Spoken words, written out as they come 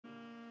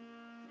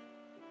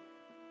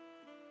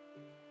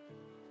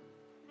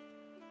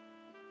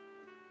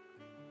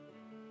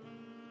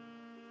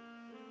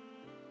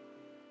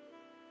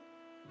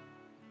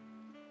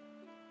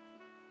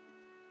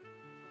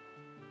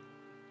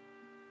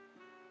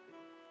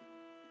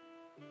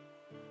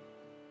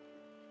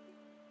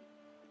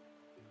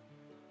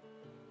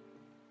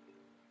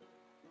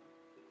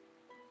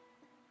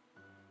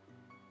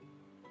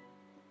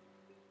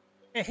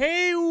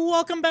Hey,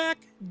 welcome back.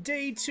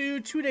 Day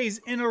 2 days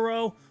in a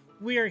row.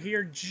 We are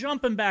here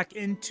jumping back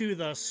into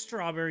the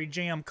Strawberry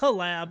Jam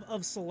Collab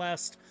of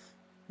Celeste.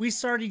 We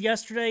started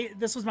yesterday.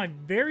 This was my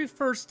very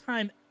first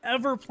time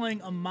ever playing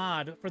a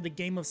mod for the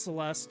game of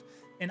Celeste,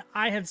 and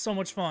I had so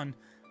much fun.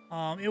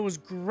 It was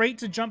great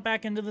to jump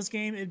back into this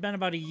game. It had been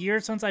about a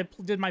year since I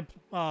did my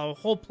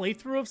whole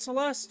playthrough of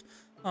Celeste,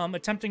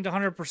 attempting to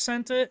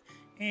 100% it.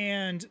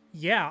 And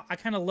yeah, I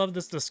kind of love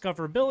this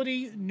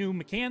discoverability, new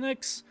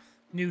mechanics,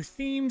 new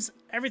themes.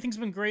 Everything's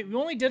been great. We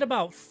only did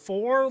about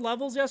 4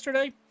 levels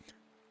yesterday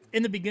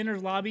in the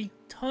beginner's lobby.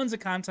 Tons of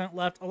content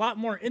left. A lot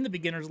more in the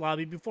beginner's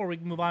lobby before we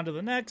move on to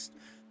the next.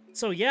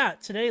 So yeah,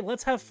 today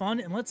let's have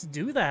fun and let's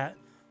do that.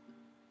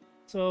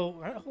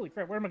 So, holy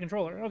crap, where's my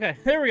controller? Okay,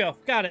 there we go.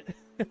 Got it.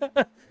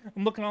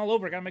 I'm looking all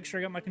over. Gotta make sure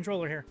I got my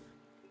controller here.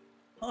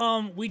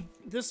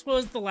 This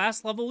was the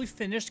last level we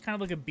finished, kind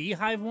of like a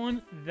beehive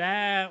one.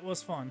 That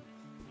was fun.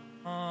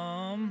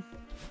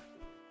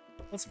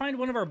 Let's find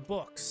one of our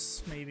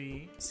books,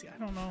 maybe. See, I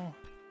don't know.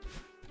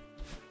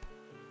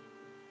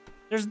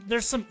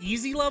 There's some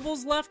easy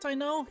levels left, I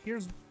know.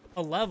 Here's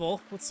a level.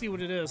 Let's see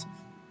what it is.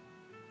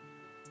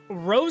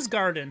 Rose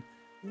Garden.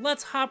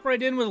 Let's hop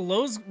right in with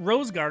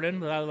Rose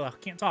Garden.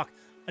 Can't talk.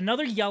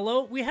 Another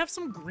yellow. We have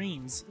some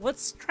greens.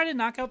 Let's try to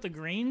knock out the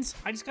greens.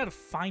 I just gotta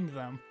find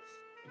them.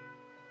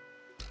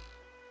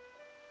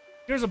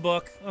 Here's a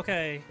book.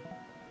 Okay.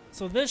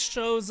 So this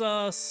shows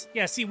us...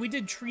 Yeah, see, we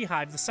did Tree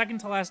Hive, the second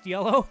to last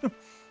yellow.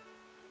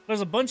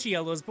 There's a bunch of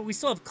yellows, but we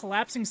still have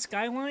Collapsing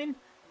Skyline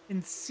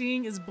and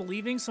Seeing is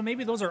Believing. So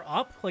maybe those are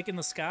up, like in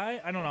the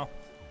sky? I don't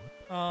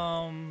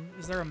know.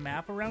 Is there a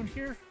map around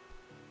here?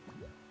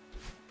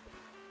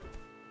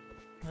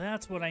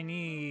 That's what I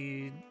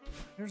need.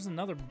 Here's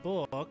another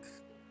book.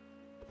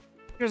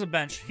 Here's a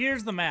bench.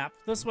 Here's the map.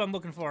 This is what I'm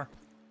looking for.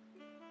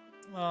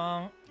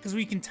 Because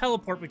we can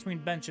teleport between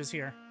benches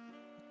here.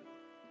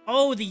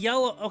 Oh, the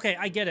yellow. Okay,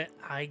 I get it.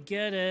 I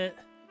get it.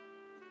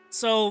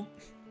 So,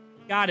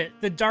 got it.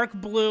 The dark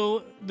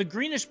blue, the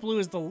greenish blue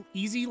is the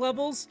easy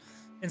levels.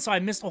 And so I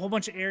missed a whole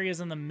bunch of areas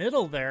in the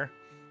middle there.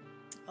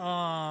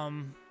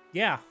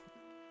 Yeah.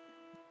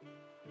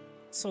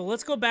 So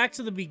let's go back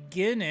to the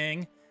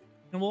beginning.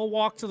 And we'll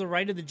walk to the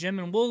right of the gym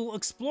and we'll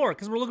explore.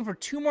 Because we're looking for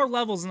 2 more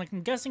levels. And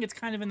I'm guessing it's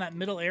kind of in that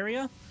middle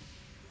area.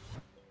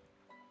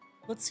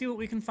 Let's see what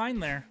we can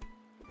find there.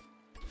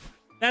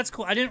 That's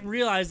cool. I didn't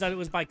realize that it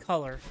was by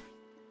color.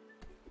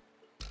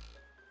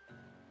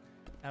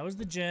 That was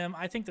the gym.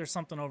 I think there's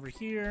something over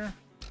here.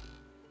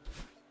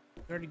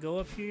 We already go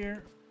up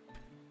here.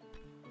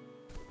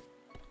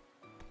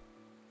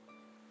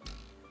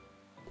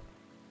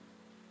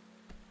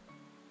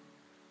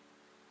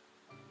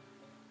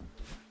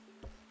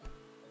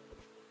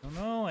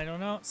 I don't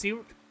know. See,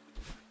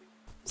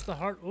 it's the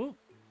heart. Ooh.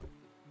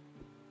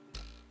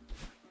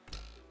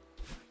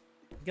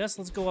 Guess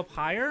let's go up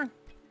higher.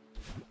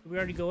 Did we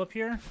already go up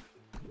here?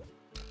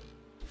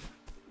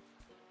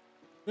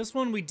 This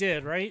one we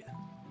did, right?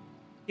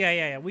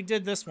 Yeah. We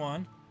did this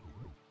one,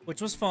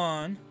 which was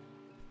fun.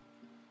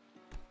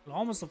 It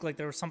almost looked like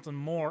there was something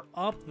more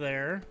up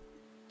there.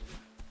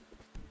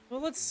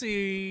 Well, let's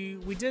see.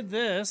 We did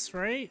this,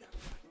 right?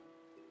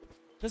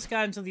 This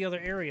got into the other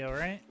area,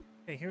 right?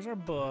 Okay, here's our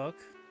book.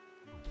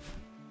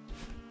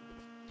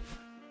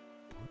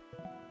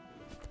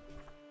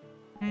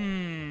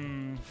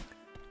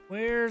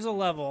 Where's a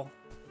level?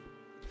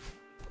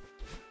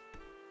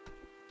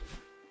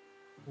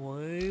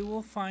 We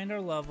will find our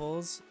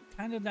levels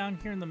kind of down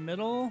here in the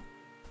middle.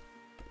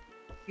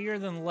 Here,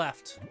 then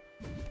left.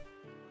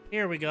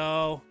 Here we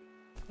go.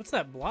 What's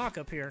that block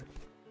up here?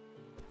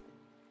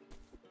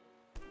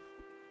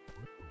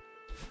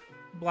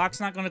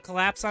 Block's not going to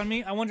collapse on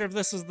me. I wonder if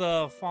this is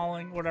the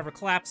falling, whatever,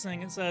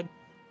 collapsing it said.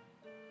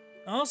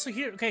 Oh, so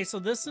here, okay, so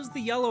this is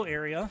the yellow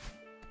area.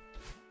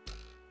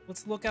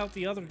 Let's look out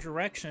the other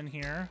direction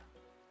here.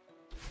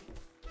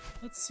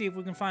 Let's see if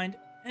we can find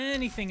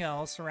anything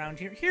else around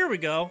here. Here we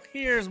go.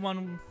 Here's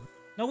one.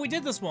 No, we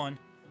did this one.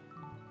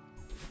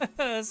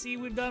 See,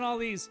 we've done all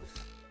these.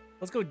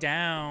 Let's go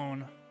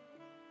down.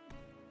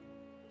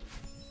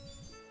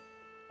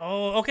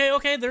 Oh,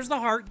 okay. There's the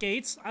heart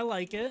gates. I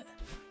like it.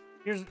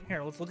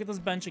 Here, let's look at this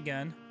bench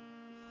again.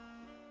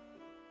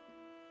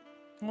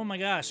 Oh my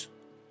gosh.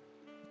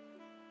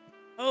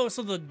 Oh,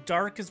 so the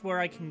dark is where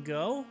I can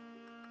go?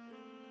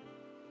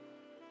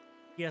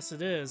 Yes,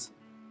 it is.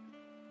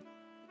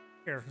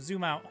 Here,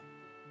 zoom out.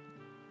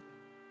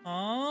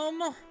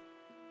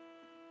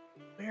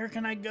 Where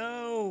can I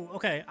go?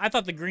 Okay, I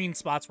thought the green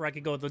spots where I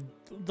could go.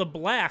 The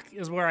black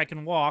is where I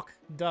can walk.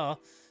 Duh.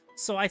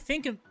 So I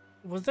think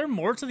was there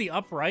more to the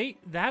upright?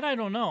 That I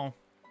don't know.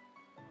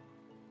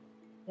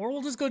 Or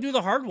we'll just go do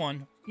the hard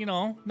one. You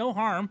know, no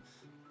harm.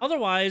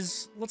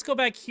 Otherwise, let's go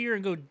back here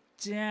and go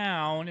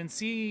down and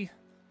see.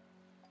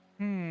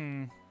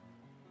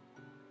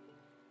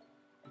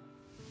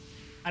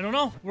 I don't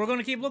know. We're going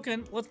to keep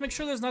looking. Let's make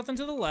sure there's nothing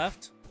to the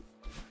left.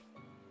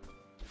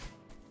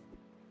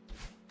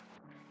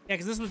 Yeah,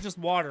 because this was just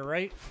water,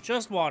 right?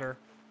 Just water.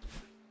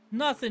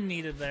 Nothing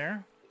needed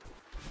there.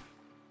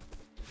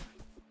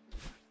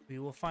 We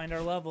will find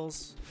our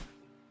levels.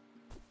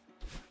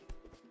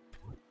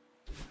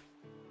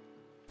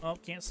 Oh,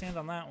 can't stand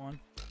on that one.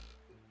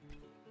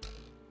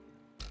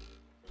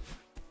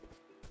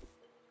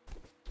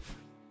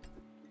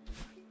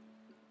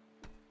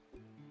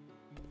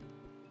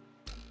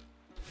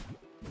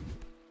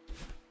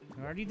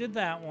 I already did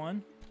that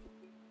one.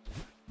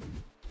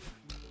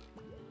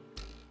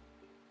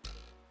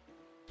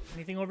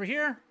 Anything over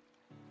here?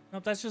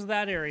 Nope, that's just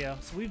that area.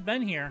 So we've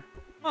been here.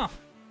 Huh.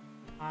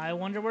 I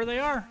wonder where they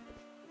are.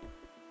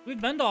 We've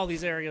been to all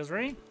these areas,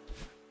 right?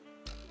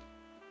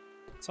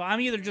 So I'm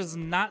either just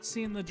not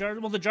seeing the jars.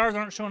 Well, the jars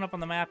aren't showing up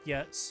on the map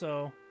yet,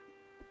 so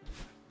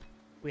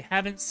we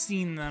haven't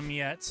seen them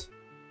yet.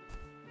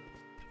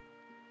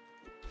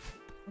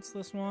 What's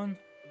this one?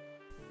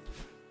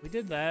 We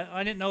did that.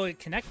 I didn't know it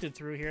connected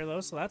through here,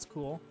 though, so that's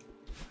cool.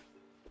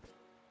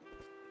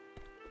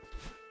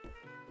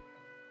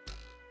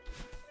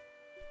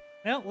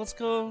 Well, let's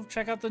go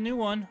check out the new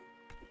one.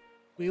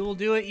 We will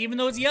do it, even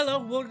though it's yellow.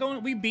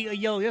 We beat a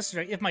yellow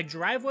yesterday. If my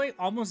driveway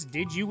almost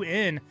did you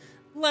in.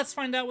 Let's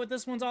find out what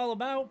this one's all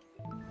about.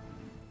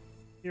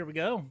 Here we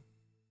go.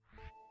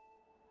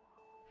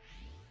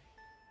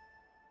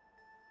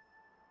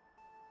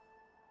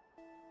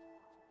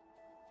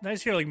 Did I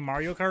just hear, like,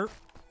 Mario Kart?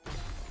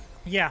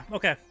 Yeah,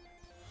 okay.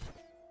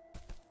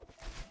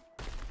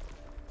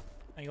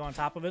 I go on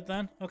top of it,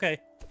 then? Okay.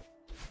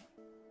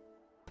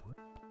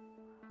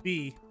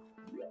 B.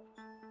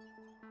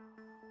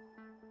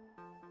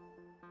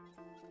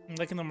 I'm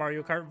liking the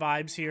Mario Kart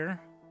vibes here.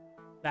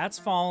 That's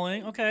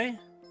falling. Okay.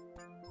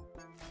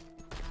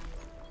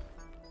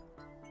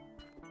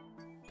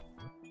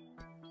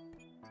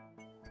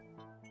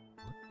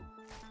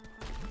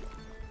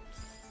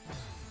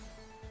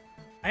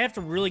 I have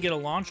to really get a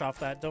launch off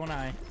that, don't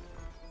I?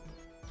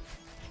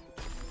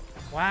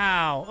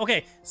 Wow.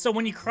 Okay, so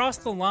when you cross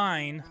the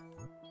line,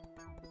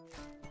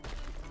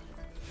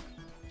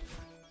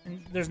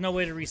 and there's no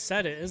way to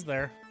reset it, is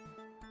there?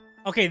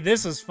 Okay,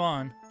 this is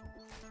fun.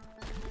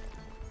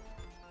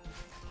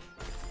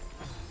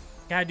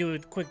 Gotta do a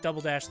quick double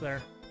dash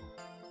there.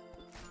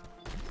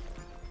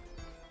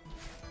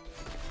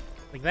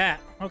 Like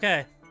that.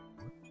 Okay.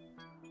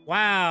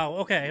 Wow.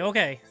 Okay,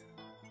 okay.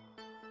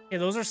 Okay,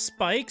 those are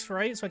spikes,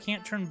 right? So I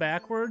can't turn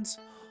backwards.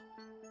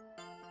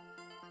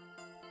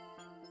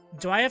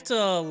 Do I have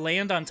to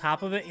land on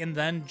top of it and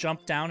then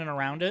jump down and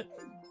around it?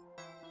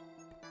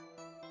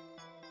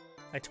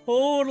 I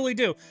totally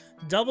do.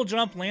 Double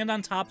jump, land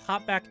on top,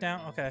 hop back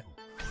down. Okay.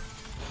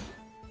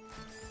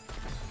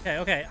 Okay,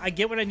 okay. I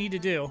get what I need to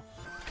do.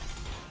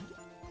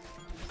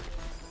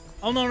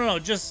 Oh, no, no, no.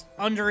 Just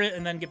under it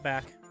and then get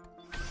back.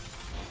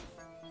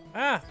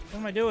 Ah, what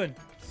am I doing?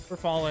 We're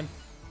falling.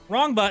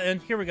 Wrong button.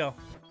 Here we go.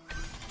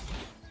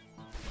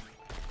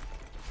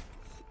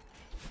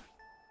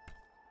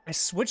 I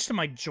switched to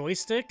my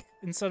joystick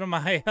instead of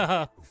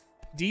my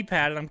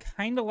D-pad, and I'm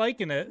kind of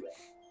liking it.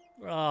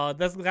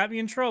 That's got me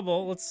in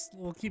trouble.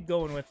 We'll keep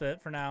going with it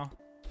for now.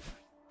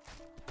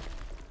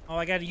 Oh,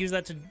 I got to use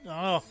that to...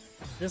 Oh,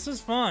 this is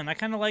fun. I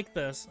kind of like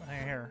this.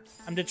 Here.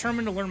 I'm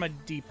determined to learn my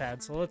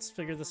D-pad, so let's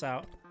figure this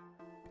out.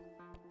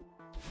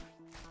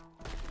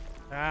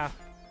 Ah.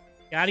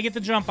 Got to get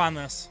the jump on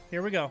this.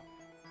 Here we go.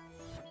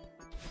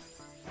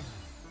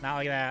 Not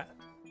like that.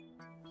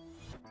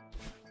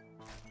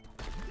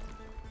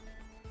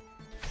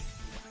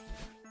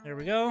 There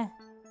we go.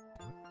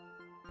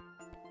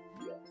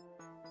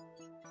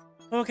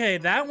 Okay,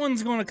 that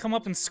one's going to come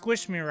up and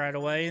squish me right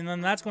away, and then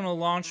that's going to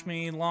launch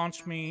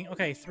me.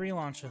 Okay, 3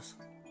 launches.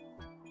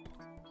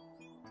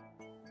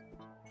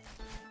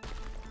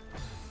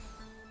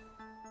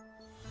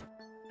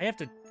 I have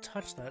to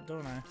touch that,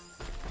 don't I?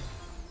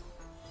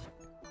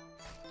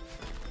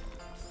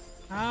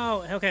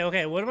 Oh, okay,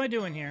 okay. What am I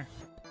doing here?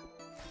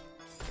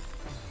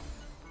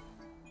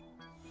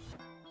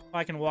 Oh,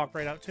 I can walk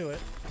right out to it.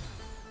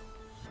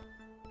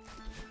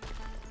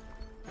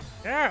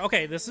 Yeah,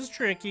 okay, this is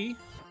tricky.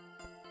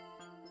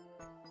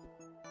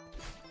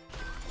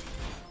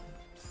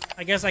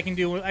 I guess I can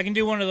do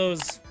one of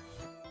those,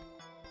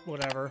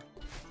 whatever.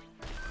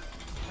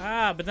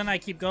 Ah, but then I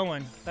keep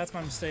going. That's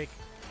my mistake.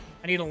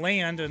 I need to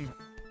land and...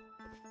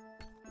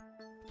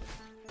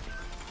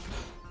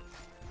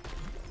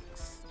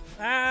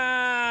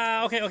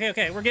 Ah, okay, okay,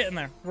 okay. We're getting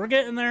there. We're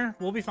getting there.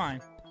 We'll be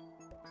fine.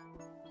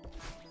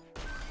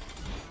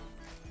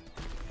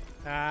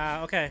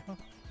 Ah, okay.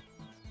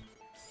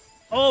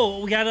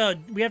 Oh, we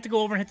have to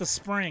go over and hit the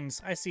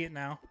springs. I see it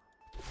now.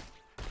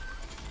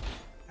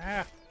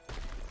 Ah.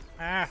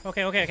 Ah,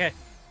 okay, okay, okay.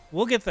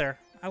 We'll get there.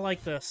 I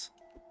like this.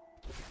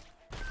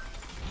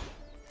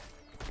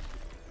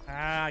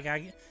 Ah,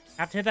 I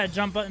have to hit that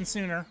jump button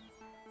sooner.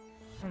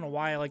 I don't know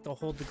why I like to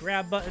hold the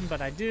grab button,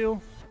 but I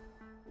do.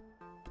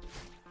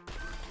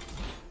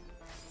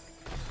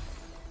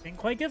 Didn't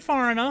quite get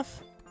far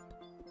enough.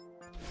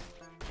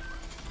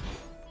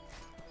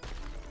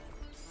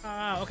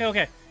 Ah, okay,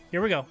 okay.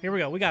 Here we go. Here we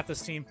go. We got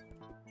this, team.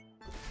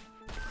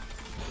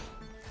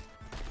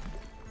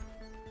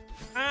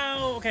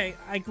 Oh, okay.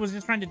 I was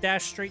just trying to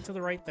dash straight to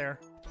the right there.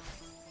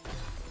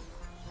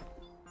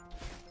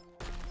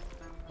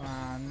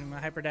 on, my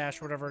hyper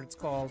dash, whatever it's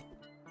called.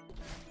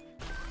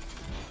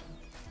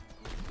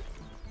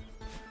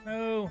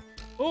 No.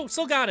 Oh,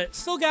 still got it.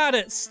 Still got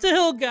it.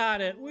 Still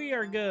got it. We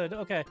are good.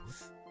 Okay.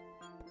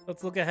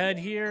 Let's look ahead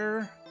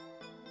here.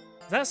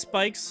 Is that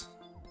spikes?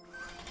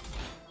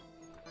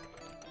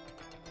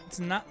 It's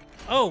not.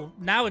 Oh,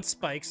 now it's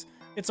spikes.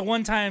 It's a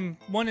one-time,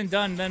 one and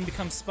done, then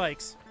becomes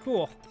spikes.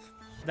 Cool.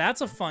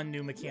 That's a fun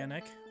new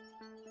mechanic.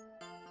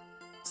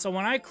 So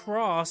when I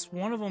cross,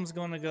 one of them's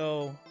going to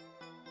go...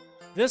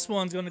 This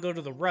one's going to go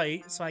to the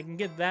right, so I can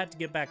get that to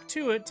get back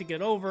to it, to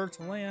get over,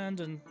 to land,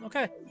 and...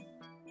 Okay.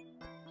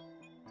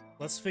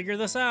 Let's figure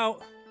this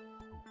out.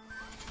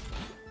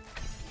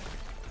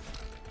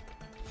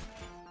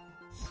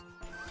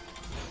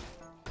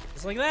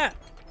 Just like that.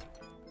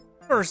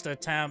 First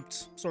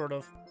attempt, sort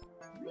of.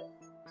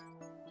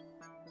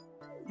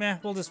 Meh,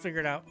 we'll just figure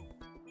it out.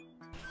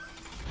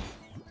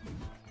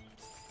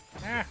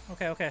 Ah,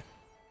 okay, okay.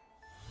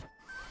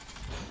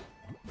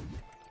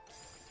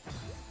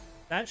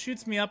 That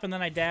shoots me up and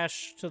then I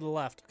dash to the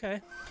left.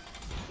 Okay.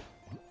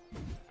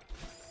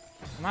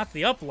 Not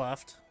the up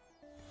left.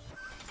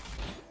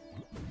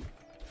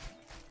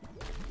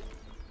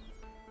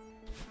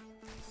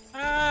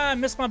 Ah, I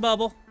missed my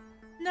bubble.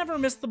 Never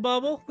miss the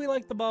bubble. We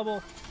like the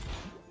bubble.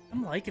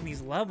 I'm liking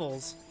these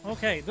levels.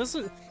 Okay, this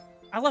is...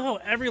 I love how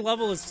every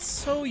level is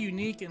so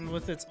unique and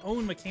with its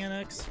own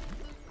mechanics.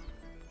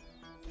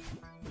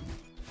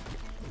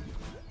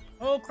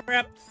 Oh,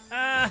 crap.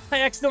 I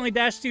accidentally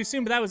dashed too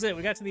soon, but that was it.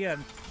 We got to the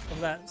end of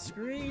that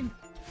screen.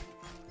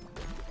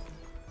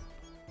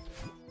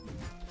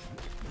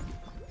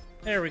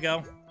 There we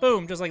go.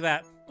 Boom, just like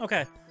that.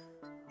 Okay.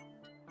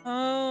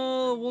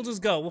 We'll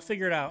just go. We'll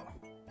figure it out.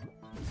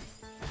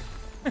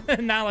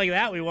 Not like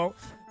that, we won't.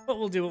 But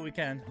we'll do what we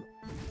can.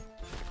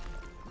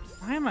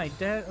 Why am I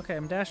dead? Okay,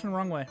 I'm dashing the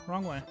wrong way.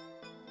 Wrong way.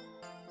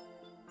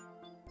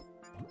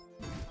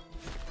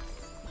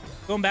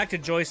 Going back to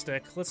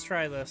joystick. Let's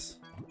try this.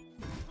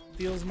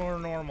 Feels more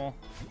normal.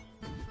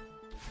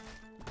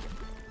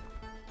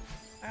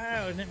 Oh,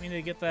 I didn't mean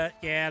to get that.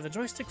 Yeah, the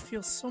joystick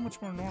feels so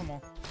much more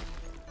normal.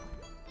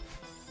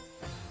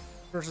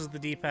 Versus the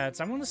D-pad.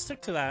 So I'm going to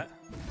stick to that.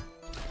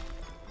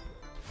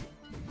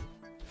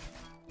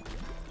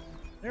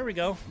 There we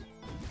go.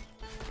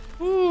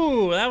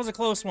 Ooh, that was a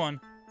close one.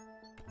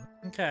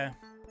 Okay.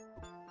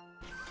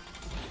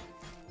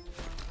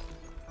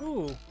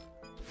 Ooh.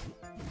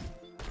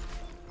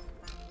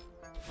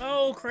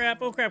 Oh,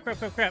 crap. Oh, crap, crap,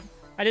 crap, crap.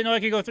 I didn't know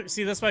I could go through.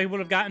 See, that's what I would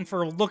have gotten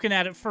for looking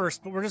at it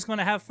first, but we're just going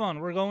to have fun.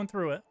 We're going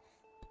through it.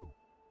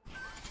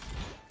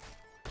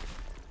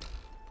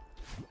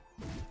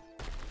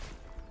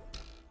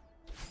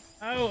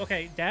 Oh,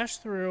 okay. Dash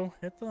through.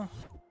 Hit the...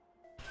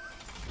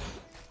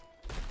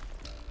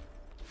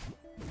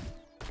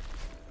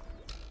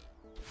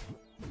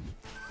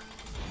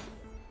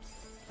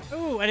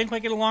 Ooh, I didn't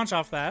quite get a launch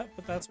off that,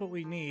 but that's what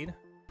we need.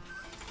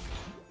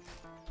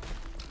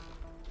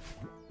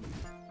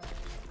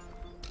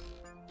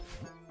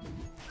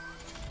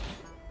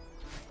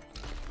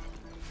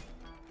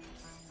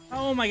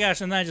 Oh my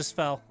gosh, and then I just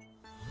fell.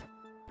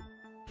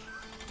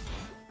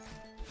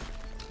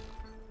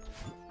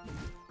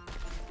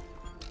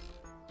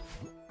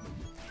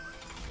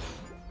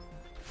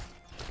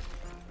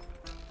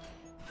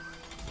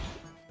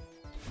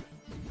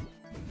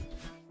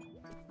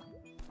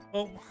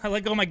 Oh, I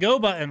let go of my go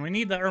button. We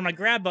need that, or my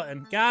grab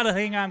button. Gotta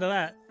hang on to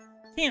that.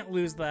 Can't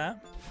lose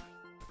that.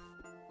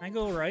 Can I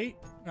go right?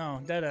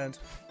 No, dead end.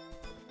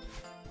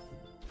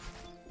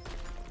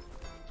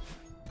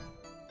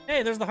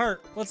 Hey, there's the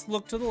heart. Let's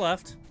look to the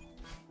left.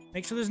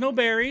 Make sure there's no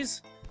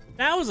berries.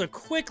 That was a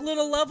quick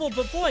little level,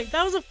 but boy,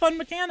 that was a fun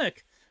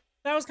mechanic.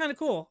 That was kind of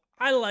cool.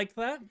 I liked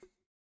that.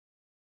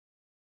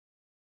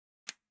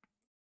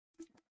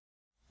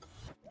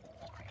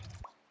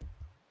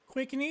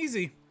 Quick and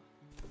easy.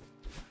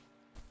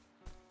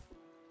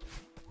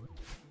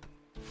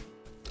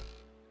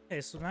 Okay,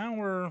 so now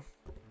we're... I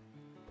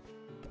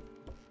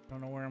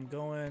don't know where I'm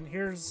going.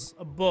 Here's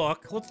a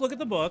book. Let's look at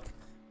the book.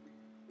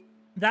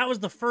 That was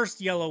the first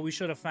yellow we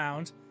should have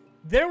found.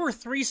 There were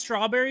 3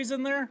 strawberries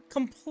in there.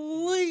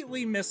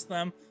 Completely missed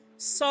them.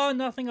 Saw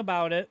nothing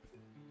about it.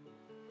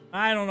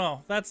 I don't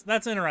know. That's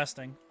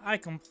interesting. I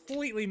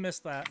completely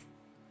missed that.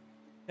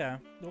 Yeah.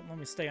 Don't let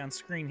me stay on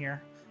screen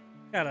here.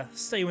 Gotta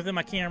stay within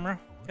my camera.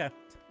 Okay.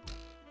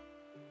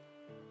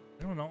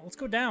 I don't know. Let's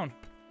go down.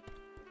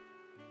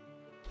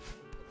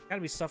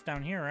 Gotta be stuff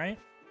down here, right?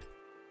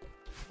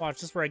 Watch,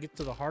 this is where I get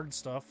to the hard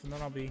stuff, and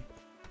then I'll be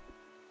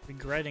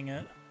regretting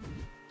it.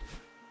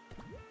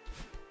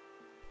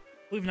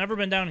 We've never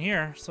been down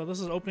here, so this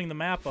is opening the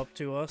map up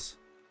to us.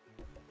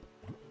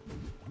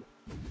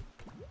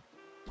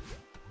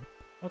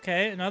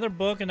 Okay, another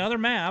book, another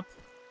map.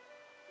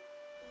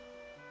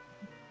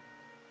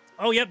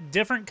 Oh, yep,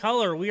 different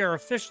color. We are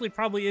officially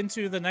probably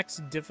into the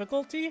next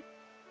difficulty?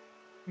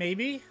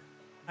 Maybe?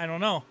 I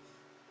don't know.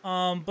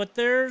 But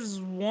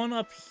there's one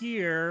up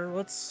here.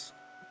 Let's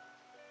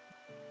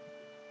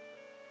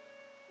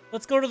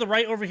go to the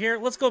right over here.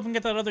 Let's go up and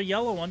get that other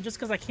yellow one, just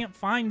because I can't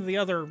find the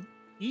other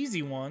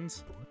easy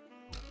ones.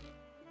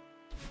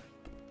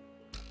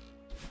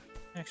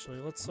 Actually,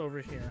 let's over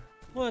here.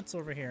 What's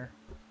over here?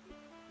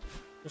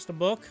 Just a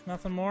book?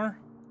 Nothing more?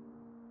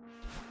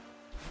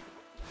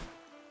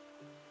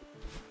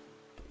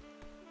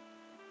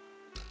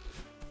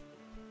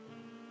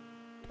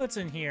 What's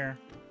in here?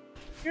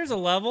 Here's a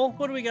level.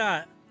 What do we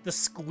got? The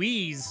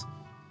squeeze.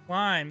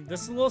 Climb.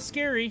 This is a little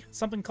scary.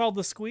 Something called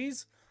the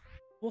squeeze.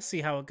 We'll see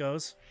how it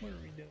goes. What are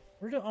we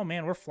doing? Oh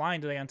man, we're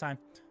flying today on time.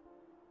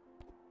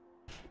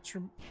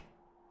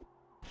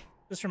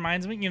 This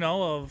reminds me, you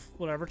know, of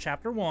whatever,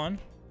 chapter 1.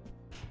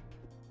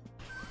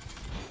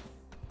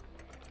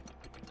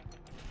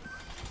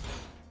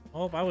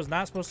 Oh, I was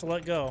not supposed to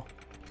let go.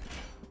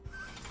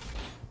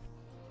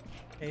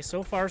 Okay,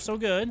 so far so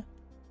good.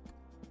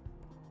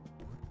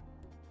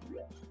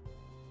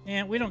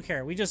 And we don't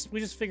care. We just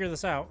figure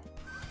this out.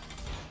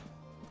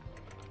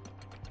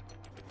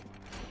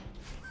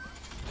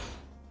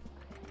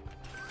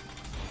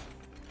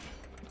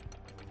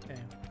 Okay.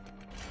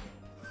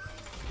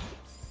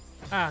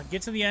 Ah,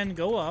 get to the end,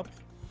 go up.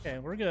 Okay,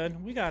 we're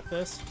good. We got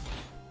this.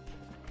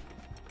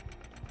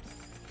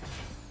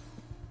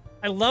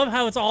 I love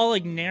how it's all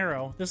like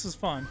narrow. This is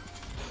fun.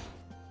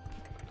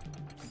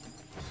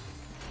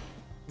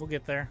 We'll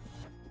get there.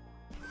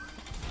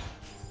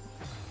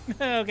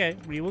 Okay,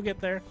 we will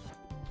get there.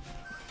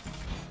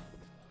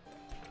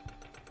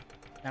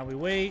 Now we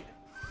wait.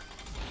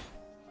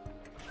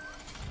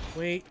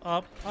 Wait,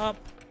 up, up.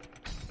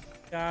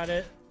 Got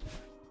it.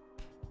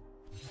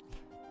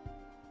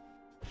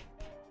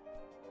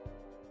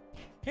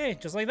 Okay,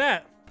 just like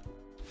that.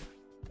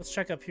 Let's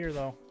check up here,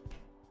 though.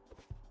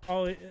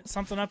 Oh,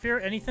 something up here?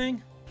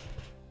 Anything?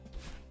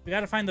 We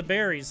gotta find the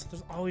berries.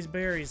 There's always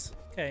berries.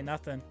 Okay,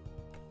 nothing.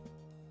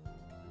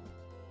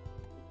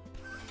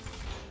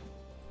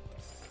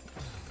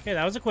 Okay,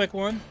 that was a quick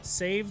one.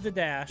 Save the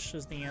dash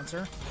is the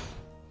answer.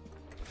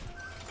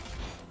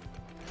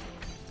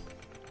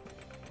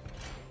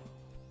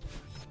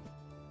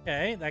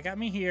 Okay, that got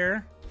me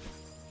here.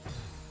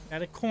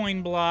 Got a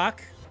coin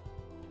block.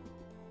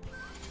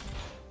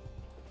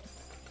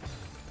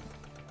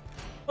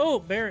 Oh,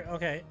 berry.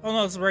 Okay. Oh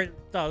no, this is right.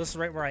 Oh, this is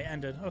right where I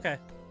ended. Okay. At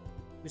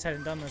least I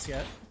hadn't done this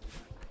yet.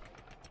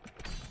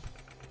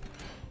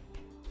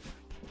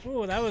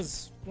 Oh, that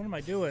was. What am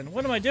I doing?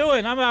 What am I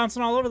doing? I'm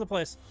bouncing all over the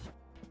place.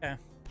 Okay.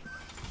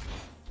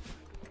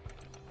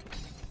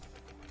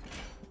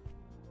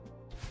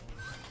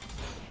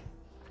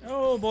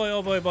 Oh boy,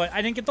 oh boy, boy.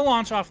 I didn't get the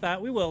launch off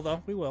that. We will,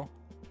 though. We will.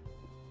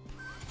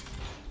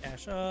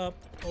 Dash up,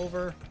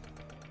 over.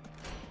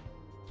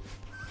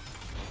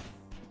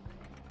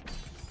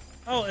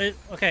 Oh,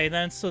 okay,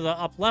 then so the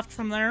up left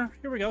from there.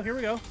 Here we go, here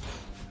we go.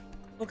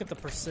 Look at the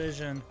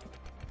precision.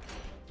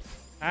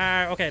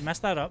 Ah, okay,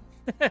 messed that up.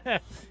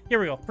 Here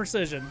we go,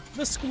 precision.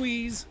 The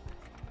squeeze.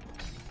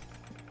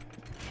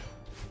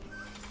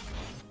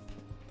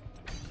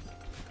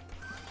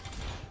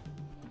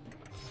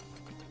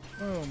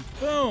 Boom,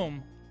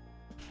 boom.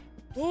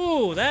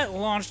 Ooh, that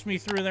launched me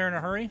through there in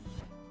a hurry.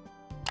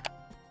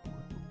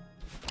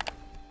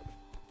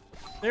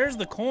 There's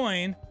the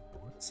coin.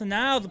 So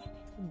now the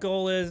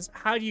goal is,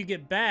 how do you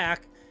get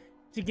back?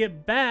 To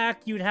get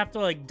back, you'd have to,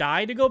 like,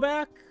 die to go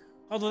back?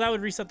 Although that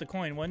would reset the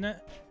coin, wouldn't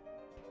it?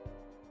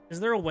 Is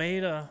there a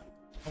way to...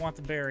 I want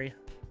the berry.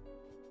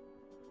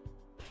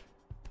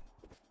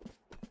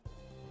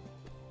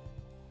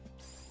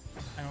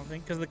 I don't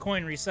think, because the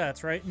coin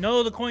resets, right?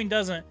 No, the coin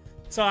doesn't.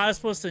 So I was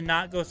supposed to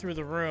not go through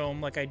the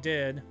room like I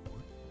did.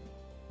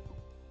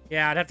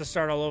 Yeah, I'd have to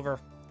start all over.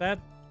 That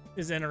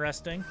is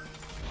interesting.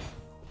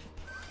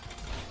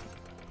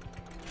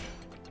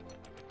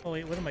 Oh,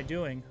 wait, what am I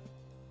doing?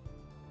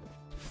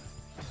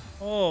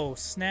 Oh,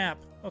 snap.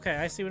 Okay,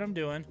 I see what I'm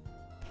doing.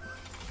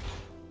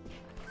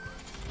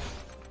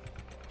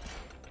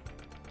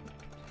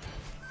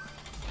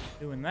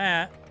 Doing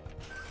that.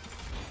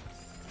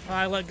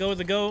 I let go of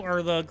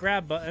the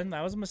grab button.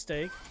 That was a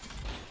mistake.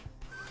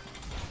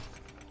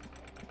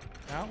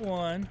 Got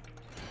one.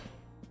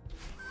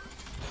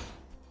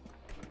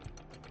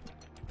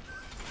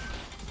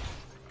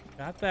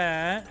 Got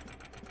that.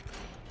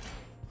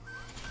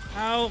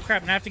 Oh,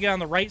 crap. Now I have to get on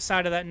the right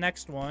side of that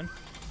next one.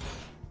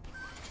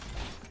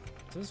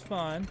 This is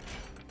fun.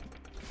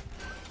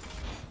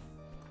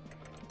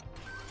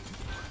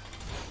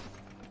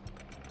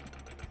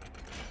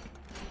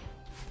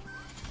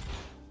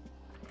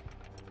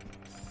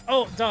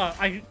 Oh, duh.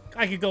 I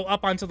could go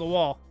up onto the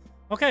wall.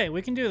 Okay,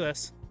 we can do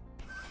this.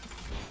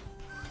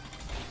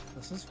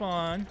 This is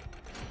fun.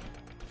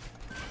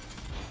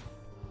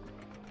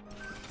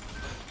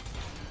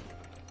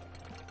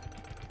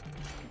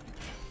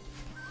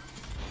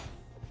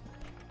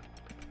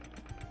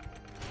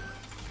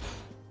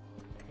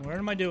 What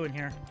am I doing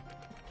here?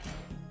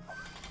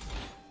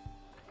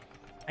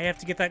 I have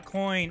to get that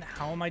coin.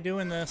 How am I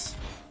doing this?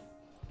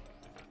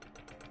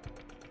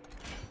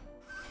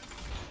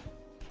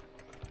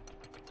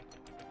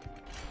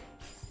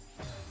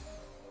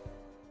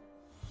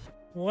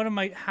 What am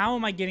I... How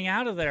am I getting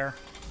out of there?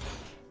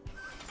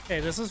 Okay,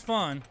 this is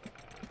fun.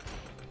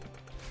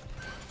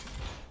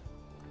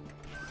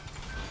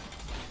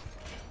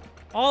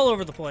 All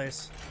over the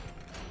place.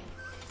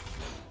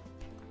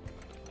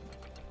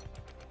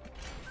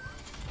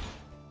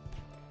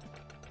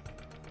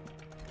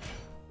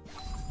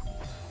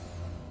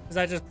 Is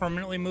that just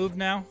permanently moved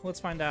now? Let's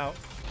find out.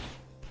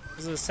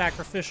 Is it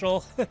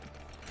sacrificial? No,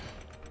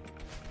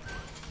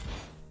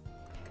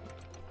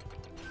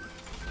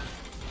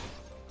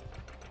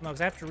 because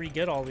I have to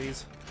re-get all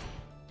these.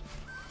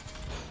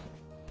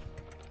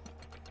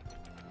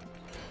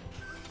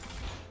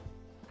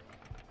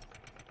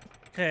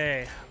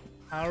 Okay,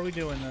 how are we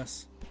doing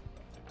this?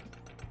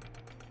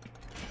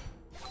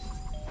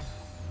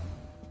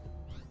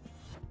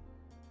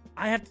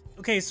 I have to,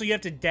 okay, so you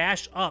have to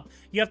dash up.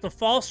 You have to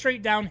fall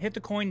straight down, hit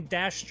the coin,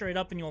 dash straight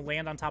up, and you'll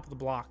land on top of the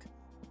block.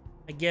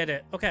 I get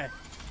it. Okay,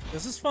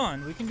 this is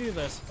fun. We can do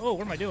this. Oh,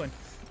 what am I doing?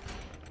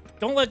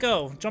 Don't let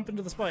go. Jump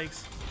into the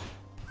spikes.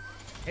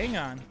 Hang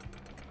on.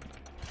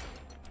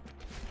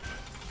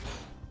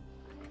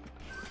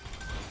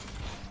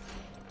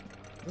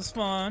 This is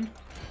fun.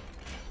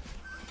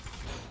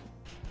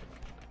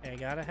 Okay, I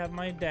gotta have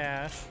my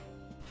dash.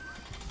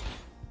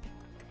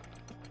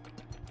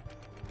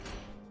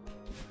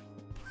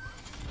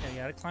 Okay,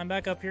 I gotta climb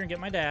back up here and get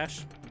my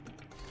dash.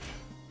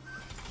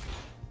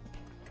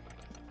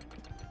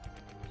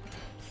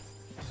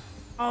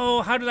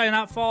 Oh, how did I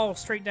not fall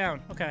straight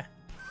down? Okay.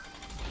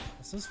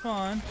 This is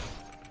fun.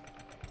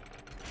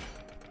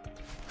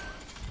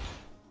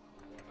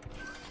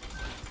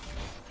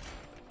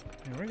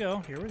 Here we go,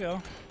 here we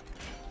go.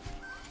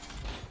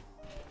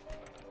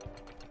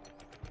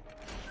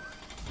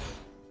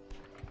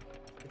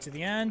 Get to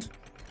the end.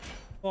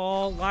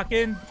 Fall, lock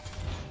in.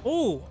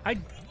 Oh, I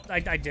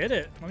did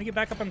it. Let me get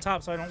back up on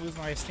top so I don't lose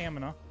my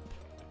stamina.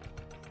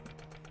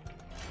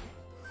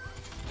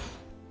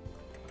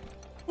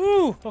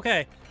 Woo,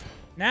 okay.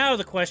 Now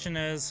the question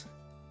is,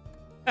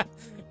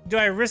 do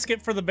I risk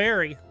it for the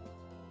berry?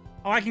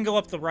 Oh, I can go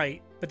up the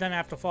right, but then I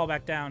have to fall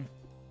back down.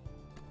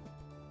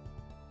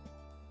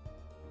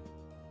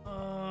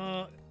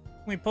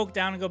 Can we poke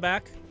down and go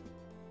back?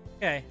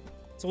 Okay,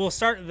 so we'll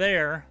start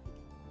there.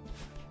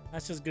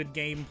 That's just good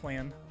game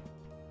plan.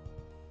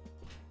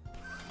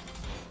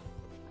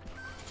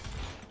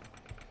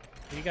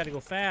 You gotta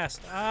go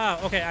fast.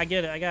 Ah, okay, I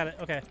get it, I got it,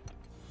 okay.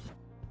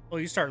 Oh,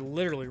 you start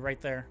literally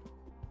right there.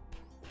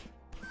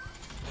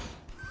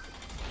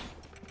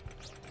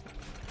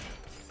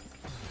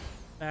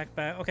 Back,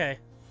 back, okay.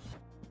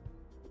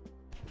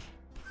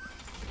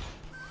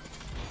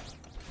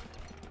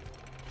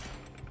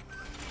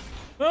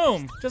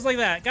 Boom! Just like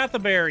that. Got the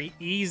berry.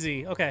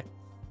 Easy. Okay.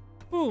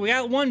 Ooh, we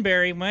got one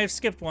berry. Might have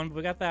skipped one, but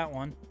we got that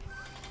one.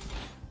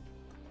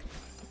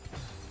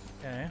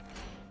 Okay.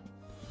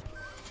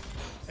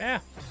 Yeah.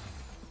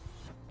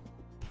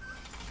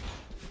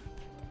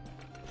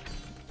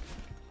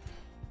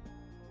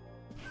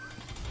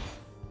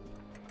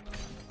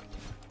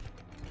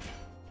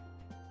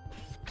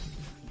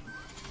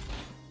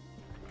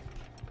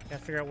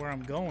 Gotta figure out where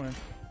I'm going.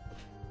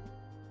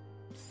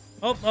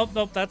 Oh, oh,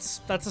 oh, that's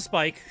a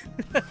spike.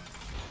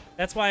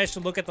 That's why I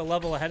should look at the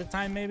level ahead of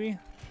time, maybe?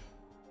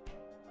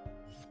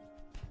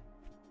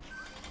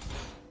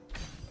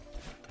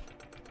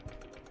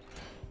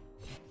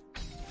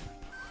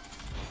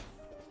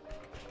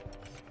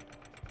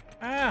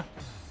 Ah!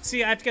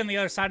 See, I have to get on the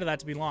other side of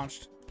that to be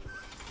launched.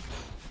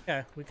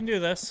 Okay, we can do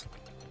this.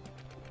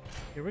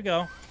 Here we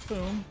go.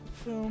 Boom,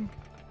 boom.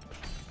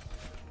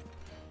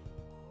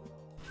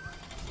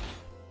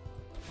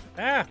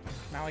 Ah!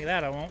 Not like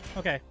that, I won't.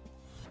 Okay.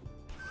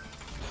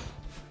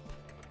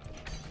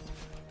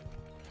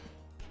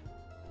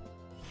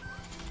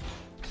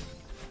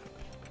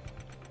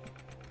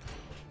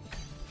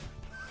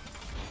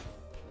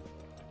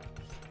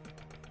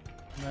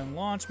 And then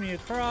launch me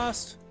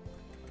across.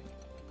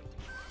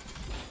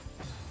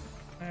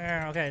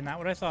 There, okay, not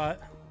what I thought.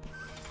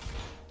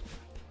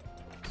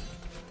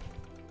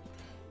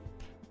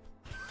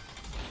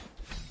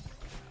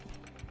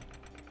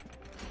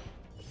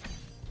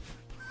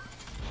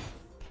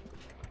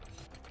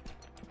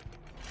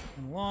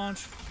 And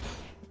launch.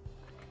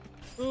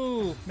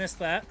 Ooh, missed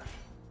that.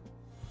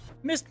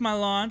 Missed my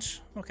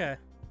launch. Okay.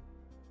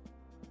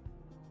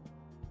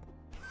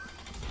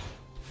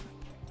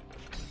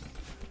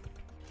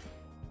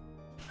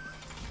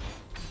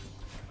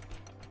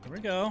 Here we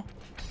go.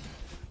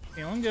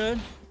 Feeling good.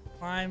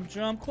 Climb,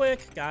 jump,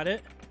 quick. Got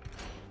it.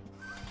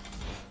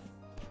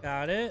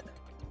 Got it.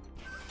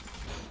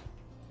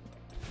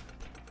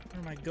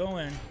 Where am I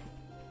going?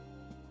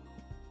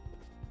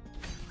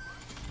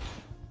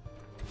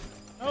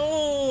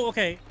 Oh,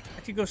 okay.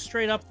 I could go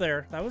straight up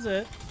there. That was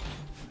it.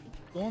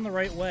 Going the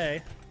right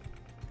way.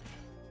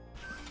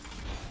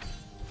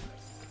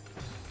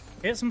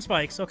 Hit some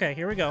spikes. Okay,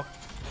 here we go.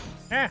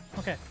 Ah,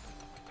 okay.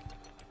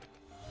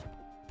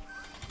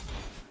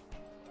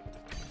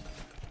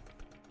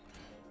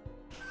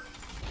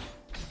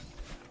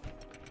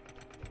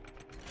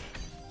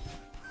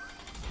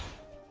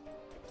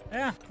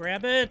 Yeah,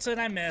 grab it,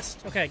 and I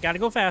missed. Okay, gotta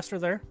go faster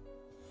there.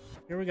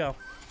 Here we go.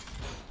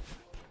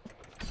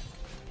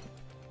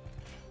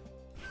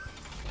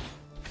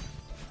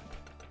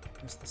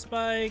 Missed the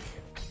spike.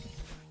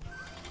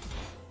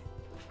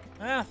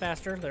 Ah,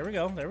 faster. There we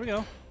go, there we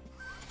go.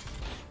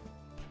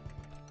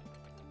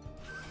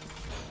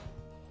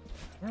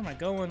 Where am I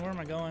going? Where am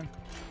I going?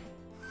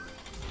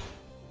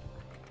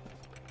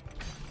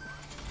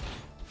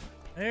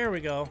 There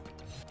we go.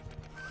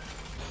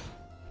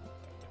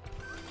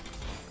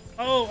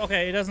 Oh,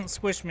 okay, it doesn't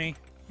squish me.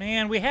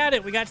 Man, we had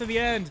it. We got to the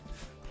end.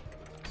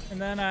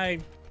 And then I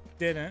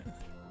didn't.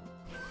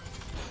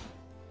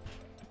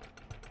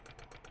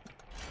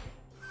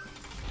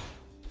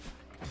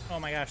 Oh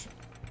my gosh.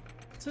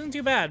 This isn't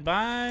too bad, but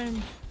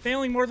I'm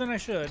failing more than I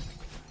should.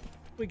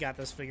 We got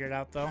this figured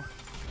out, though.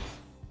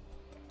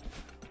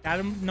 Got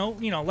him, no,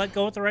 you know, let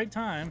go at the right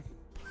time.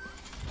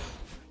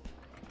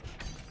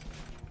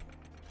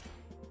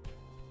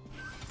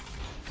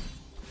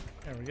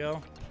 There we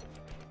go.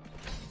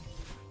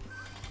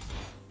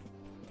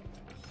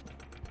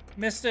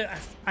 Missed it.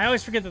 I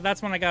always forget that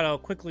that's when I gotta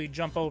quickly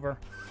jump over.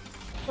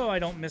 So I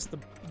don't miss the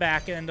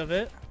back end of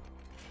it.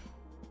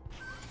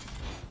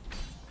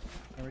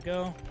 There we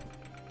go.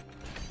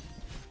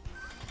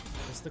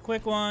 Just the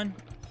quick one.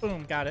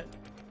 Boom, got it.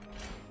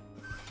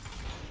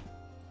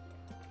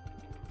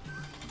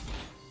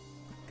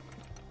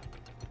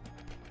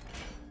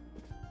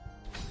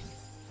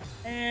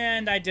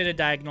 And I did a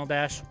diagonal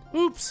dash.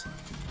 Oops.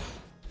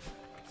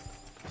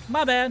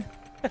 My bad.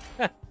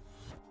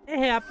 It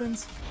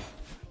happens.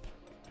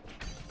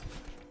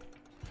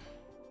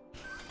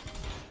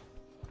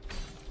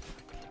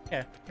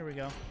 Okay, here we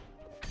go.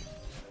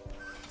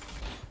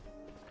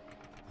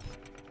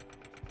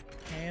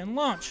 And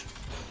launch.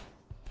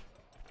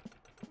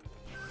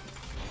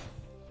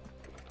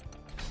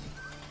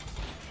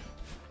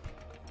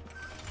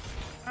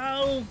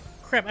 Oh,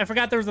 crap. I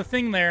forgot there was a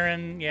thing there,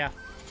 and yeah.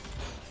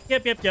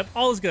 Yep.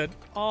 All is good.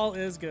 All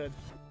is good.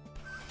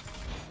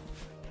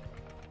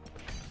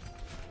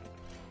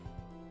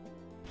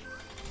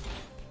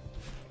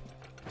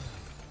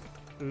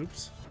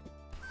 Oops.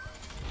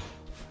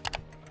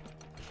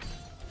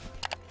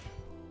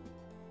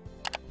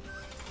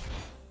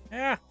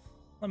 Yeah.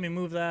 Let me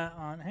move that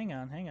on. Hang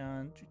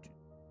on.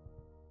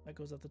 That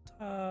goes at the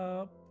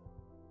top.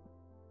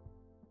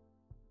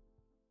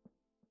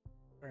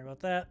 Sorry about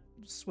that.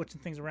 Just switching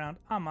things around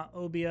on my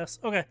OBS.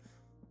 Okay.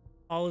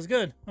 All is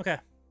good. Okay.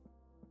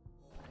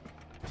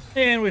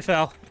 And we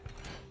fell.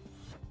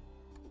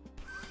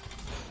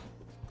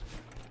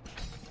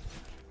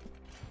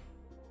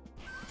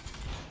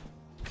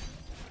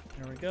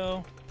 There we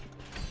go.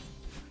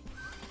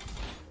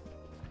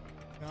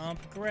 Jump,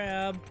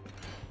 grab,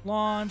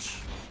 launch,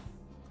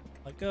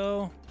 let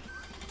go.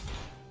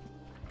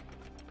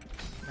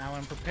 Now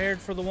I'm prepared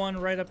for the one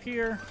right up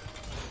here.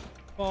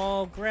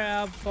 Fall,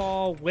 grab,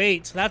 fall,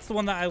 wait. That's the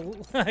one that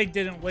I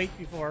didn't wait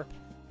before.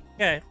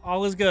 Okay,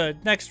 all is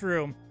good. Next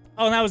room.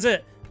 Oh, and that was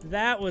it.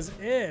 That was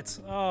it.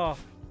 Oh.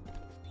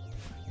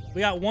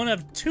 We got one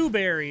of 2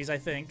 berries, I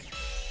think.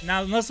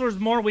 Now, unless there was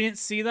more, we didn't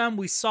see them.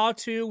 We saw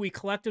 2. We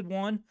collected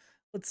 1.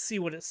 Let's see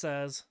what it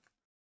says.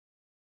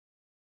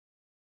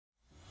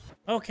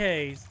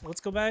 Okay, let's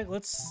go back.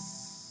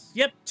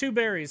 Yep, 2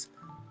 berries.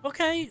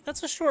 Okay,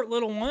 that's a short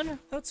little one.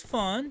 That's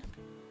fun.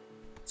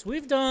 So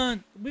we've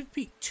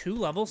beat 2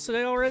 levels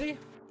today already?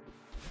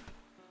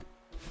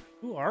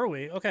 Who are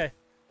we? Okay.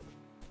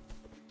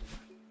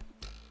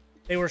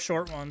 They were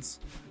short ones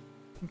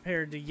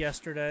compared to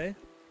yesterday.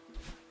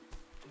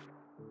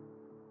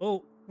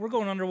 Oh, we're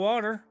going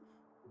underwater.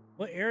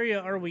 What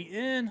area are we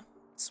in?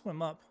 Let's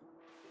swim up.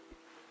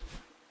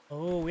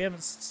 Oh, we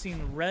haven't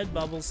seen red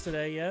bubbles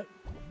today yet.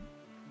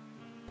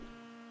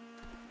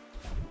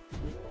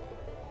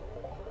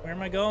 Where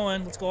am I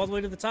going? Let's go all the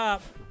way to the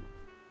top.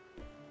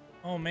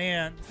 Oh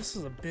man, this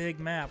is a big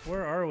map.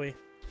 Where are we?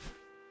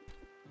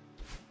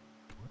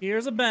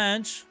 Here's a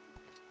bench.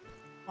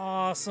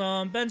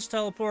 Awesome. Bench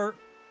teleport.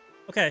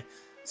 Okay,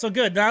 so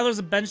good. Now there's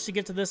a bench to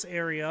get to this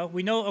area.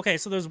 We know, okay,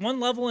 so there's one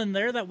level in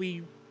there that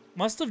we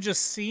must have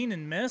just seen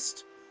and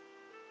missed.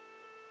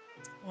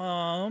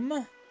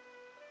 I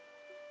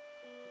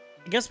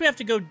guess we have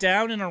to go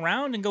down and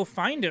around and go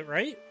find it,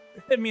 right?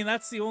 I mean,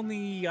 that's the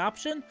only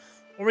option.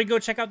 Or we go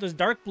check out this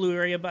dark blue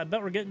area, but I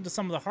bet we're getting to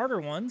some of the harder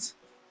ones.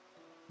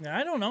 Yeah,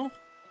 I don't know.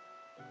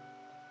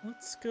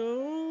 Let's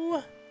go.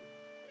 What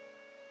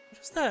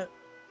is that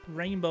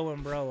rainbow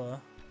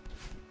umbrella?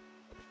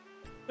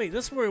 Wait,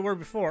 this is where we were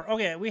before.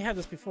 Okay, we had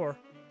this before.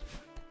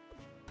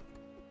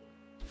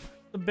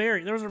 The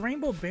berry. There was a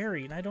rainbow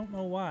berry, and I don't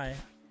know why.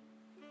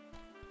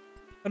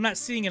 I'm not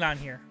seeing it on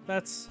here.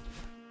 That's,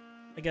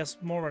 I guess,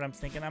 more what I'm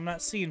thinking. I'm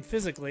not seeing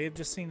physically. I've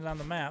just seen it on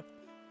the map.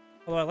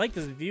 Although I like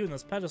this view and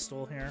this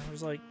pedestal here. It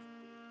was like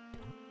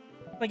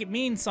it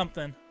means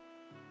something.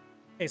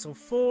 Okay, so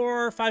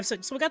 4, 5,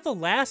 6. So we got the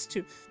last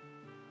 2.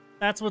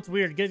 That's what's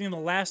weird. Getting the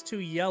last 2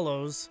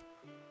 yellows.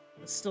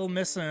 It's still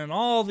missing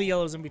all the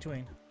yellows in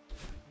between.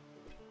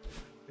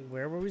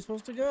 Where were we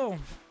supposed to go?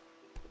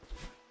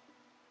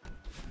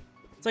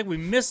 It's like we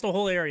missed a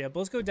whole area. But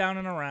let's go down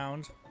and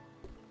around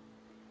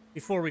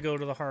before we go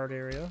to the hard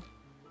area.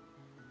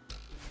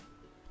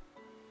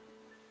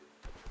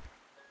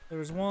 There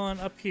was one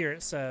up here,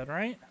 it said,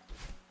 right?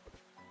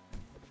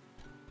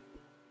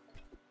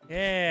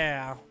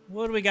 Yeah.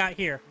 What do we got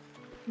here?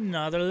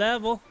 Another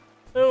level.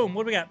 Boom.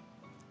 What do we got?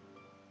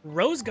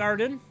 Rose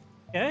garden.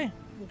 Okay,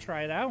 we'll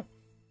try it out.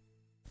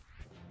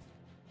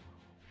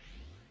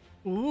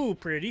 Ooh,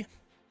 pretty.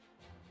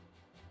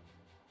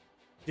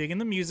 Digging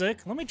the music.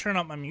 Let me turn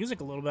up my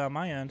music a little bit on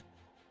my end.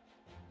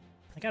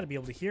 I gotta be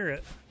able to hear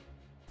it.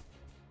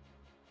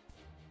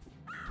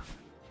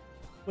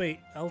 Wait,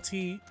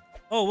 LT.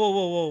 Oh, whoa,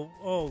 whoa, whoa.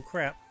 Oh,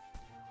 crap.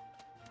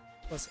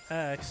 Plus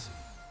X.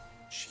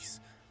 Jeez.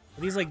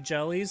 Are these like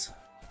jellies?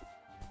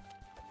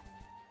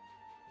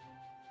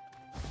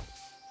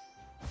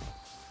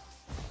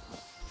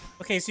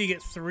 Okay, so you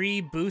get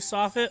 3 boosts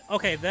off it.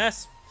 Okay,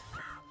 this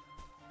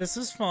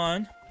is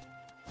fun.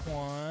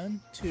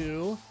 1,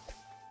 2.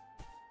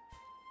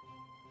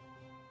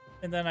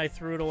 And then I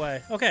threw it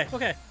away. Okay,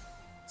 okay.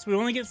 So we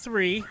only get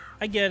 3.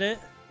 I get it.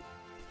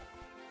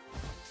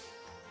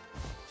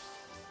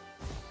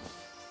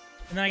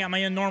 And then I got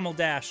my normal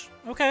dash.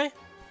 Okay.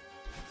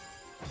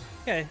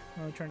 Okay,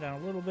 let me turn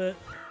down a little bit.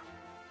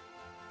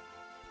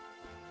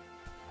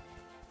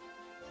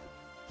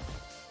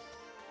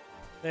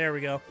 There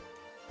we go.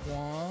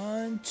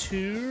 1,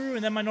 2,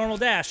 and then my normal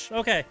dash.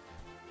 Okay.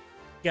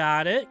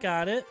 Got it,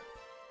 got it.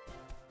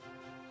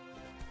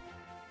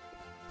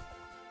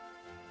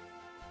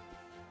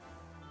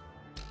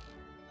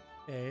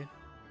 Okay.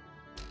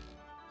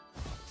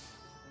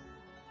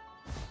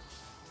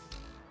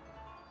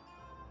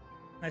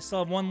 I still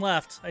have 1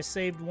 left. I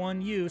saved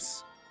 1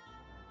 use.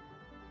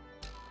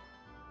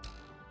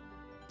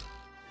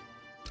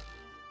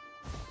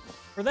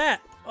 For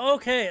that.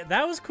 Okay,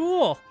 that was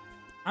cool.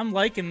 I'm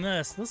liking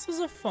this. This is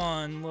a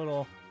fun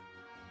little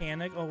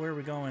mechanic. Oh, where are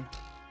we going?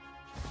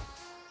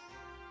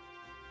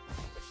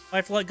 I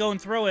have to let go and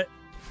throw it.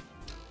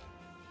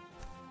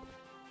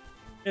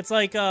 It's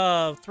like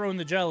throwing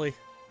the jelly.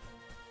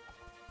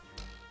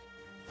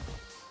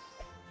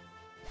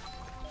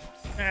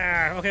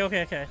 Ah, okay,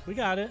 okay, okay. We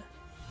got it.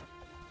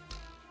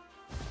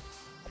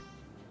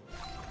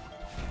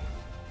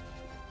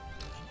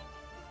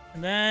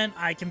 And then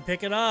I can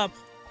pick it up.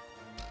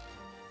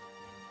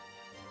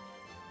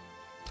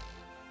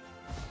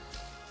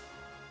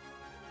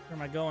 Where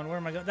am I going? Where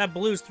am I going? That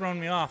blue's throwing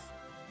me off.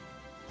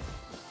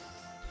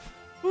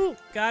 Woo!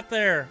 Got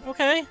there.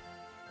 Okay.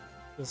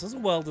 This is a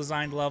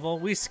well-designed level.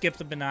 We skipped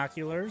the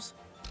binoculars.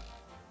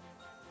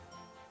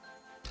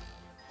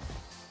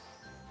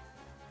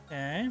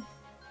 Okay.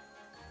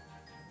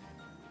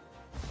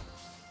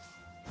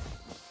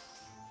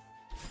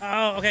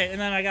 Oh, okay, and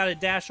then I gotta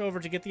dash over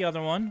to get the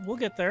other one. We'll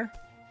get there.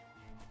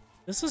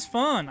 This is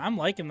fun. I'm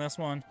liking this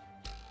one.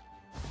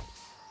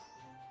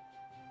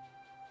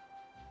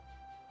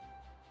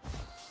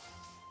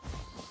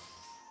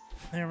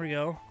 There we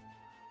go.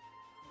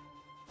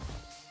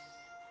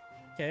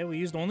 Okay, we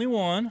used only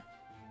 1.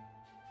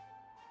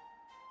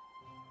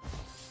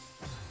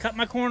 Cut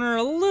my corner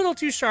a little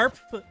too sharp,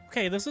 but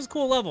okay, this is a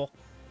cool level.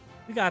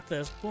 We got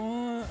this.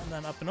 And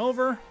then up and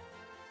over.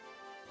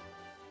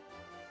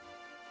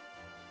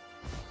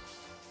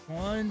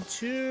 1,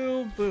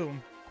 2,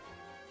 boom.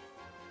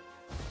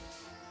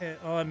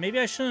 Okay, maybe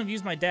I shouldn't have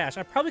used my dash.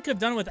 I probably could have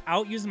done it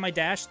without using my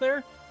dash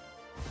there.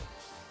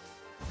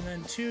 And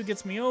then 2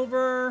 gets me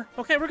over.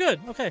 Okay, we're good.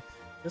 Okay,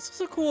 this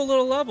is a cool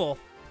little level.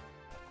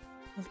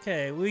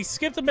 Okay, we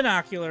skipped the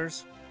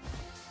binoculars.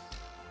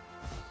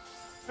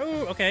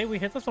 Oh, okay, we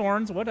hit the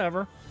thorns,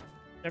 whatever.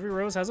 Every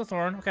rose has a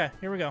thorn. Okay,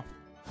 here we go.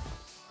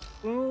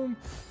 Boom.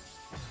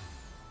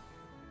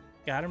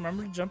 Gotta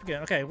remember to jump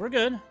again. Okay, we're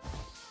good.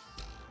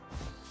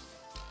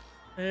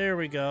 There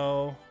we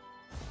go.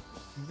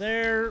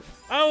 There.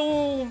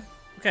 Oh!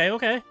 Okay,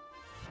 okay.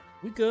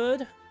 We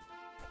good.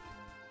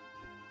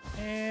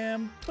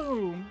 And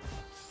boom.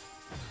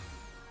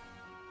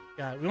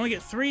 God, we only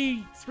get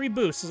three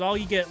boosts is all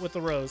you get with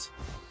the rose.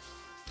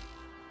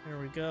 There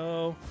we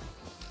go.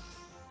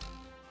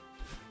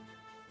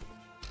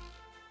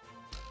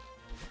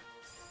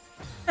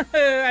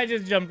 I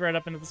just jumped right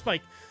up into the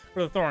spike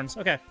for the thorns.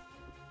 Okay.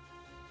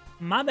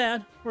 My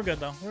bad. We're good,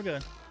 though. We're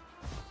good.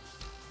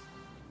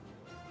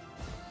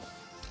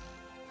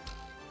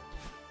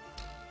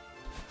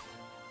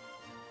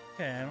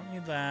 Okay, I don't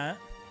need that.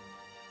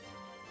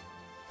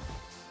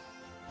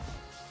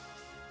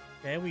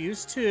 Okay, we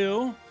used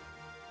 2.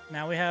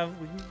 Now we can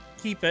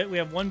keep it. We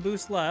have 1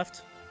 boost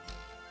left.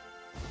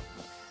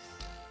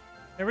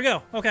 There we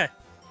go. Okay.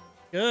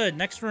 Good.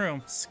 Next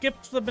room.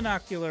 Skipped the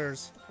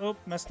binoculars. Oh,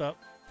 messed up.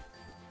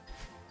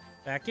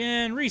 Back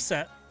in.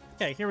 Reset.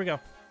 Okay, here we go.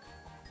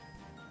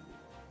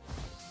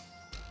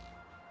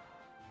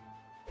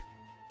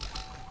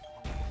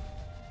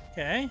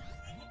 Okay.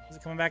 Is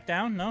it coming back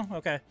down? No?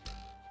 Okay.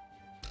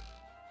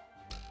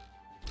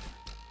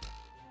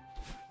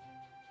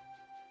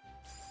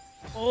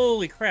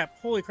 Holy crap.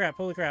 Holy crap.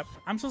 Holy crap.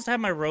 I'm supposed to have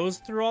my rose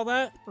through all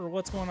that? Or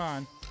what's going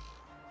on?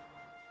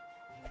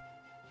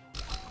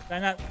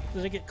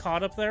 Did it get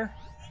caught up there?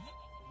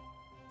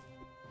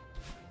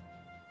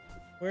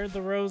 Where'd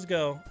the rose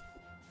go?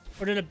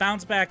 Or did it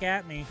bounce back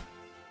at me?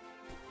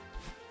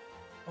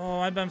 Oh,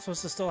 I bet I'm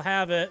supposed to still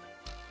have it.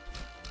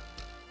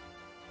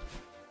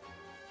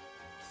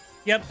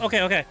 Yep,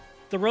 okay, okay.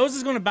 The rose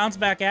is going to bounce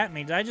back at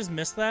me. Did I just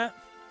miss that?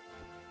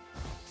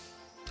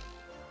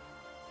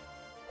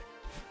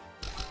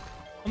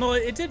 No,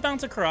 it did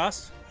bounce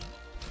across.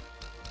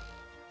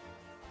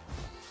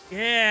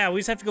 Yeah,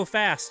 we just have to go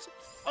fast.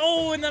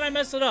 Oh, and then I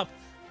messed it up.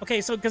 Okay,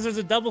 so because there's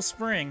a double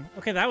spring.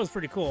 Okay, that was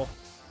pretty cool.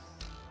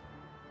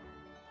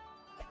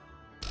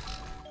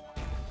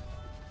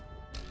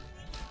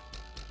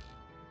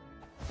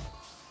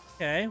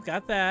 Okay,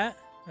 got that.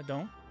 I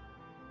don't.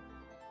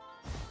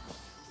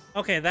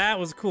 Okay, that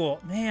was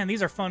cool. Man,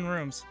 these are fun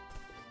rooms.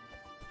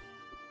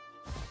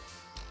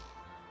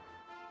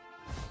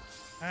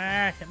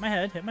 Ah, hit my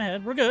head, hit my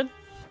head. We're good.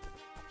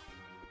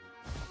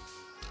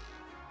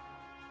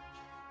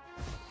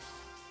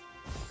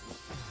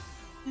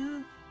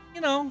 Yeah,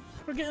 you know,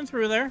 we're getting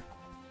through there.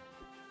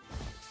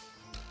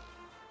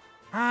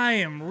 I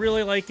am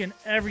really liking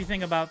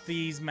everything about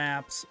these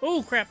maps.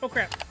 Oh, crap, oh,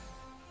 crap.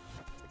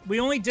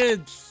 We only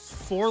did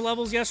 4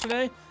 levels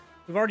yesterday.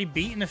 We've already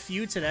beaten a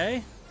few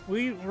today.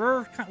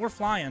 We're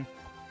flying.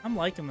 I'm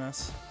liking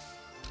this.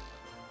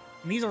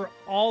 And these are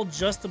all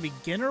just the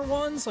beginner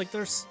ones. Like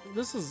this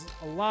is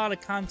a lot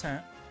of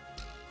content.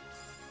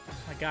 Oh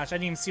my gosh, I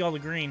didn't even see all the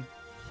green.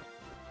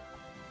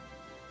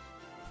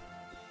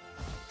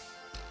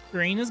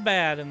 Green is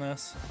bad in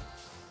this.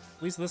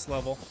 At least this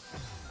level.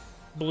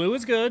 Blue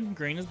is good.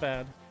 Green is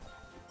bad.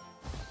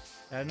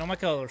 Gotta know my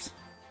colors.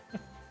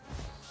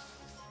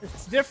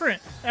 It's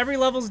different. Every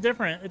level's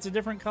different. It's a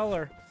different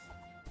color.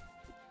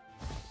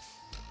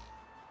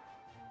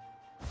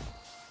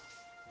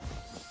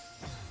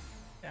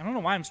 I don't know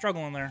why I'm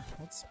struggling there.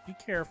 Let's be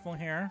careful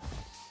here.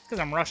 It's because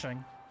I'm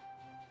rushing.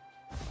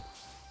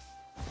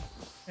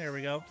 There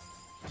we go.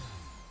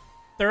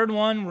 Third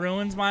one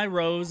ruins my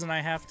rose, and I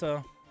have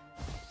to...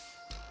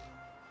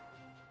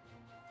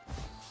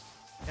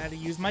 Gotta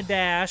use my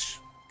dash.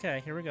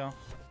 Okay, here we go.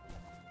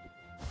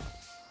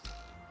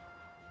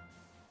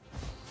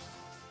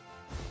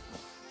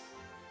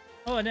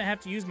 Oh, I didn't have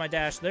to use my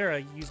dash there.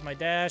 I used my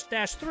dash.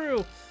 Dash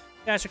through.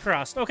 Dash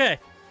across. Okay.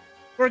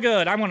 We're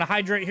good. I'm going to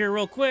hydrate here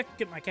real quick.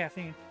 Get my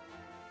caffeine.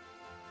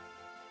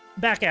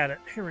 Back at it.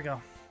 Here we go.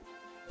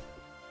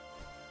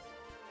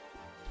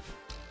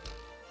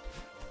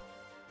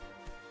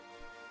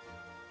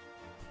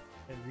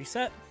 Okay,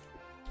 reset.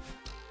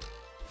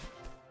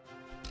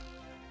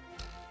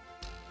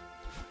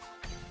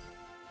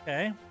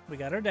 Okay, we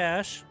got our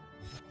dash.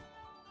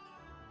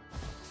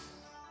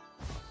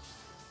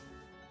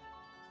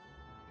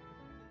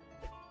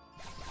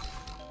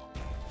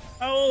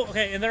 Oh,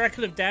 okay, and there I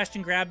could have dashed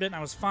and grabbed it, and I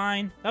was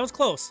fine. That was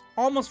close.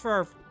 Almost for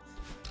our,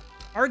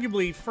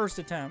 arguably, first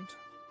attempt.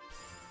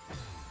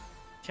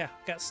 Yeah,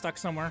 got stuck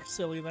somewhere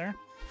silly there.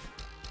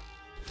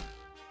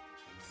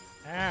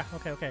 Ah,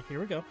 okay, okay,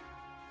 here we go.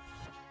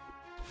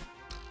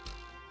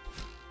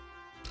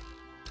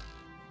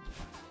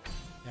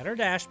 Got our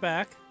dash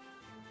back.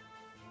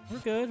 We're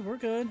good, we're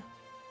good.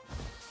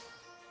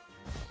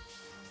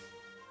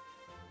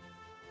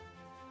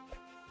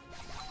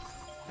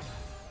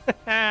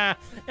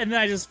 And then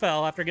I just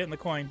fell after getting the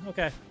coin.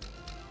 Okay.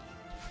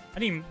 I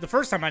didn't even, the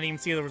first time I didn't even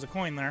see there was a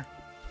coin there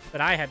that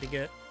I had to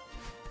get.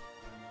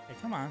 Okay,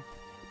 come on.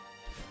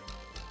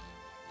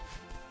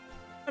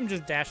 I'm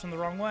just dashing the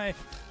wrong way.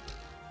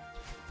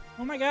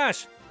 Oh my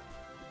gosh.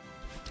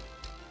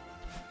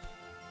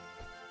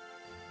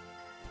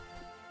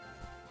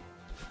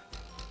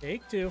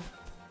 Take 2.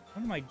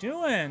 What am I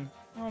doing?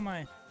 Oh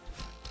my.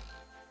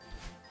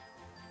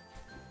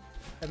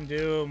 I'm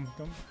doomed.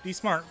 Don't be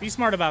smart. Be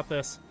smart about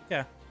this.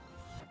 Yeah.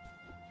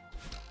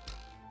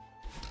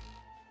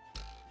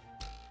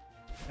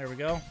 There we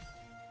go.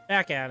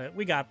 Back at it.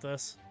 We got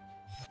this.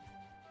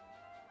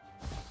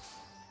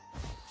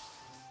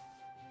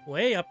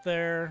 Way up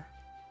there.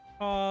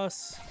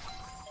 Toss.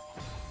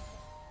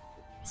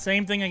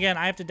 Same thing again.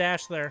 I have to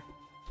dash there.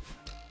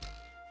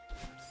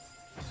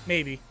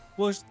 Maybe.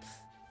 We'll just...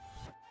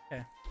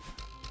 Okay.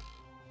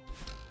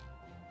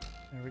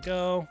 There we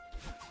go.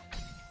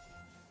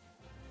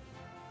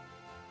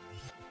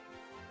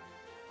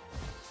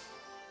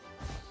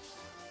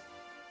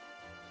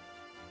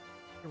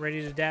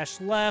 Ready to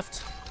dash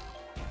left.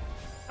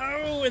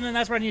 Oh, and then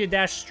that's where I need to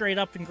dash straight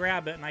up and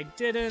grab it, and I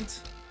didn't.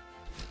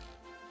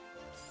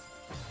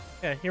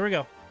 Okay, here we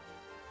go.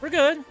 We're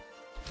good.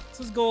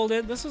 This is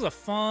golden. This is a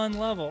fun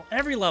level.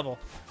 Every level.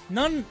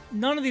 None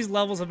of these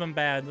levels have been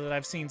bad that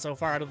I've seen so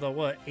far out of the,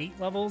 what, 8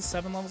 levels?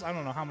 7 levels? I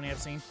don't know how many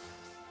I've seen.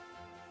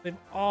 They've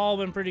all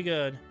been pretty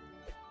good.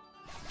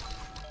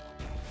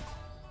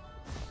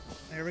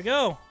 There we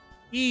go.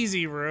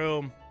 Easy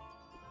room.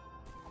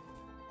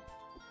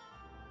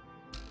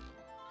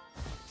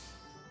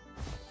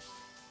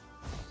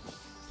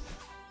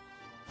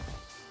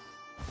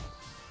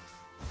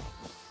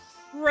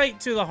 Right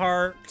to the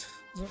heart.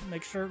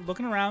 Make sure,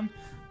 looking around.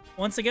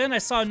 Once again, I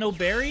saw no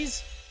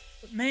berries.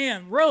 But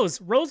man,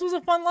 Rose. Rose was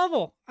a fun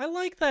level. I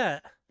like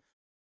that.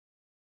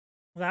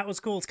 That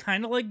was cool. It's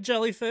kind of like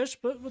jellyfish,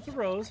 but with the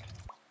rose.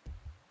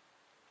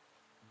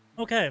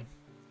 Okay,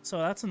 so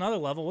that's another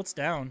level. What's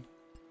down?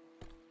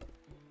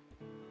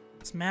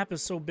 This map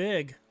is so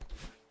big.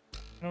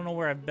 I don't know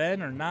where I've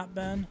been or not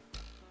been.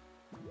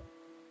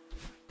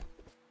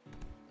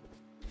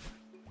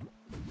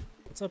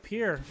 What's up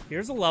here?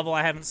 Here's a level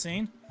I haven't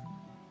seen.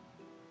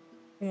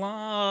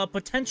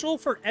 Potential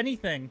for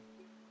anything.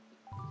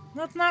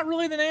 That's not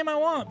really the name I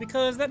want,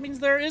 because that means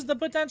there is the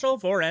potential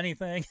for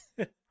anything.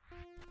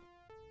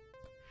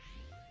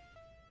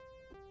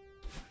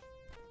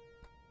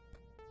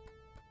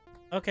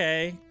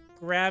 Okay,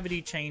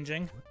 gravity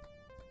changing.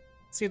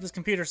 Let's see what this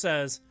computer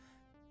says.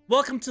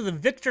 Welcome to the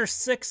Victor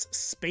 6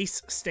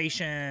 space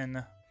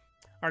station.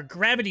 Our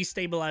gravity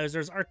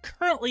stabilizers are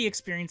currently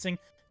experiencing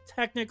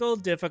technical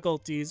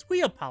difficulties.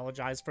 We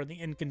apologize for the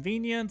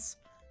inconvenience.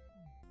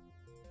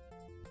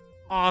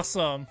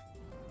 Awesome.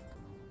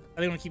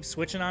 Are they gonna keep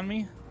switching on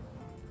me?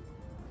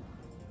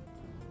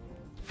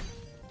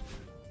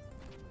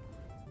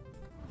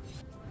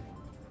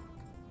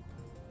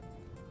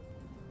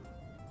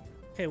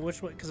 Okay,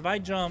 which way? Because if I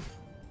jump...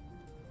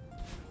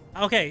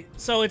 Okay,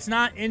 so it's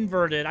not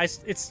inverted.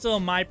 It's still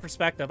my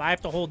perspective. I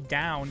have to hold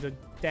down to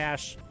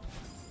dash.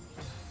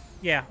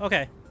 Yeah,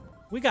 okay.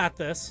 We got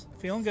this.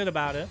 Feeling good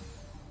about it.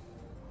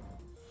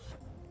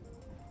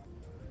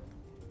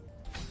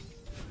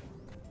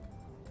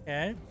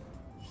 Okay.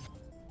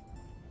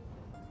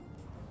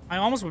 I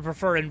almost would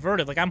prefer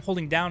inverted. Like, I'm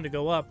holding down to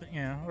go up,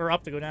 you know, or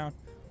up to go down.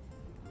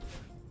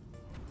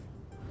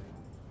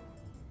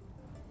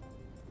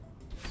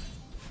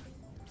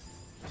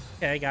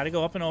 Okay, gotta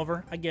go up and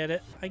over. I get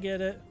it. I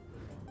get it.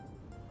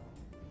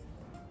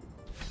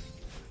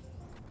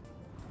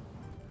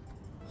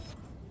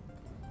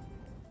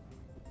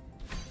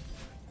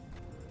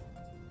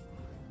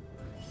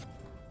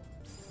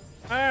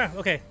 Ah,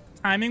 okay.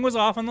 Timing was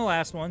off on the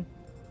last one.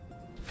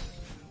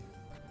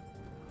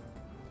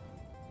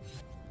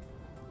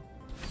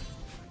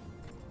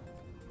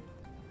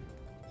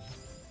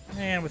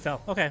 And we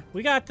fell. Okay,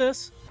 we got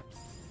this.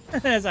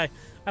 As I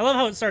love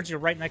how it starts you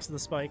right next to the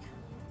spike.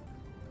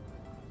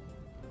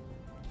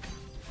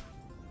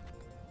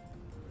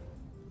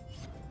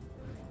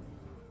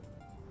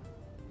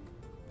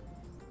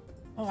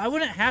 Oh, I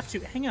wouldn't have to.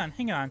 Hang on,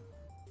 hang on.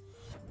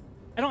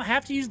 I don't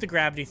have to use the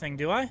gravity thing,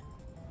 do I?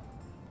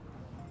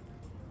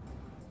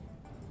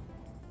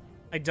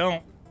 I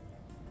don't.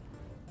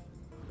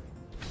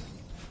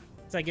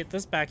 As I get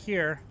this back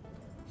here.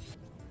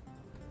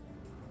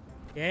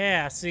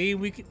 Yeah, see,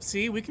 we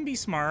can be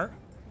smart.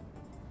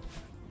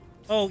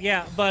 Oh,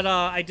 yeah, but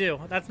I do.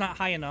 That's not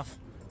high enough.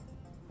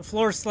 The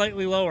floor is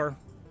slightly lower.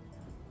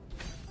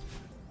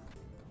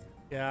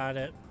 Got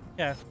it.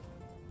 Yeah.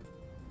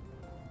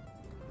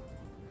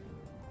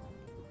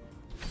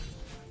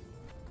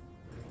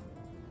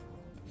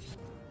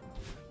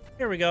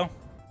 Here we go.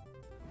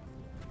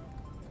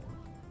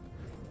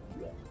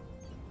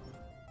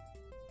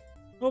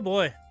 Oh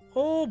boy.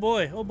 Oh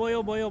boy. Oh boy,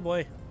 oh boy, oh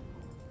boy.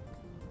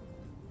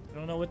 I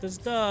don't know what this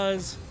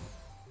does.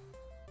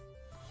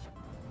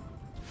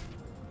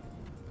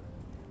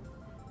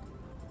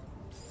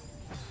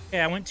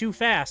 Okay, I went too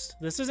fast.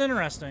 This is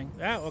interesting.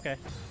 Oh, okay.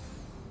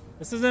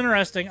 This is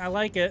interesting. I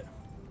like it.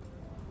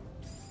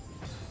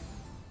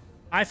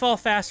 I fall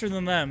faster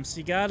than them, so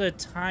you gotta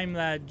time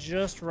that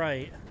just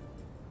right.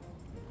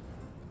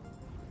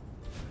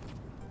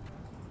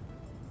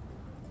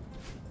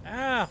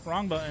 Ah,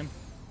 wrong button.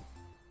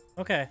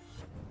 Okay.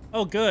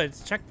 Oh, good.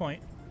 It's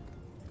checkpoint.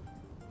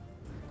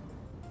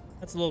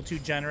 That's a little too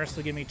generous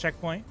to give me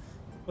checkpoint.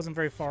 Wasn't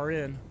very far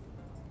in.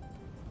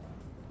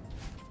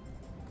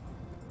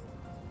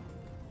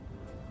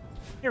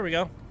 Here we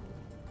go.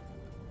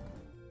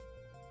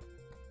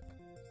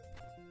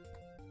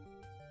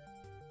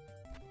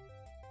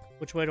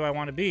 Which way do I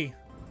want to be?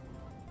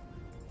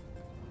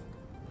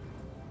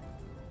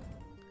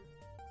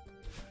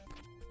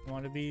 I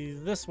want to be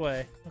this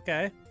way.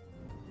 Okay.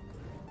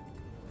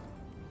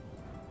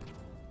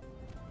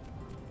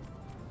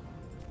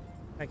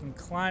 I can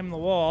climb the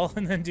wall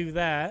and then do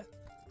that.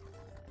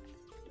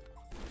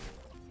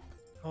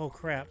 Oh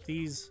crap,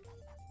 these...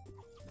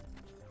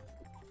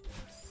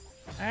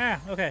 Ah,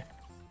 okay.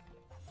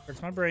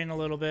 Hurts my brain a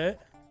little bit.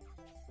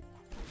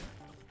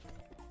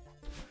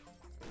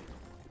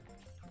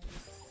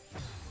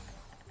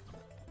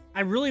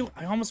 I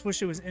almost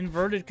wish it was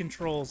inverted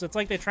controls. It's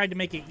like they tried to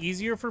make it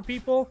easier for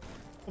people,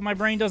 but my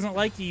brain doesn't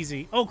like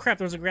easy. Oh crap,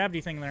 there's a gravity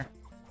thing there.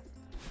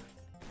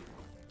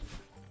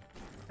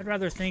 I'd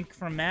rather think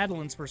from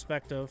Madeline's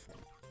perspective.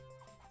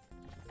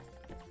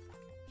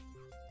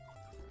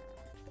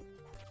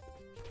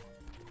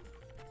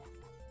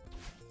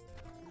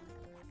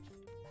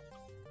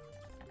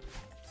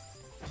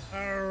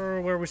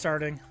 Where are we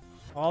starting?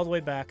 All the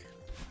way back.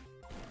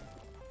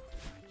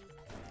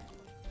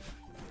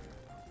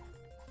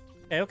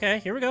 Okay, okay,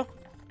 here we go.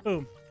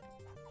 Boom.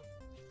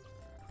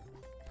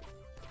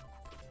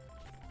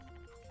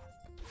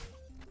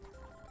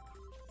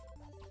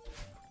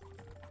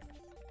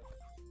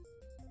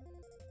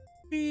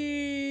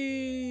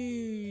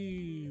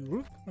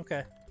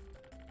 Okay.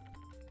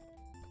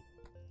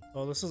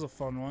 Oh, this is a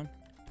fun one.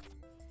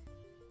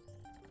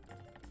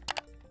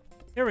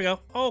 Here we go.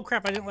 Oh,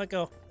 crap, I didn't let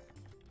go.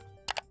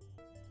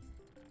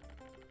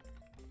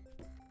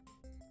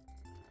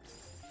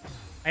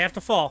 I have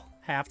to fall.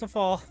 Have to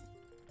fall.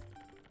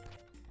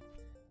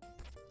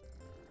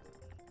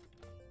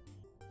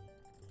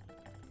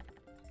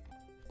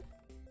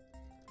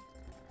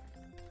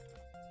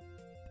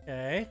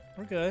 Okay,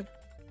 we're good.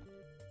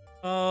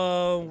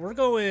 We're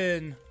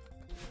going...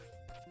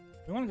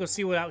 We want to go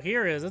see what out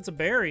here is. It's a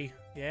berry.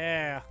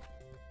 Yeah.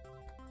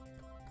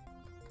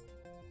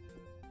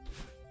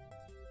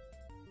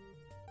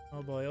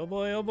 Oh boy, oh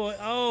boy, oh boy.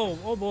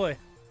 Oh boy.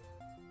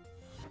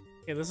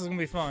 Okay, this is gonna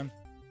be fun.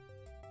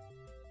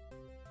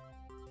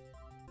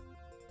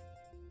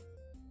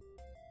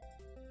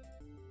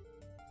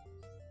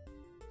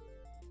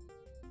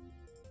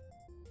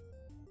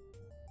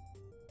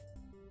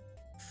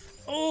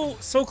 Oh,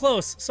 so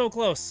close, so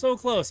close, so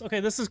close. Okay,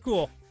 this is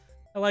cool.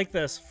 I like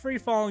this. Free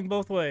falling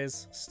both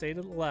ways. Stay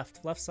to the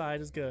left. Left side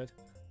is good.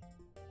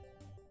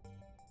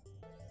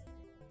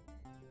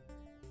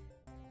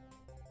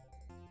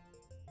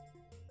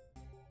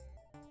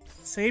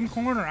 Same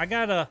corner. I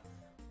gotta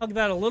hug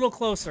that a little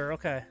closer.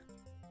 Okay.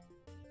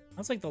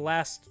 That's like the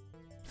last...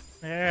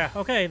 Yeah,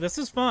 okay, this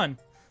is fun.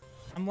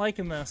 I'm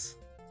liking this.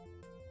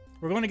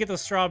 We're going to get the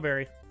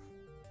strawberry.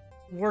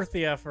 Worth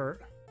the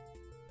effort.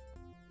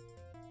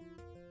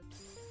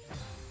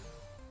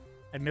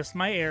 I missed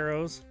my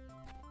arrows.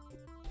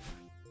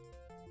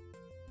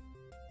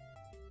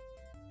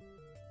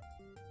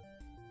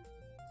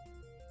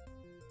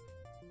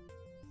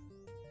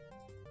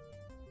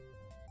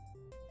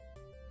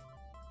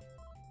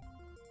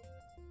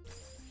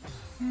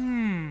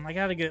 I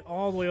gotta get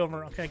all the way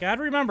over. Okay, I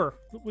gotta remember.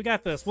 We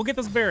got this. We'll get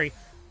this berry.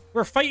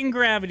 We're fighting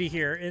gravity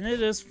here, and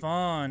it is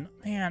fun.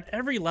 Man,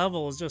 every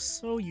level is just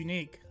so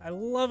unique. I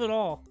love it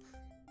all.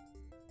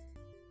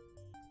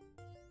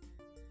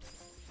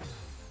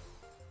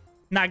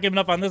 Not giving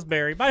up on this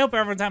berry, but I hope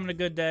everyone's having a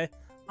good day.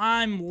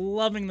 I'm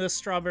loving this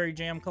Strawberry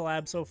Jam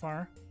collab so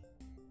far.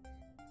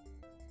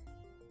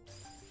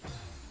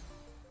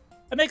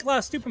 I make a lot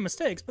of stupid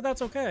mistakes, but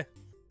that's okay.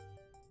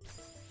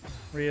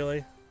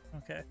 Really?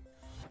 Okay.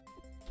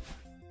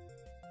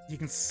 You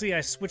can see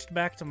I switched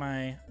back to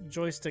my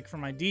joystick for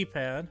my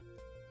D-pad.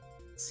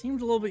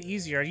 Seemed a little bit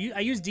easier.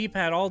 I used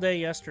D-pad all day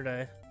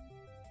yesterday.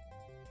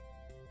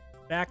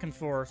 Back and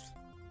forth.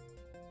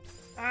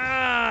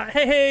 Ah!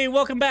 Hey,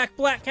 welcome back,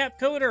 Black Cap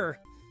Coder!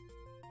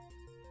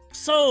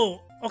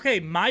 So, okay,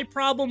 my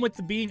problem with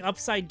the being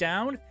upside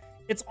down,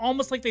 it's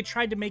almost like they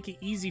tried to make it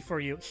easy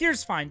for you.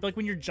 Here's fine, but like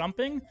when you're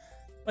jumping,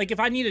 like if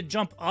I need to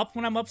jump up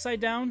when I'm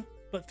upside down,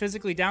 but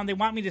physically down, they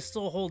want me to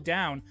still hold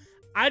down.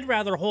 I'd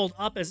rather hold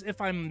up as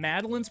if I'm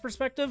Madeline's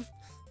perspective.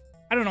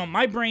 I don't know,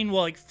 my brain will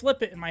like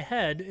flip it in my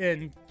head,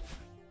 and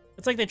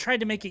it's like they tried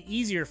to make it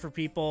easier for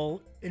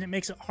people, and it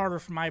makes it harder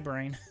for my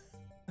brain.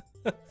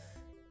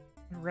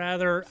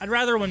 I'd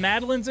rather when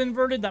Madeline's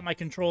inverted that my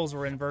controls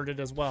were inverted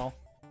as well.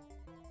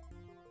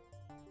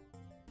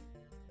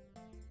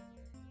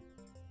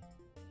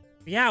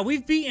 Yeah,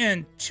 we've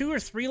beaten 2 or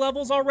 3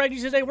 levels already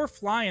today. We're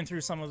flying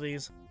through some of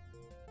these.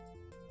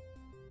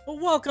 Well,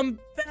 welcome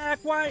back.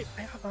 Why?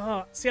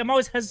 See, I'm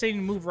always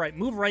hesitating to move right.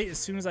 Move right as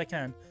soon as I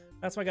can.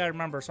 That's what I gotta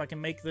remember, so I can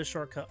make this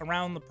shortcut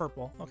around the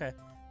purple. Okay.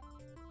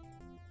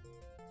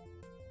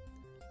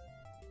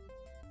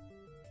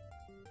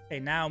 Okay,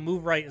 now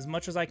move right as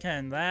much as I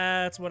can.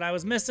 That's what I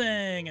was missing,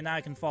 and now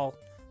I can fall.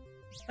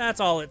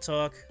 That's all it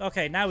took.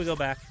 Okay, now we go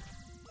back.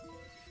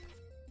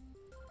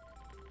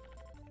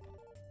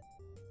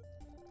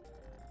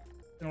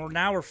 And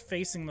now we're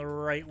facing the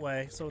right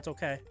way, so it's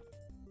okay.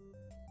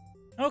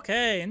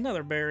 Okay,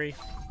 another berry.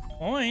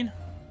 Coin.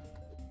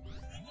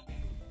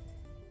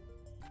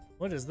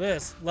 What is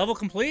this? Level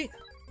complete?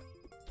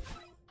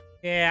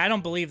 Yeah, I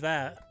don't believe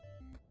that.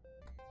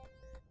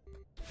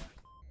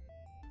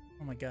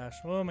 Oh my gosh.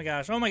 Oh my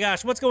gosh. Oh my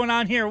gosh. What's going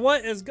on here?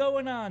 What is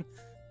going on?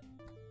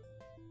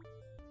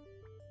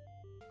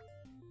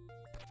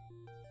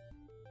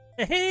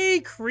 Hey,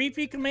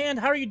 Creepy Command.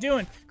 How are you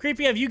doing?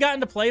 Creepy, have you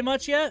gotten to play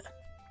much yet?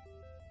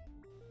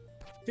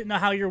 Didn't know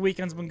how your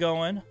weekend's been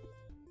going.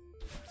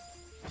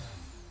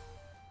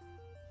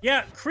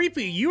 Yeah,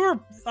 Creepy, you were,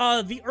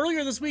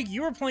 earlier this week,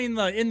 you were playing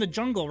in the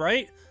jungle,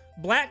 right?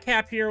 Black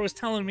Cap here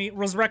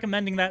was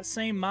recommending that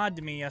same mod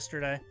to me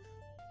yesterday.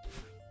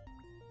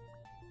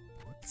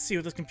 Let's see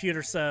what this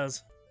computer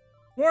says.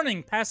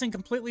 Warning, passing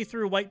completely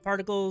through white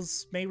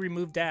particles may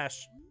remove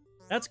dash.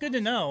 That's good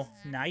to know.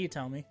 Now you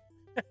tell me.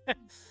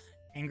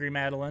 Angry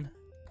Madeline.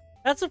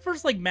 That's the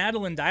first, like,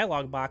 Madeline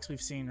dialogue box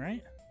we've seen,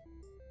 right?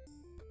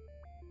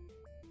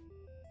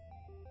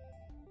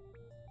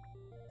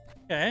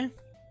 Okay.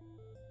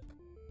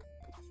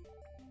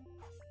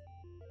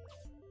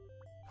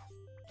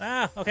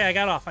 Ah, okay, I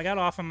got off. I got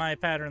off on my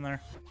pattern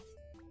there.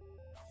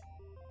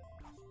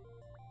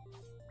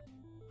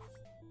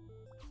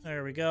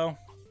 There we go.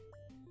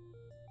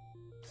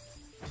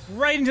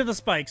 Right into the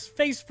spikes.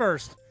 Face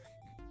first.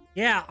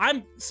 Yeah,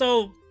 I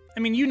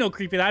mean, you know,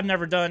 Creepy, I've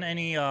never done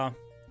any, where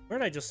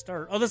did I just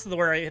start? Oh, this is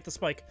where I hit the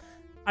spike.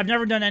 I've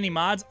never done any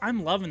mods.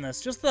 I'm loving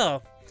this. Just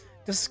the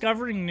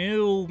discovering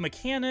new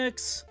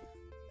mechanics.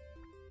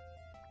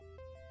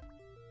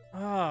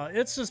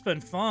 It's just been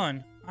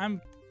fun.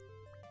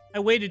 I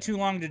waited too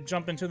long to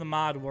jump into the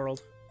mod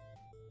world.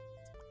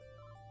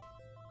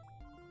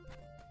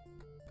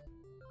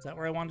 Is that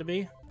where I wanted to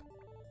be?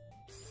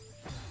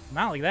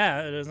 Not like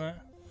that, isn't it?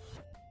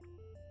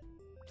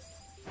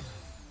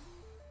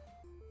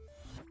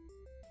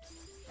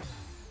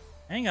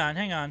 Hang on,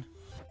 hang on.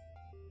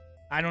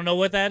 I don't know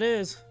what that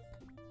is.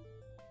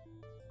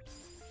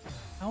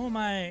 How am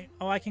I?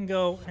 Oh, I can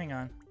go. Hang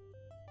on.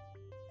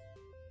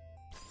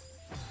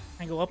 Can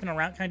I go up and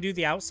around? Can I do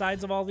the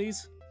outsides of all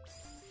these?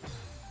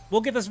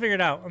 We'll get this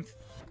figured out.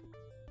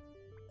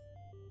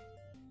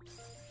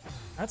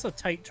 That's a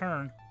tight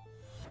turn.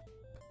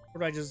 Or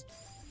do I just...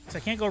 So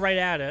I can't go right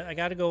at it. I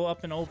gotta go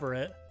up and over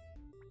it.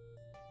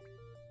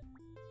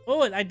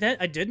 Oh, I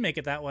did make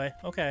it that way.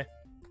 Okay.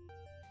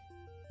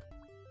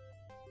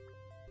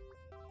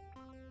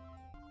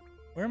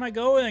 Where am I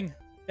going?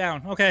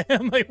 Down. Okay.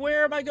 I'm like,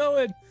 where am I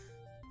going?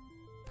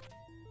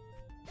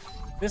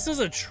 This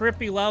is a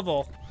trippy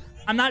level.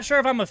 I'm not sure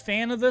if I'm a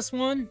fan of this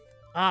one.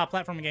 Ah,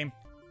 platform game.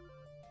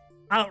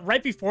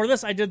 Right before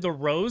this, I did the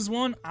Rose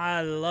one.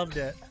 I loved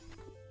it.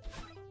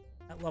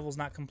 That level's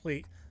not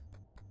complete.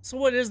 So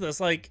what is this?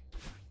 Like,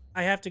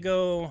 I have to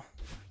go...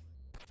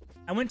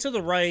 I went to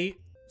the right,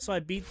 so I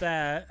beat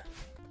that.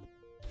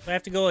 So I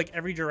have to go, like,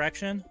 every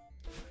direction.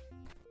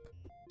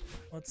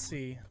 Let's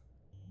see.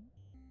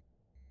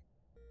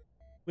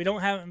 We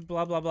don't have...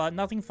 Blah, blah, blah.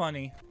 Nothing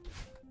funny.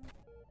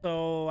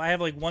 So I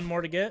have, like, one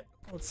more to get.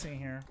 Let's see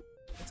here.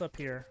 What's up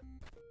here?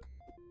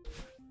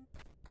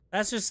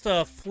 That's just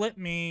flip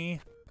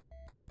me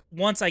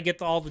once I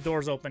get all the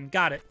doors open.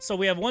 Got it. So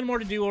we have one more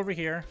to do over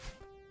here.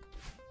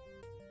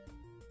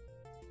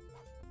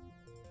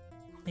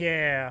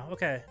 Yeah,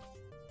 okay.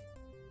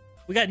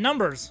 We got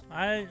numbers.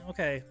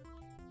 Okay.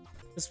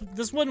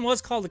 This one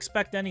was called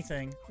Expect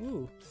Anything.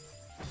 Ooh.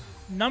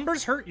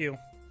 Numbers hurt you.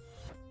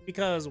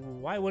 Because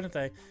why wouldn't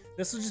they?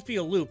 This will just be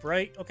a loop,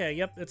 right? Okay,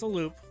 yep, it's a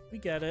loop. We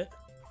get it.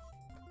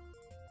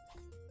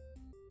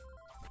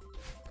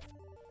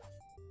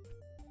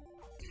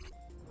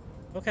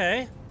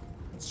 Okay.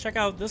 Let's check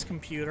out this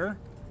computer.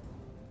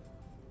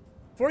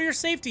 For your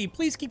safety,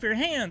 please keep your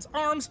hands,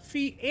 arms,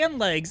 feet, and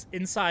legs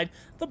inside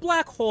the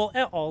black hole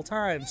at all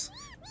times.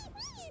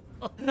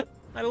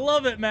 I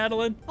love it,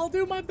 Madeline. I'll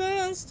do my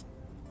best.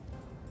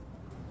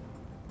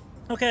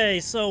 Okay,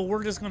 so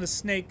we're just going to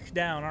snake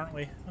down, aren't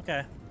we?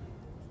 Okay.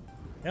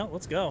 Yeah,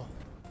 let's go.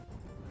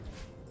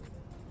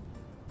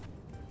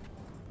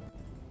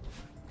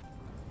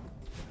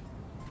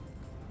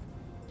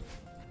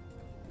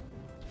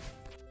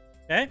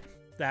 Okay,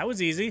 that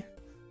was easy.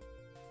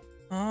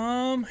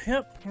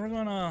 Yep, we're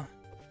gonna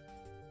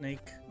snake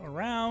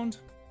around.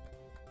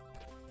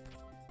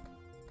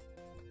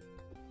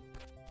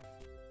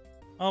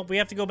 Oh, we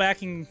have to go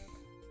back and...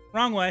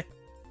 Wrong way.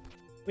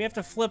 We have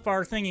to flip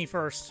our thingy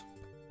first.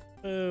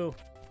 Boo.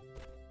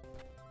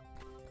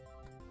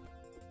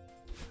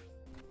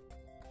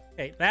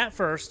 Okay, that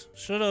first.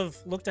 Should have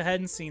looked ahead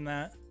and seen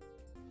that.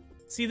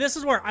 See, this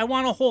is where I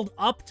want to hold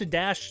up to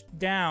dash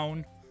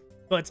down,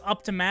 but it's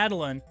up to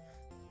Madeline.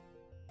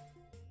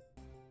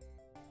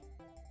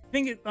 I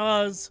think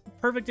it's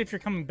perfect if you're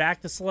coming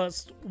back to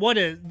Celeste. What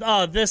is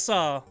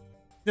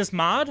this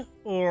mod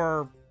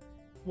or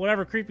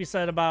whatever Creepy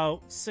said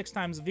about 6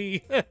 times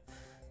V?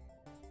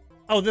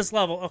 Oh, this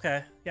level.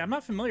 Okay. Yeah, I'm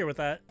not familiar with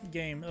that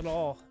game at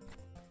all.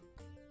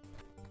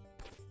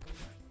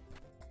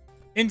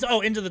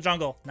 Into the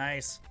jungle.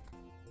 Nice.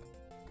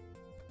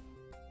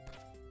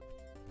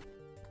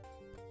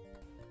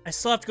 I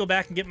still have to go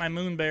back and get my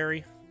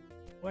moonberry.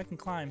 Oh, I can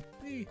climb.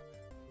 Whee.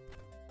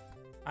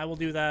 I will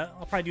do that.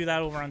 I'll probably do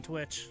that over on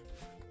Twitch.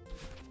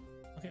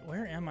 Okay,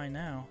 where am I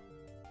now?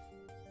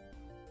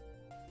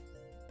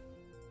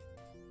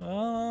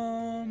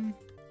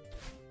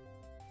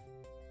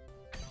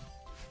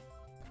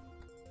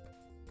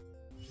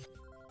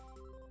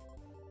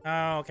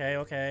 Oh, okay,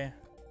 okay.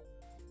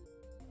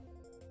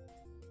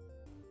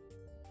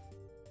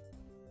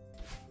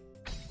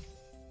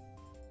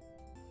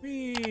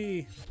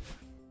 Whee!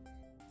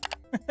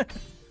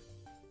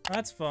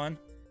 That's fun.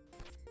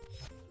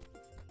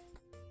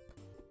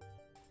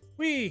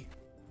 Whee!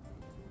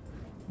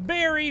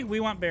 Berry! We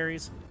want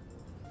berries.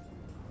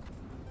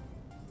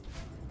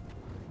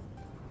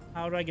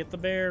 How do I get the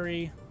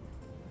berry?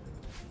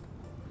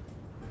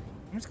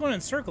 I'm just going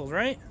in circles,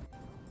 right?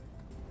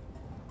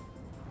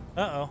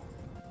 Uh-oh.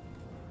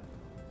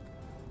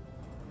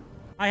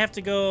 I have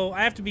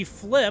to be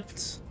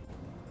flipped.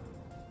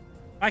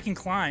 I can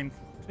climb,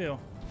 too.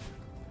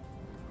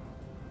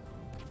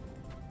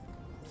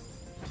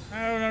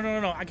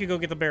 No. I could go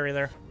get the berry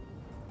there.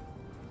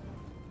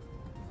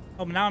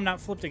 Oh, but now I'm not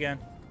flipped again.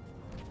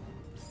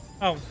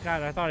 Oh,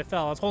 God, I thought I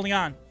fell. I was holding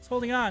on. I was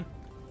holding on.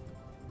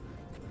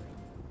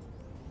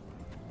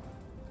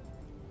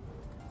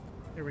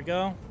 Here we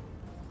go.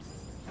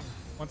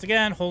 Once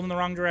again, holding the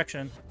wrong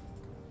direction.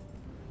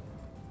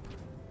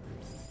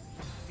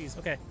 Jeez,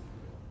 okay.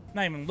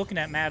 Not even looking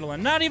at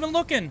Madeline. Not even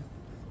looking!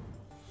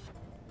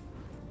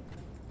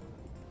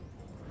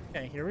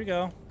 Okay, here we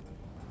go.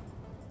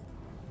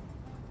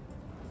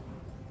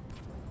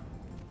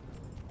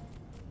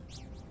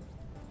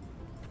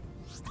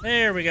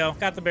 There we go.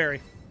 Got the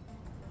berry.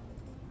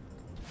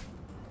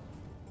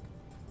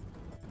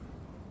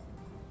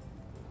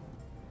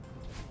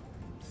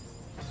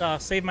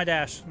 Save my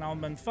dash. Now I've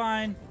been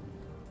fine.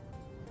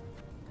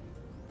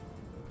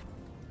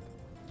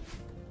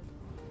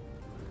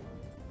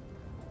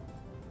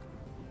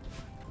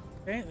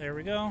 Okay, there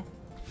we go.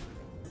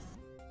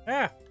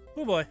 Ah,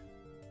 oh boy.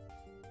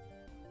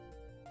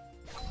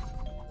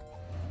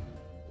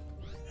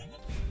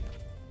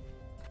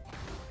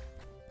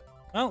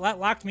 Well, that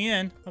locked me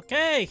in.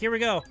 Okay, here we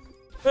go.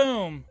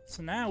 Boom.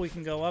 So now we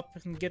can go up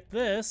and get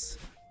this.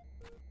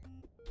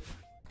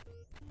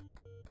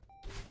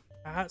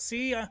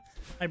 See,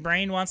 my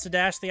brain wants to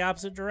dash the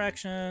opposite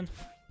direction.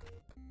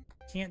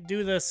 Can't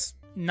do this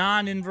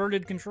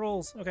non-inverted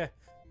controls. Okay.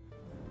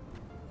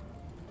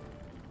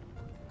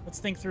 Let's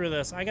think through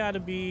this. I gotta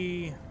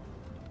be...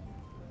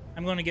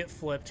 I'm gonna get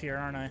flipped here,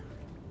 aren't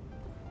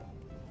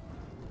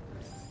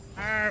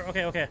I?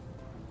 Okay, okay.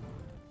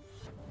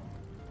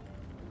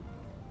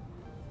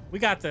 We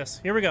got this.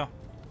 Here we go.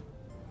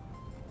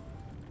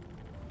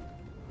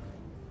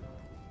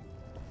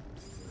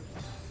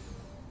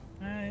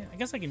 I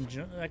guess I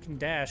can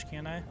dash,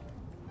 can't I?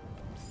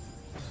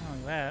 Oh,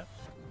 like that.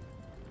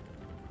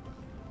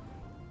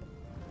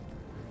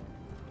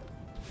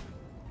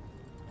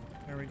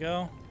 There we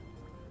go.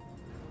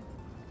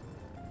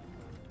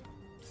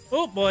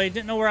 Oh boy,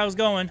 didn't know where I was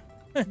going.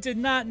 Did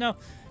not know.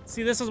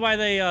 See, this is why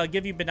they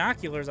give you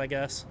binoculars, I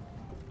guess.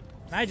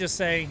 And I just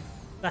say,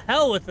 the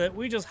hell with it.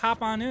 We just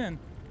hop on in.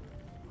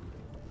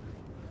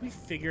 We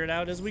figure it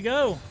out as we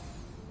go.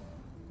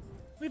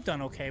 We've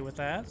done okay with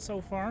that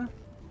so far.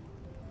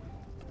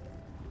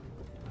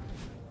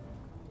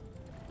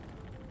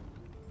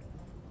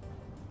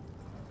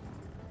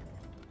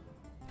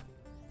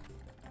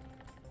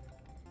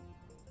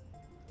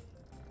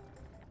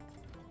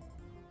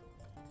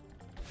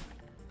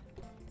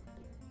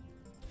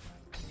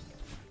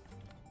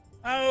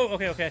 Oh,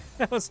 okay, okay.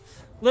 That was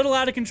a little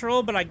out of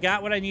control, but I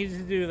got what I needed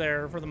to do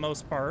there for the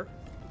most part.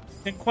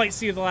 Didn't quite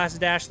see the last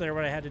dash there,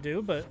 what I had to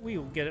do, but we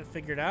will get it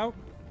figured out.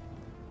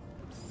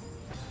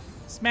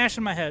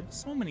 Smashing my head.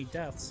 So many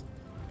deaths.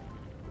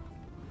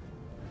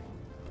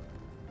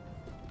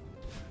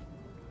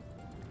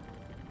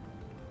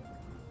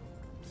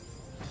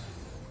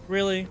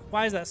 Really?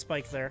 Why is that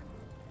spike there?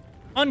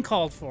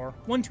 Uncalled for.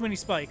 One too many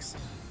spikes.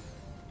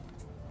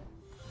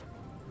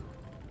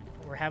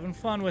 We're having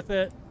fun with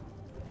it.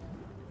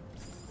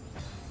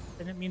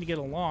 I didn't mean to get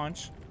a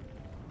launch.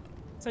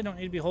 I don't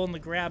need to be holding the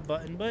grab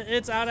button, but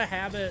it's out of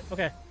habit.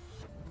 Okay.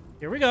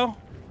 Here we go.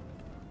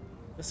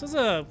 This is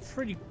a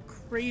pretty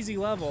crazy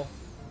level.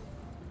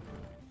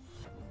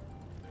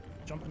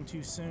 Jumping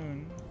too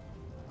soon.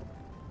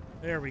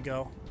 There we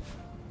go.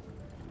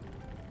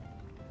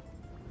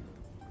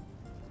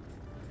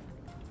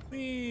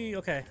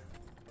 Okay.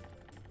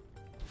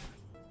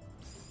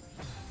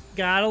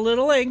 Got a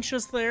little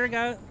anxious there.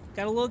 Got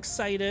a little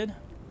excited.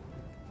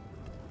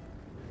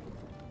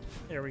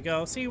 There we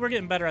go. See, we're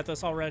getting better at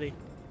this already.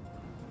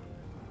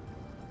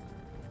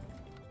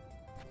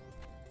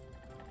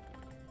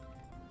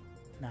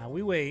 Now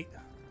we wait.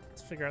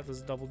 Let's figure out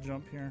this double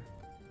jump here.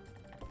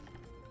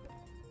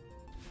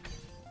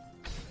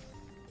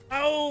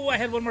 Oh, I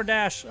had one more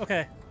dash.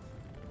 Okay.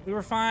 We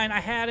were fine. I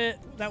had it.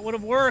 That would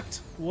have worked.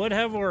 Would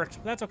have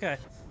worked. That's okay.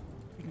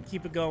 We can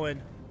keep it going.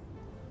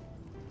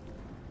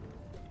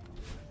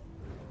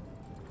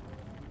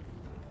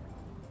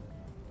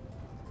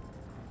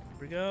 Here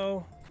we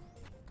go.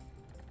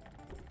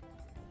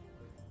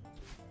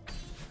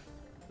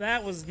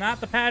 That was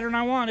not the pattern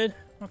I wanted.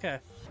 Okay.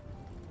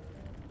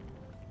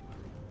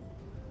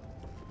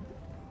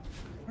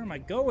 Where am I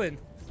going?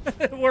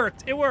 It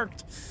worked. It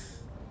worked.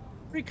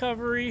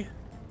 Recovery.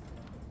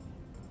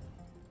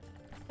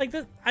 Like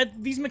this,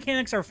 these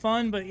mechanics are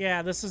fun, but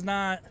yeah, this is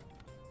not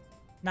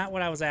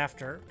what I was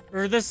after.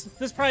 Or this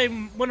is probably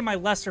one of my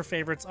lesser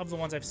favorites of the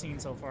ones I've seen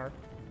so far.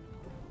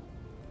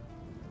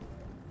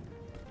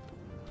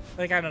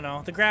 Like, I don't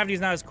know. The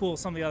gravity's not as cool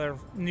as some of the other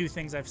new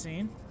things I've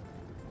seen.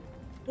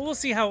 But we'll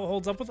see how it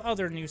holds up with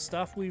other new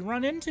stuff we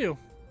run into.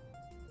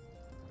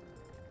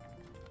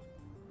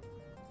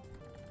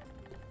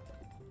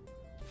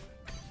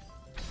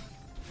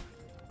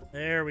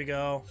 There we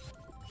go.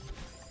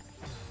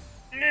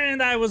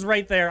 And I was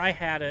right there. I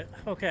had it.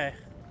 Okay.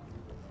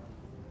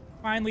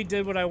 Finally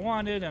did what I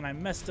wanted, and I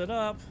messed it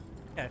up.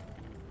 Okay.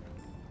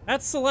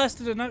 That's Celeste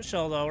in a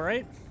nutshell, though,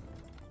 right?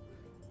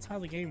 That's how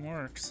the game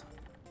works.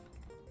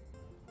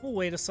 We'll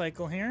wait a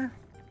cycle here.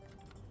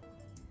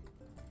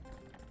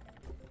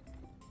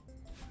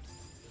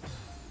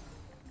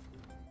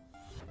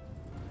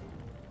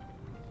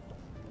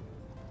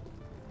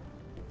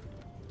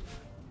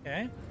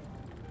 Okay.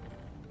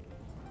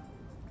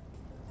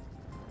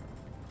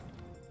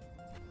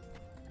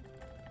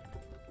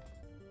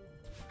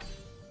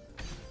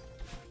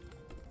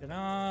 Get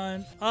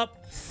on.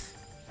 Up.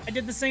 I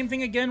did the same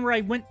thing again where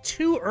I went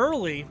too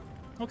early.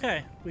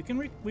 Okay, we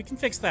can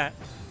fix that.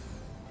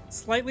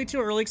 Slightly too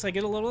early because I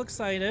get a little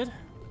excited.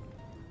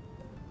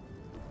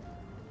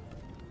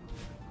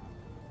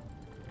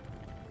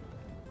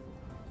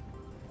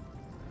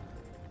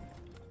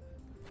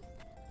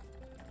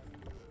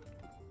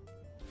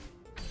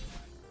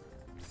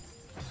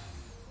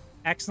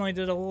 Accidentally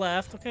did a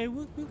left. Okay,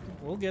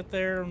 we'll get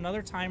there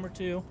another time or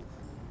two.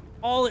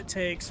 All it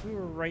takes. We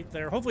were right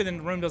there. Hopefully the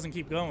room doesn't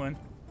keep going.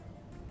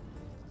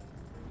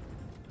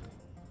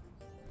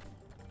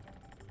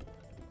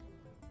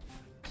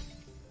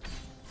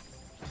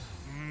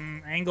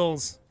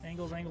 Angles.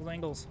 Angles, angles,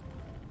 angles.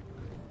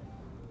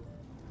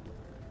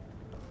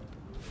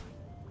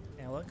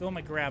 Yeah, let go of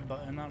my grab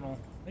button. That'll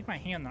make my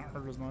hand not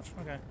hurt as much.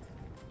 Okay.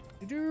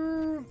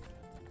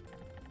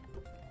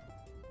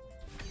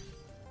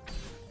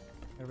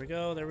 There we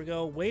go. There we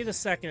go. Wait a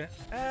second.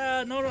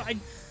 No.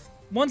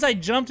 Once I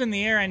jumped in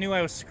the air, I knew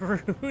I was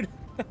screwed. What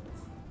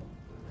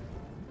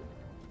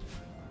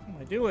am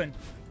I doing?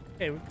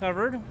 Okay, we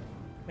covered.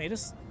 Made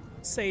us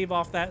save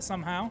off that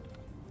somehow.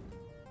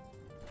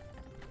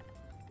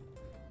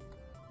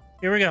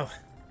 Here we go.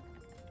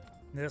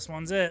 This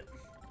one's it.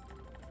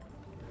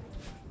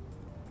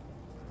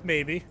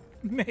 Maybe.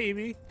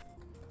 Maybe.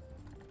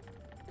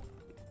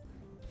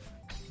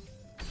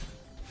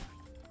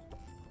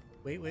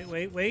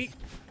 Wait.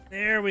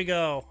 There we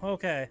go.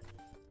 Okay.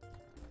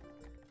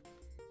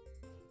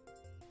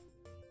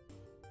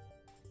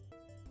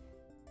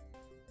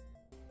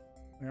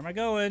 Where am I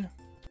going?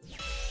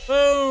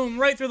 Boom!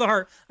 Right through the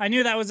heart. I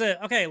knew that was it.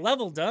 Okay,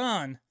 level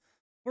done.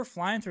 We're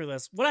flying through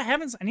this. What I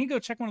haven't... I need to go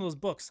check one of those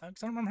books. I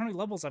don't remember how many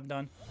levels I've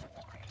done.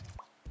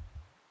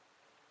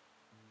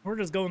 We're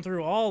just going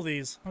through all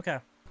these. Okay.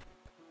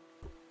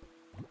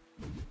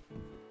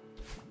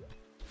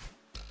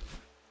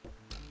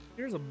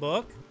 Here's a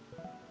book.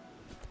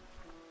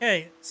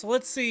 Okay, so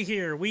let's see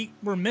here.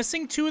 We're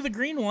missing 2 of the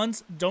green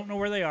ones. Don't know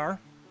where they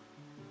are.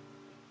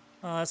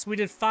 So we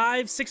did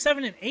 5, 6,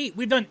 7, and 8.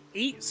 We've done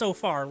 8 so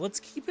far. Let's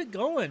keep it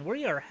going.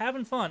 We are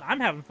having fun. I'm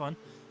having fun.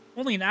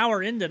 Only an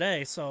hour in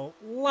today, so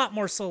a lot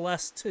more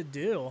Celeste to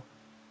do.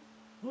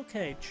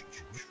 Okay.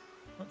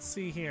 Let's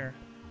see here.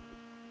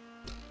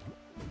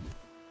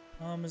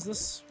 Is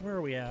this... Where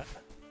are we at?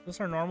 Is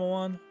this our normal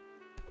one?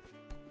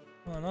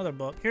 Oh, another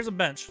book. Here's a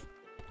bench.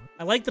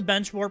 I like the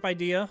bench warp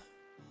idea.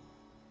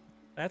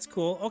 That's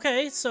cool.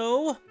 Okay,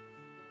 so...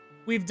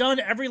 We've done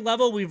every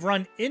level we've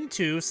run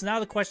into, so now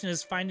the question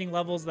is finding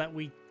levels that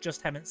we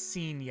just haven't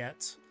seen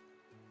yet.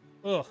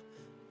 Ugh.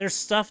 There's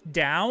stuff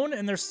down,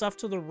 and there's stuff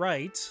to the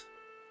right.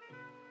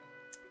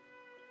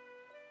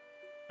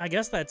 I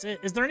guess that's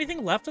it. Is there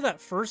anything left of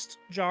that first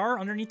jar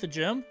underneath the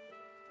gym?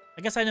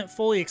 I guess I didn't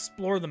fully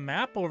explore the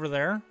map over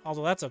there,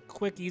 although that's a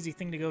quick, easy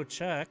thing to go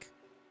check.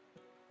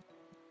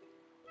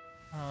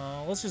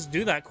 Let's just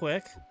do that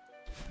quick.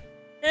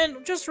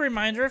 And just a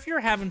reminder, if you're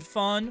having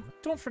fun,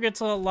 don't forget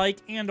to like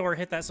and or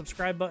hit that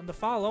subscribe button to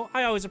follow.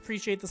 I always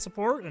appreciate the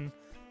support and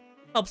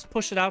helps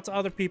push it out to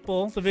other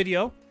people, the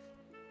video,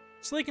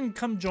 so they can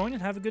come join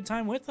and have a good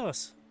time with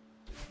us.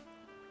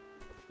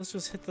 Let's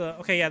just hit the...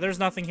 Okay, yeah, there's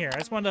nothing here. I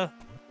just wanted to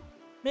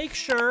make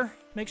sure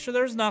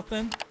there's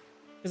nothing,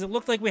 because it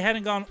looked like we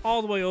hadn't gone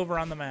all the way over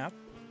on the map.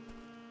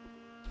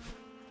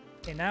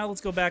 Okay, now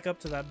let's go back up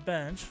to that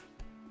bench.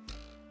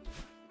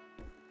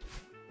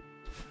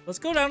 Let's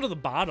go down to the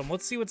bottom.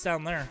 Let's see what's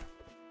down there.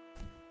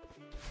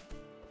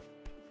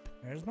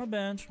 There's my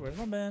bench. Where's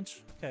my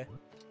bench? Okay.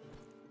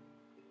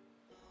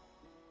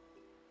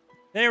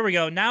 There we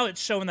go. Now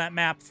it's showing that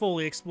map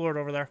fully explored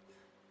over there.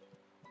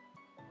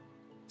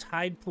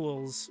 Tide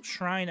pools,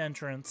 shrine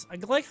entrance. I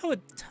like how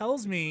it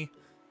tells me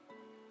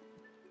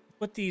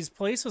what these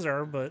places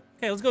are, but...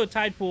 Okay, let's go to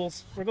tide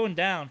pools. We're going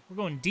down. We're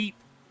going deep.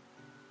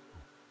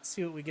 Let's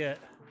see what we get.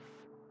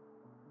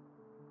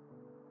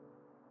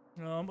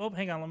 Oh,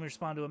 hang on. Let me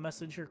respond to a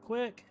message here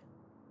quick.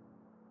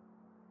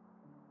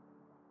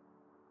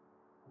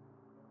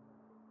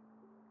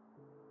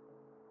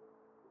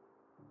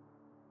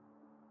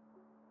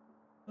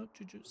 Oh,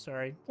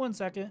 sorry. 1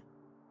 second.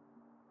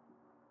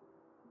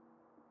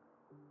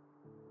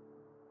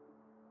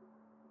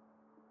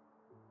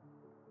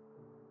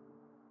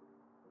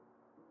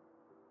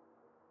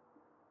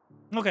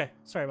 Okay.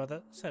 Sorry about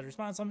that. Just had to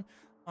respond to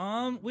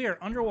something. We are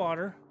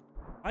underwater.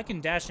 I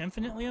can dash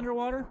infinitely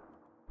underwater.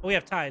 Oh, we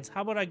have tides.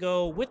 How about I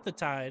go with the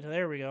tide?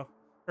 There we go.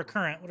 Or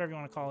current, whatever you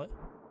want to call it.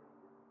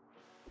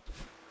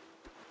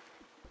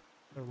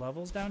 There are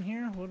levels down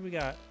here? What do we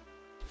got?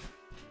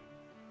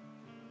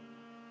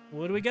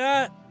 What do we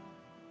got?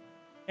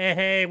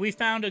 Hey, we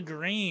found a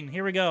green.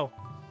 Here we go.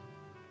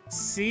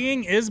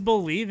 Seeing is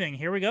believing.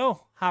 Here we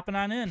go. Hopping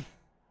on in.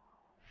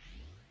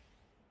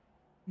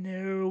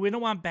 No, we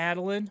don't want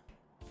battling.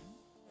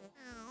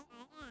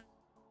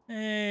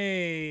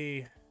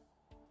 Hey.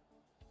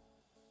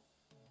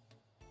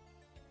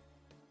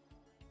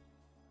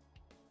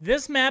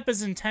 This map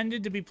is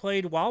intended to be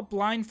played while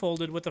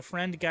blindfolded with a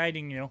friend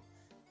guiding you.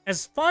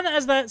 As fun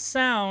as that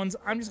sounds,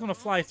 I'm just going to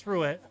fly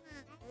through it.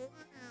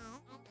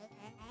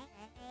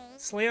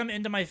 Slam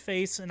into my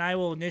face and I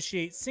will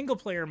initiate single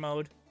player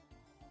mode.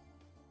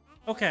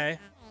 Okay.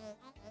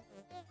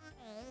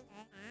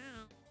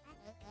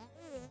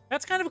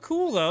 That's kind of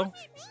cool though.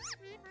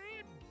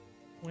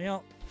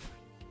 Well,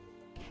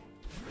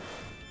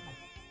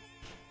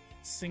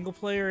 single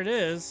player it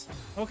is.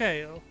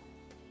 Okay.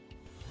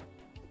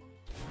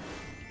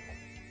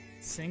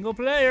 Single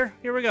player.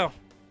 Here we go.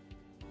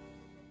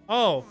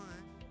 Oh.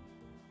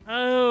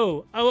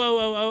 Oh.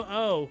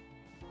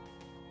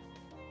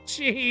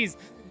 Jeez.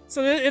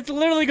 So it's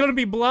literally going to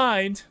be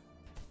blind.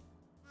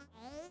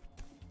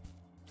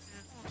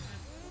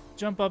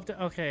 Jump up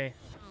to... Okay.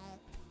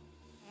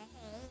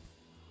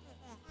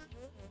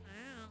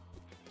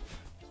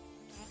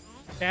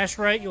 Dash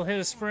right, you'll hit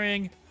a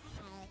spring.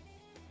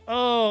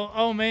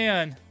 Oh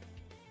man.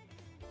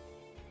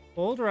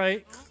 Hold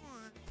right.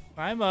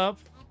 Climb up.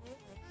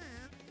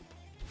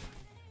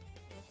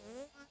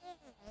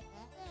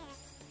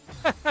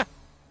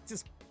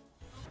 Just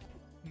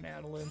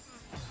Madeline.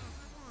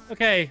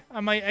 Okay, I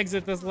might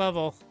exit this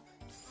level.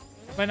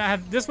 Might not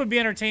have. This would be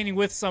entertaining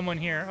with someone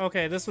here.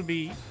 Okay, this would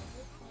be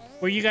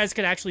where you guys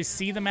could actually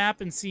see the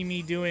map and see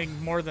me doing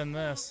more than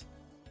this.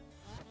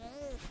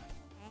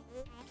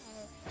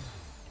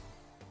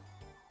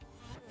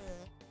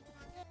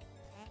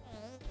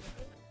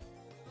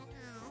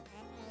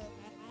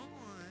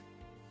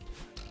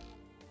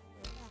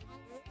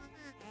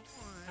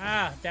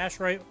 Ah, dash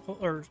right,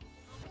 or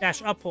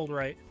dash up, hold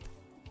right.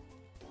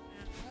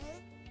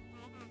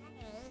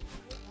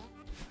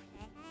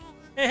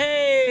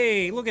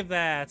 Hey, look at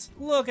that.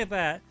 Look at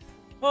that.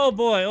 Oh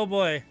boy, oh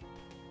boy.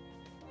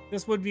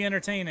 This would be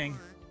entertaining.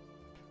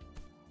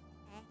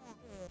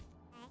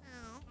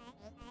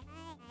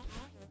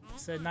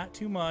 Said not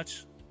too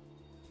much.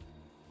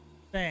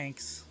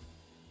 Thanks.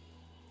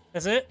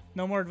 That's it?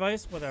 No more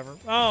advice? Whatever.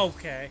 Oh,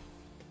 okay.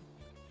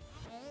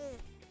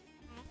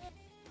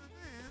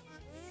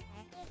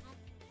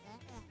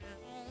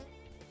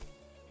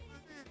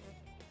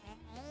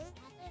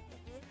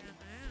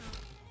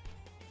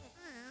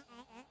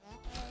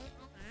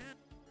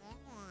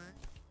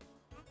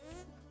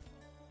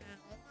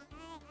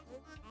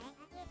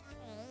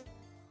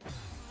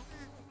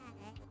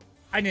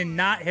 I did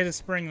not hit a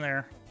spring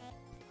there.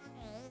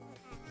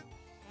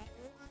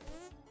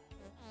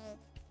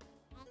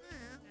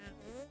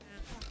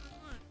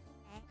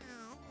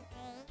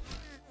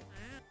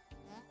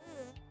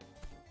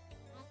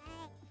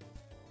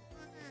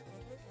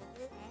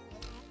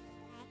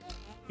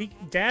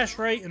 Dash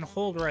right and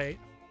hold right.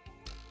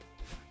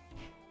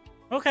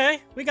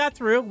 Okay, we got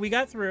through. We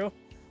got through.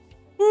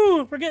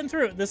 Woo, we're getting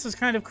through it. This is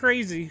kind of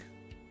crazy.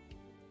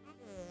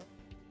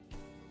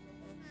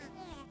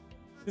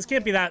 This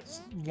can't be that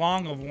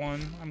long of one,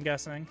 I'm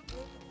guessing.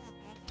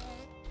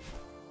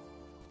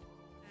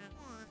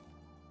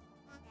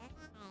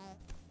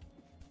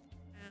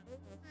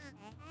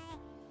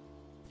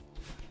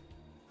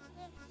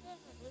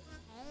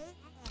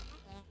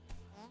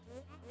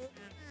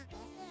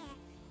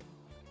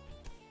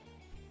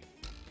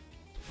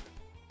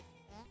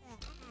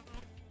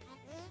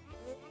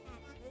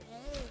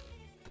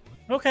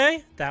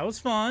 Okay, that was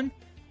fun.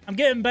 I'm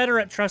getting better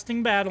at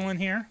trusting battle in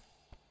here.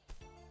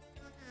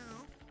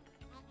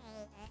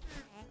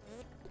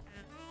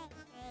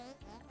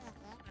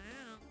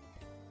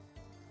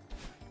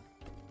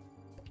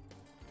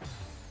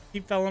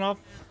 Keep falling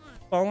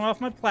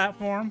off my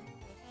platform.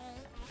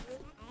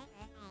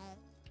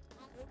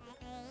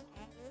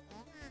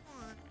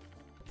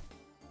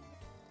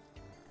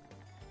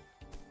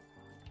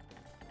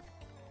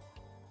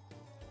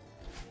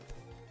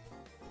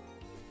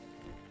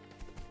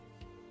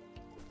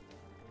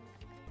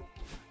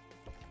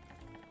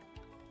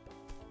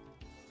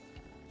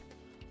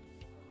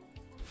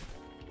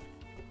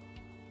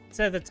 It's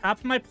at the top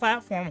of my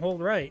platform,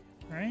 hold right,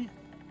 right?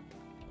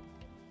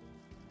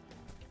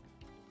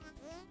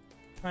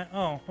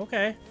 Oh,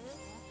 okay.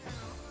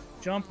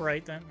 Jump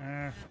right then.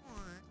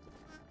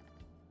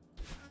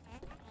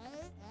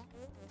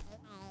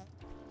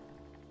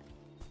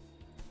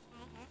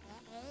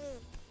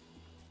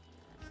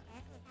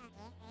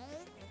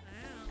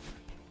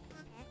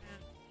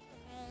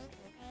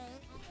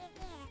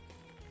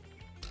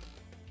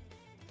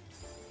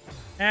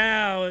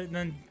 Ow, and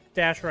then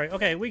dash right.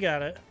 Okay, we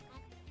got it.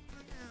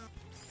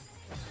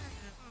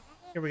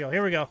 Here we go,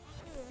 here we go.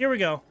 Here we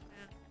go.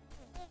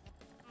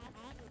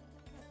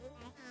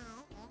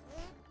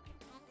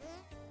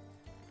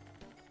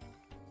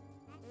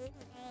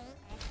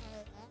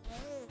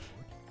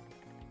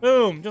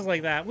 Boom, just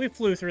like that. We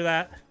flew through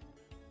that.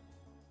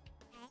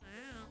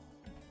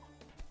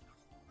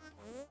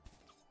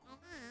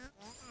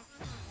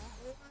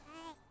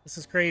 This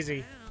is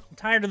crazy. I'm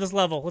tired of this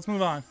level. Let's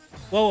move on.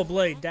 Whoa, a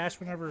blade. Dash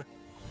whenever.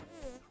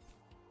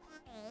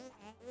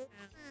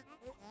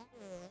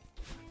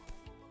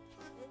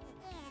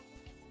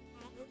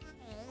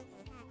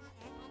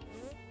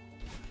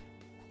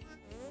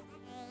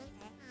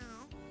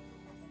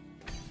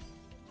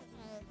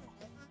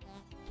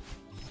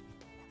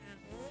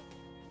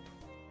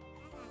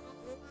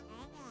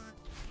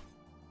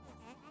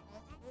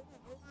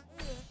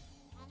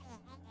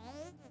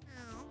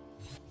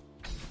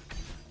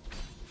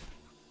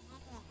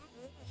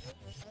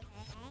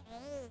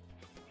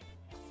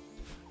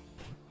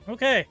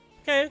 Okay.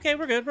 Okay,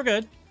 we're good, we're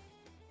good.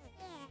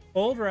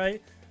 Hold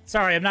right.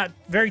 Sorry, I'm not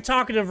very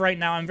talkative right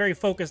now. I'm very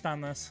focused on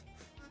this.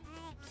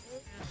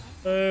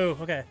 Oh,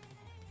 okay.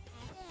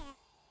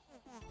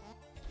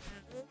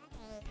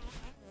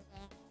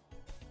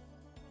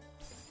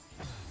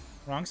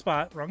 Wrong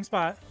spot, wrong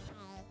spot.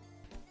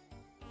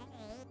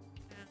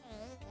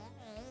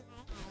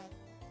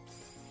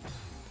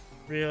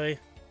 Really?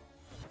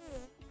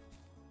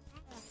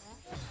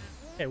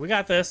 Okay, we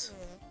got this.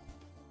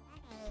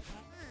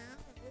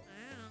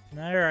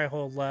 There I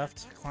hold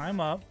left. Climb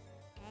up.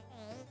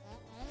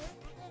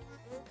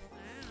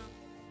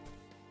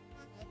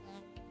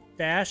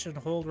 dash and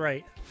hold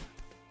right.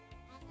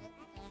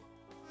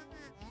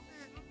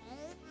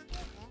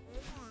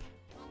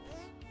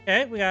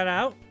 Okay, we got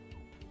out.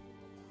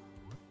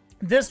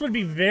 This would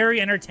be very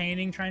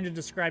entertaining trying to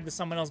describe to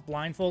someone else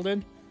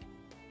blindfolded.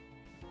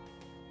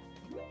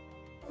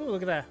 Ooh,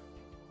 look at that.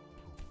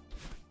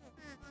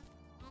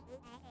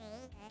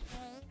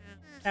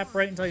 Tap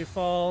right until you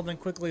fall, then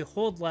quickly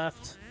hold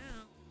left.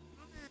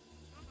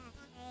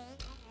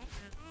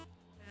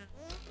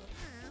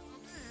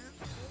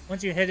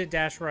 Once you hit it,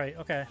 dash right.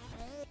 Okay.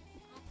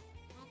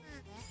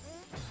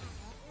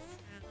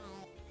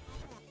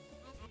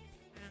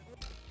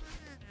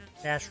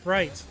 Dash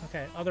right.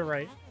 Okay, other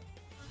right.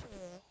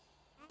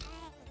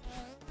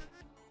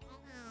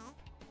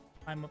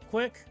 Climb up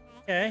quick.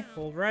 Okay,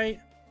 hold right.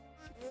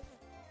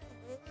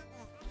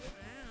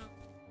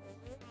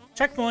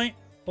 Checkpoint.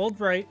 Hold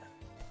right.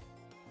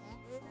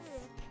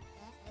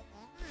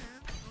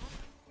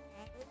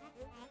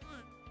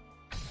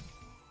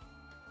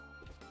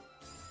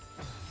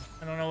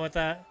 I don't know what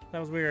that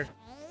was weird.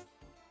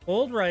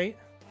 Hold right.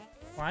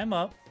 Climb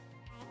up.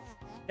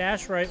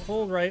 Dash right.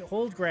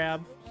 Hold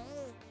grab.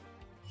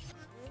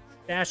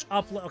 Dash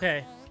up.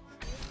 Okay.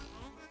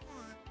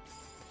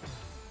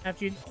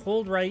 After you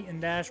hold right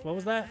and dash. What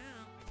was that?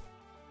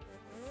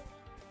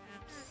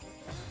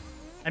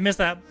 I missed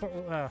that.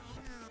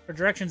 Our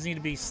directions need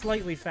to be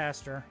slightly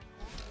faster.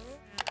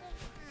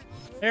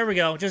 There we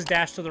go. Just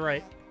dash to the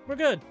right. We're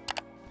good.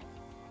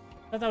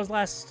 I thought that was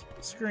last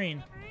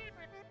screen.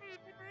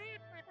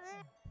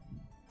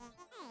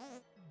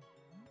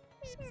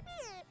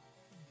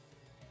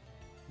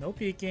 No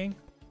peeking.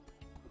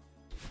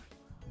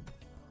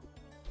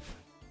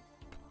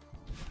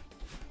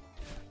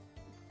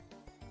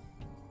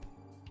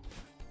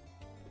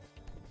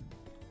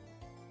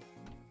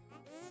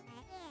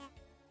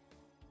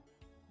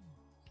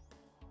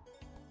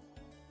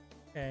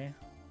 Okay,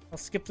 I'll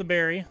skip the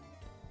berry.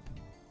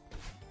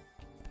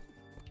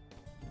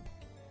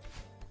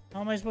 How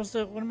am I supposed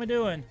to... What am I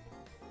doing?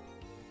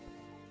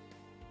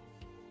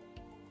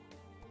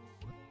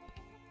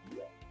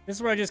 This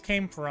is where I just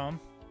came from.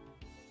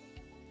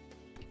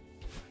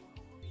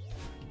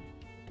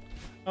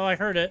 Oh, I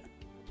heard it.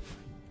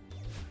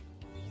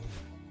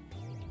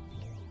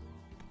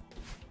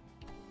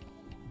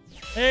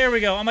 There we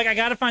go. I'm like, I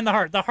gotta find the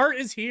heart. The heart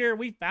is here.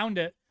 We found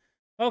it.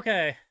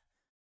 Okay.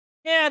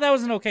 Yeah, that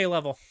was an okay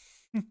level.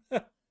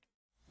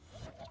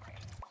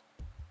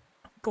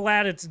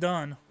 Glad it's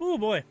done. Oh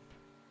boy.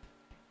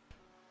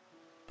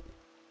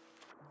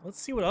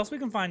 Let's see what else we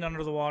can find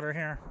under the water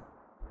here.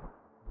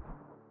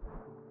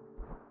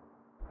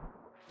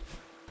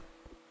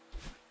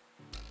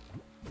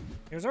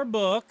 Here's our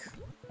book.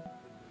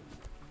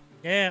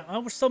 Yeah, oh,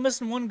 we're still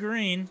missing one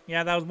green.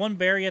 Yeah, that was one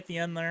berry at the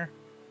end there.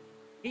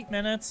 8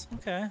 minutes.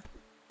 Okay.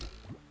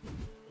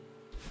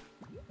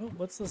 Oh,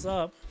 what's this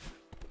up?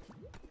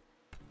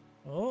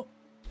 Oh.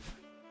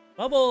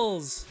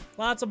 Bubbles!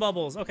 Lots of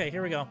bubbles. Okay,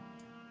 here we go.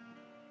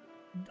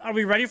 Are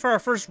we ready for our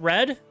first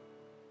red? Is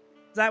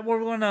that what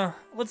we're gonna...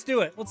 Let's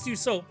do it. Let's do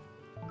soap.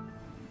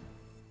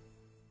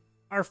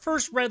 Our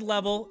first red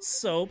level,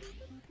 soap.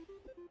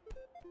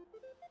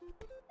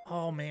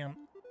 Oh, man.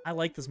 I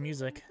like this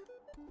music.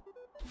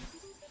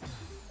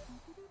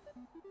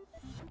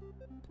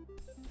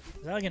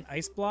 Is that like an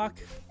ice block?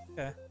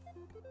 Okay.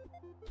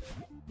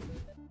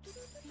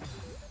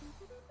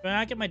 Did I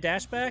not get my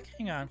dash back?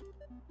 Hang on.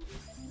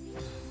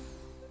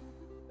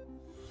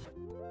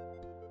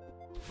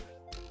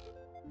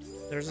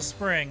 There's a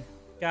spring.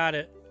 Got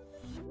it.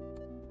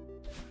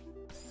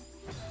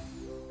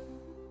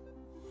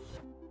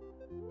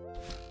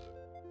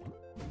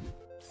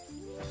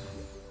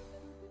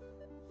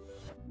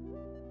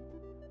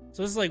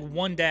 So this is like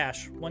one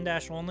dash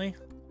only.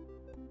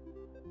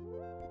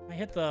 I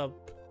hit the...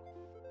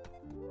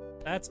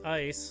 That's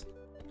ice.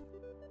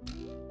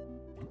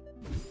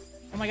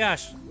 Oh my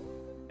gosh.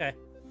 Okay.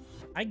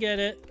 I get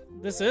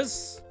it. This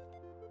is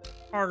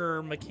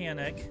harder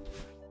mechanic.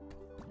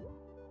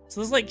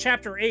 So this is like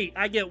chapter 8.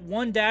 I get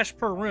one dash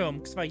per room,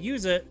 because if I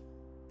use it...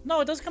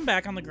 No, it does come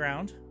back on the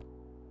ground.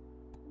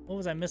 What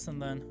was I missing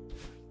then?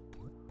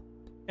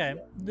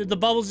 Okay. The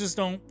bubbles just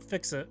don't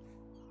fix it.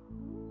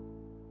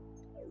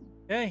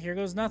 Okay, here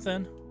goes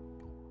nothing.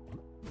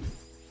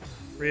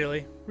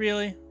 Really?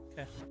 Really?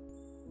 Okay.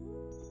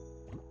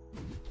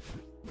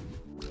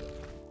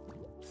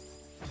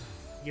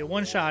 Get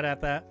one shot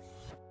at that.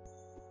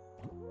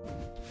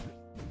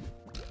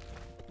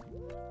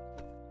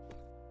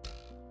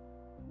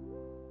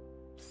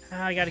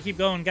 Ah, I gotta keep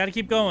going. Gotta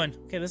keep going.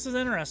 Okay, this is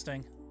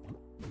interesting.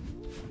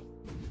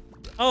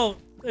 Oh,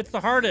 it's the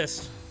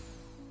hardest.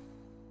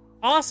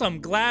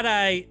 Awesome. Glad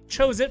I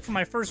chose it for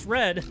my first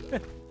red.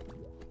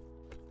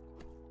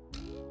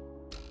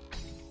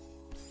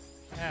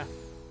 Yeah.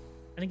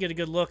 I didn't get a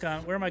good look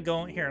on... Where am I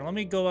going? Here, let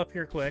me go up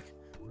here quick.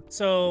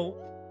 So...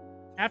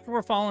 After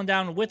we're falling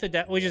down with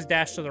a we just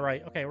dash to the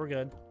right. Okay, we're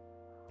good.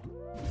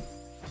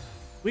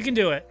 We can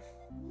do it.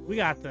 We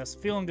got this.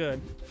 Feeling good.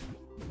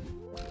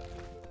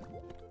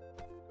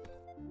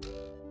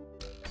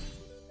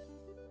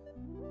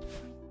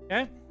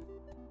 Okay.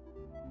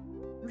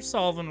 We're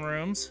solving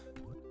rooms.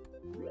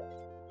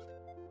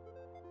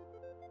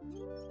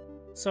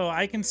 So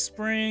I can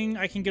spring,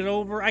 I can get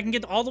over, I can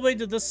get all the way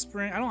to this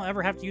spring. I don't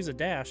ever have to use a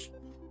dash.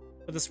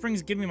 But the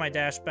springs give me my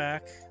dash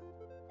back.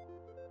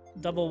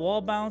 Double wall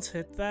bounce,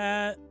 hit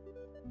that.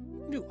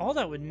 Do all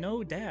that with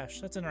no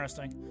dash. That's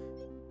interesting.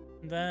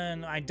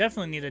 Then I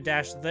definitely need a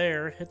dash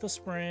there. Hit the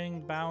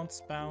spring,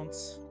 bounce,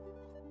 bounce.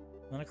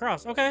 Then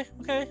across. Okay,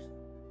 okay.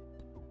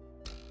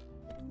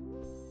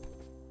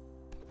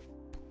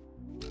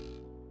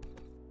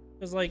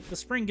 Because, like, the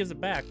spring gives it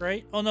back,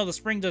 right? Oh, no, the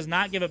spring does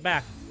not give it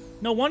back.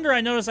 No wonder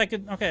I noticed I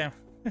could... Okay.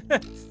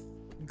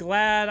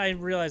 Glad I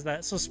realized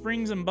that. So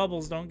springs and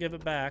bubbles don't give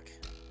it back.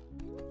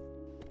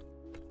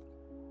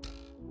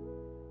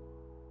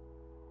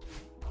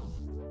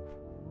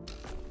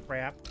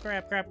 Crap,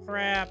 crap, crap,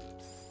 crap.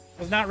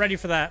 Was not ready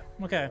for that.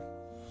 Okay.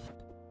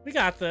 We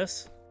got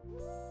this.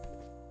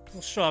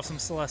 We'll show off some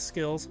Celeste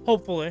skills.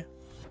 Hopefully.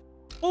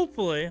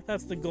 Hopefully.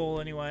 That's the goal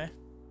anyway.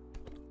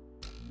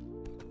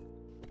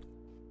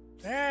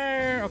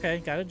 There. Okay,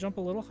 gotta jump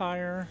a little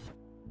higher.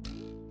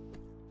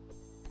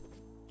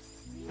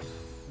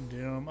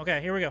 Doom. Okay,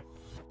 here we go.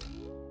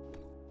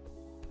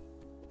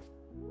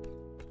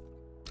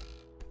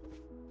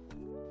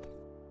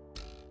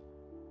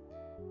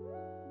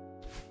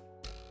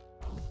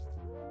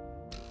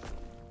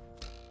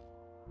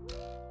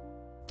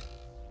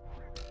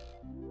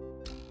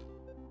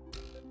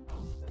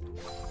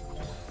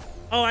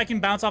 Oh, I can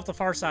bounce off the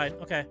far side.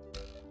 Okay.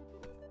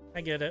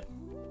 I get it.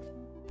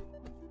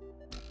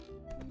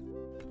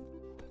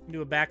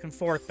 Do a back and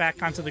forth,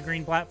 back onto the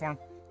green platform.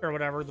 Or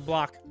whatever, the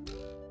block.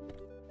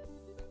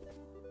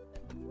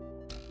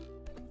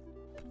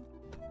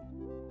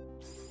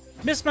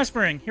 Missed my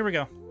spring. Here we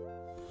go.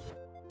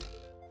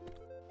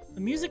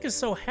 The music is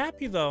so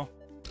happy, though.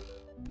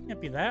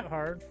 Can't be that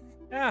hard.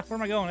 Ah, where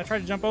am I going? I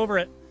tried to jump over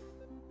it.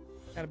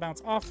 Gotta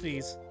bounce off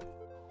these.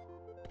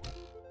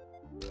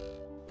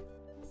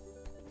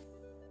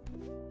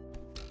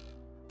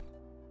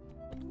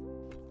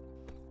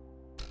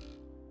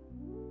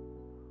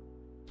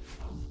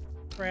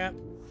 Crap.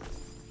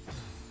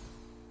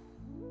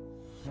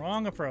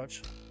 Wrong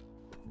approach.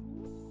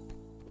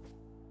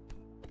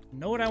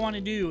 Know what I want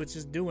to do, it's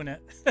just doing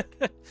it.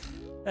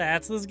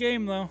 That's this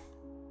game, though.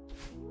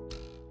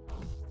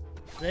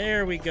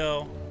 There we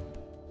go.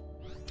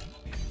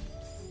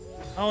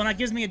 Oh, and that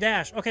gives me a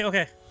dash. Okay,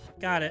 okay.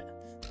 Got it.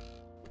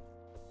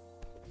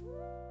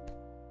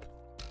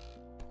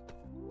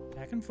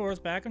 Back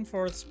and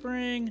forth,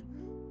 spring.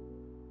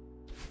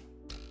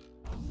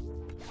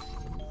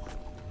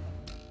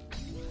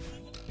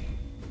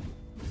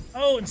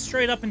 Oh, and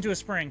straight up into a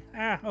spring.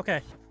 Ah,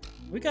 okay.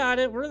 We got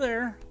it. We're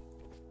there.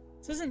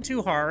 This isn't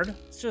too hard.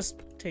 It's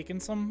just taking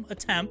some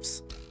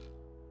attempts.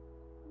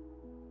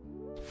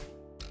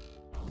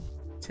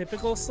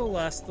 Typical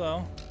Celeste,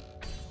 though.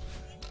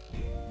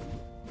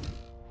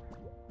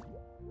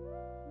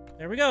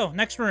 There we go.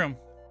 Next room.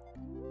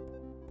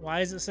 Why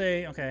does it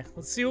say... Okay,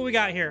 let's see what we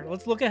got here.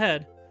 Let's look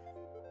ahead.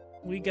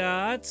 We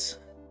got...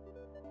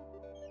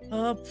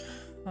 Up,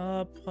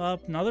 up,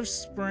 up. Another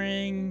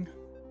spring.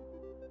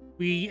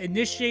 We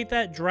initiate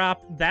that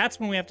drop. That's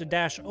when we have to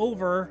dash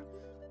over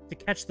to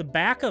catch the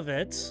back of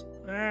it.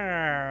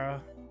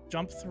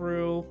 Jump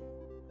through.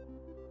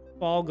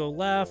 Ball, go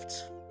left.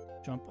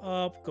 Jump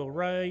up, go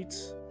right.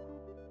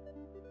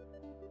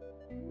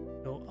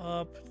 Go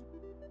up.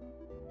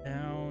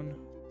 Down.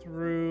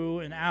 Through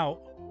and out.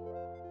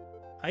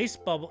 Ice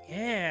bubble.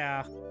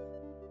 Yeah.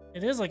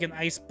 It is like an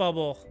ice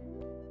bubble.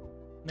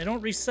 They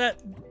don't reset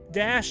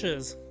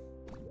dashes.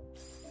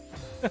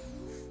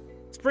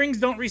 Springs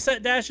don't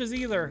reset dashes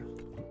either.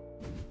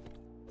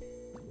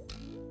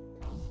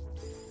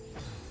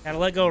 Gotta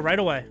let go right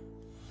away.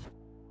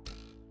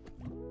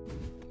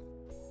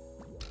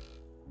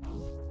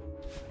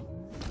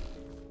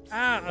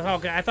 Ah,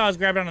 okay. I thought I was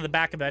grabbing onto the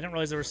back of it. I didn't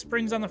realize there were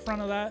springs on the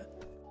front of that.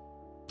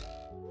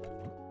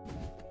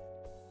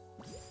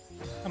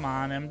 Come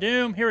on, M.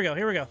 Doom. Here we go.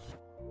 Here we go.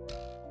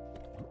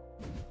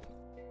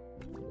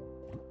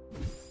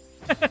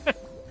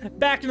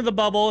 Back into the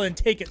bubble and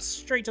take it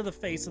straight to the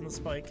face in the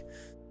spike.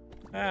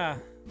 Ah.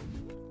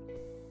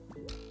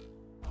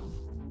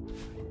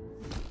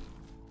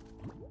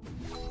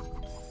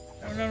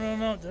 No, no, no,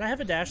 no. Did I have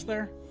a dash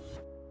there?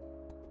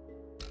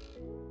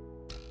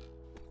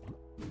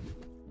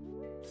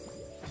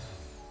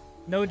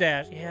 No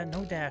dash. Yeah,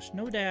 no dash.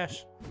 No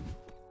dash.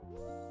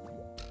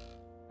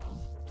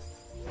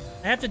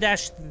 I have to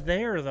dash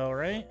there, though,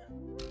 right?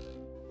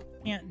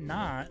 Can't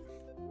not.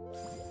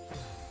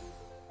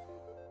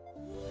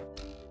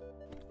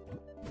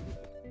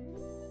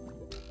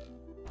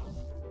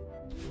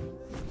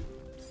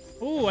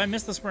 Ooh, I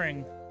missed the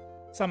spring.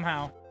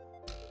 Somehow.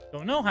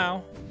 Don't know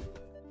how.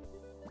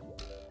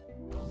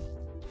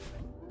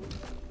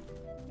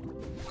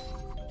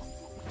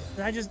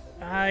 Did I just...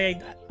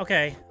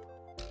 Okay.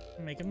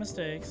 I'm making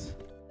mistakes.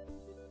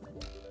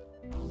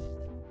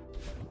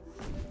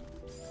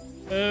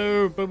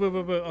 Oh, boo, boo,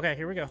 boo, boo. Okay,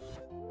 here we go.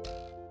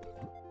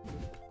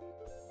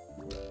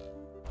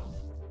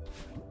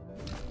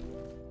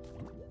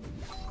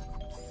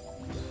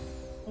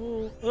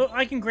 Oh,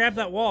 I can grab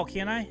that wall,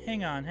 can't I?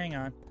 Hang on, hang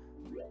on.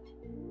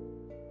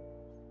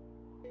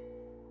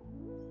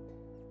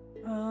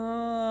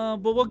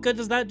 But what good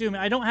does that do me?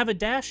 I don't have a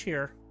dash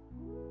here.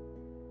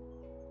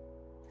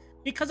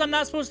 Because I'm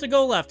not supposed to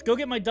go left. Go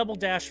get my double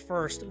dash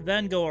first,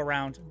 then go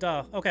around.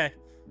 Duh. Okay.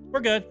 We're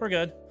good. We're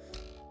good.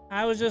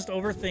 I was just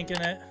overthinking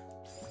it.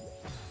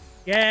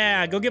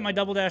 Yeah, go get my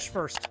double dash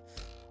first.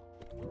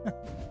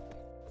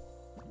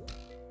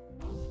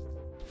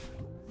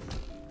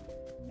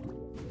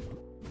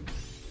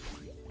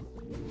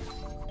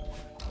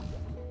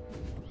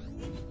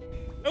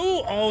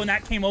 Ooh, oh, and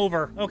that came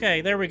over.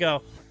 Okay, there we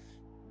go.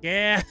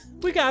 Yeah,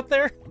 we got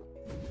there.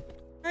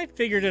 I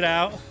figured it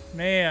out.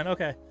 Man,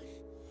 okay.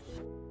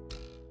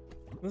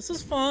 This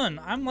is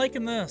fun. I'm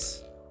liking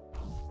this.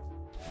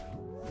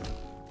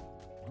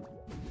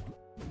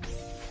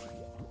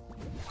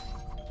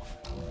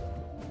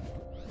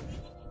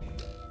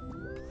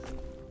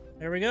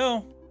 There we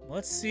go.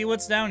 Let's see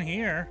what's down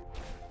here.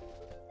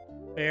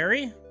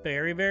 Berry,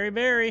 berry, berry,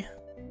 berry.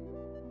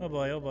 Oh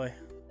boy, oh boy.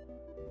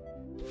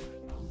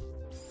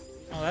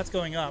 Oh, that's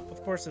going up.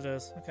 Of course it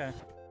is. Okay.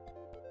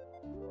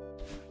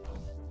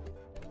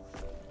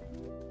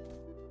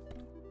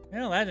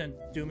 No, that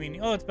didn't do me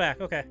any... Oh, it's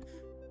back. Okay.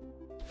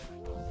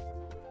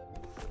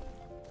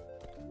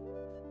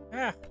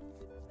 Ah.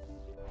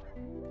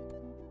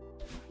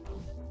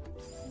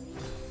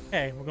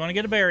 Okay, we're going to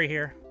get a berry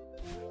here.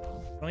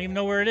 I don't even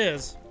know where it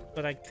is,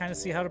 but I kind of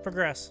see how to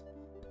progress.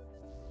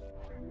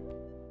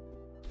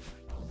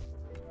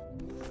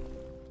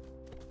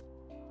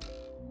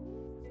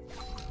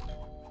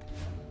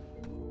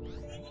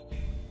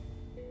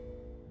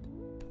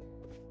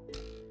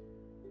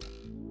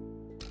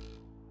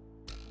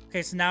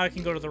 Okay, so now I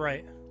can go to the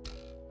right.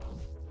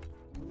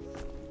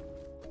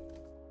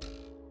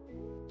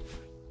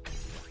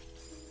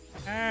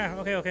 Ah,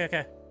 okay, okay,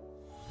 okay.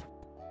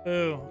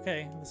 Ooh,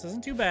 okay, this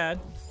isn't too bad.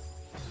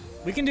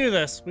 We can do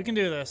this. We can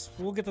do this.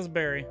 We'll get this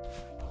berry.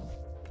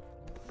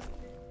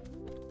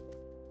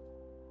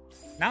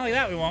 Not like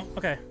that, we won't.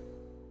 Okay.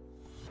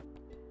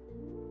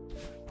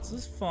 This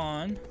is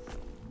fun.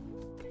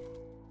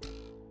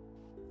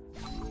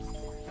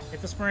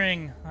 Hit the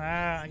spring.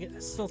 Ah, I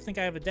still think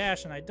I have a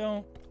dash, and I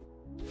don't.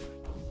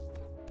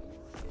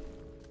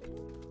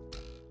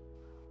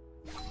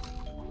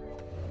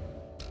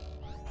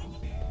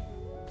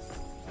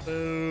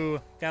 Boo.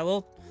 Got a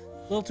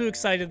little too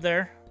excited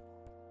there.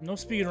 No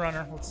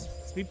speedrunner.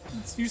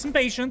 Let's use some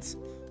patience.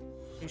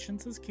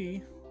 Patience is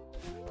key.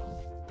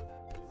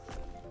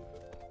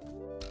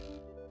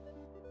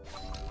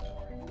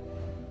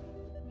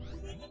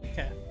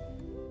 Okay.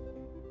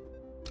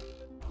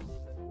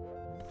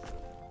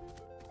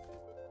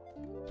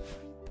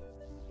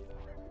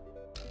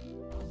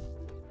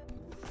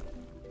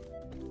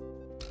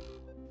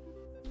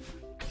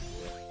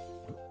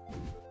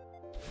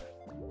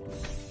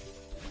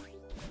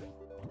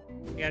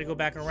 You gotta go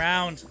back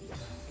around.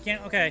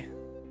 Can't, okay.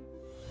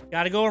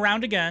 Gotta go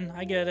around again.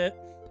 I get it.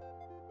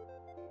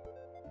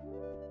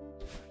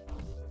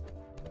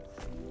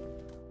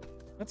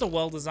 That's a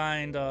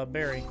well-designed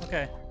berry.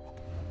 Okay.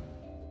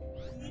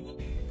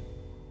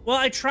 Well,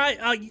 I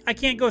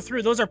can't go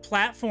through. Those are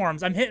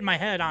platforms. I'm hitting my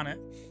head on it.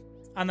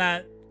 On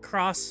that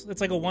cross.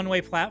 It's like a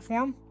one-way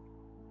platform.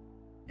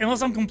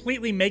 Unless I'm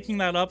completely making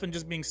that up and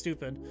just being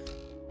stupid.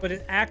 But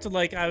it acted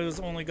like I was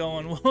only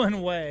going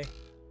one way.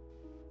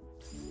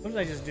 What did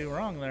I just do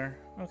wrong there?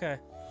 Okay.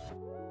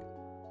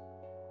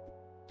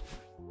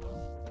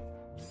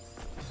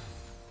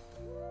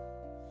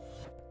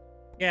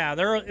 Yeah,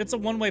 it's a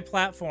one-way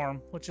platform,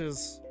 which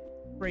is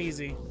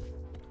crazy.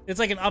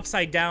 It's like an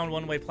upside-down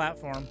one-way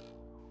platform.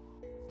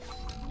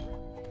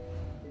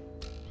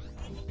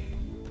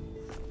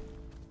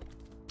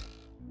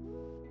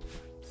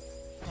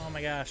 Oh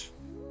my gosh.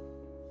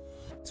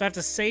 So I have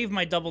to save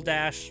my double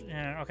dash.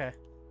 Yeah, okay.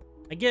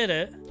 I get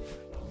it.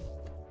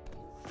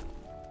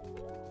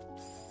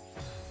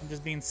 I'm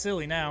just being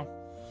silly now.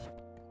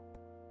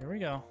 Here we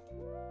go.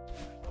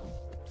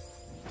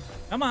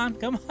 Come on,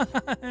 come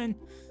on.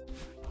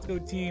 Let's go,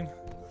 team.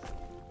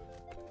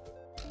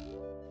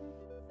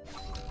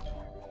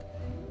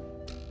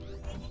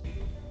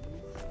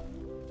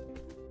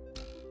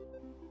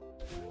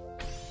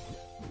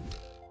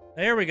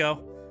 There we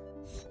go.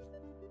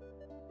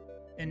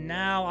 And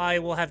now I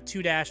will have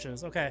 2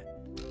 dashes. Okay.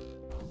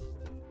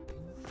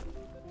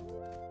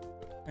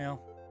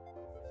 Well,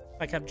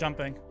 if I kept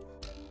jumping.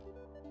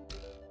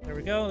 There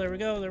we go, there we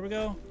go, there we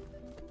go.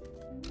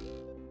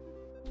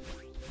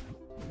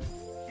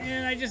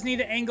 And I just need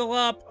to angle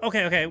up.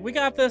 Okay, okay, we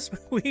got this.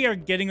 We are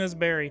getting this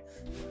berry.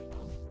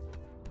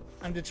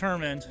 I'm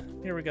determined.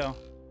 Here we go.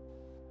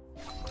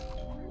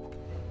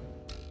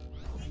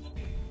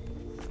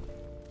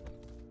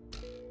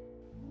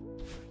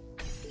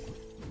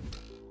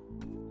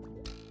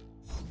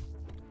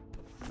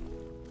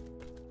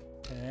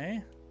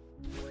 Okay.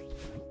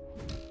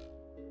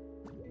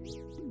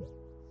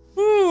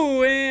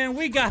 Ooh, and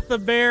we got the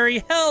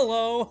berry.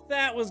 Hello,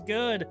 that was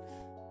good.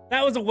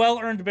 That was a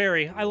well-earned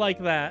berry. I like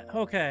that.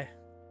 Okay.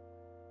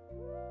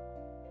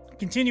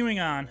 Continuing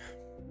on.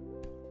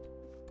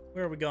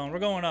 Where are we going? We're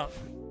going up.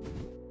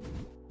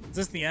 Is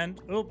this the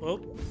end? Oh,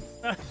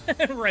 oh.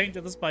 Right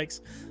into the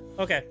spikes.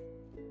 Okay.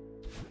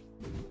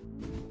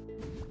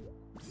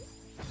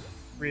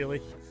 Really?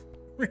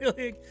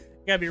 Really? You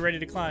gotta be ready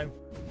to climb.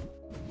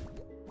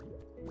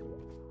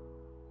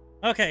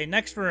 Okay,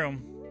 next room.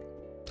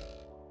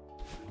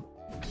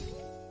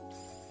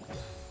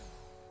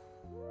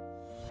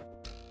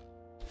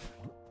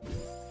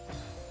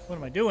 What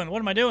am I doing? What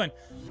am I doing?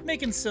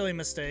 Making silly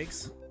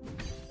mistakes.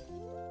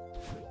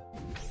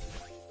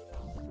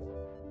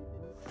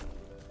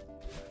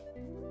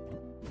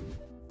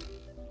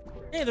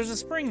 Hey, there's a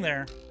spring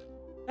there.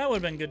 That would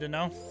have been good to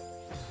know.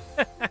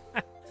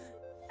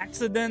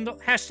 Accidental.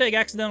 Hashtag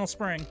accidental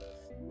spring.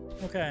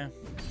 Okay.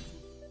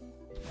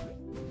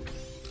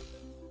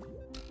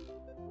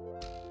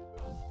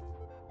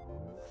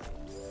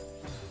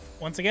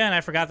 Once again,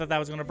 I forgot that that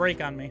was going to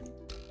break on me.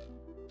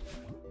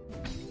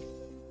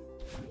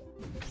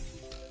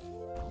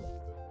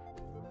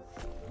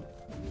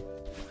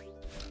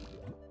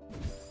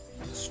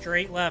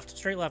 Straight left.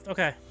 Straight left.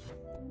 Okay.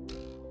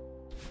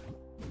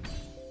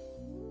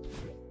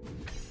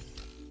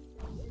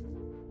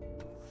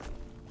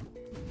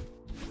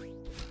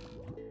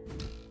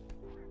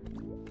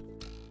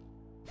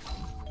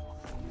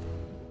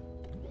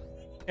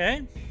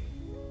 Okay.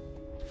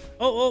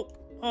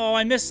 Oh,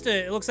 I missed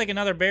it. It looks like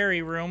another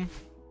berry room.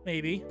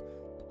 Maybe.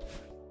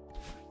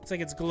 Looks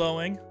like it's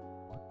glowing.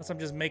 Unless I'm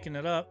just making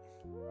it up.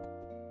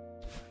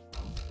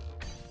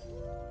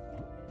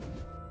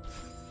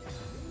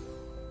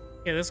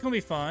 Yeah, this is gonna be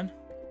fun.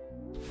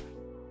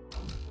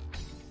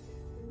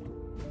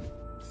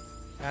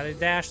 Got a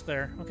dash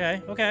there.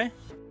 Okay, okay.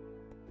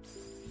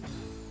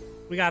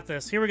 We got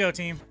this. Here we go,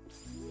 team.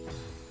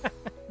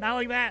 Not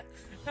like that.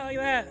 Not like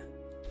that.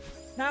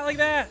 Not like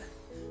that.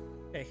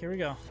 Okay, here we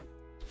go.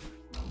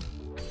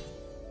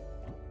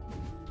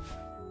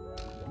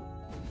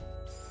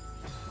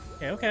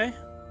 Okay, okay.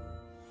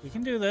 We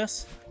can do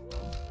this.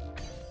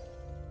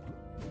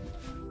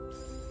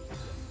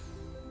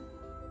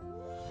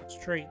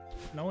 Straight.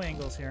 No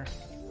angles here.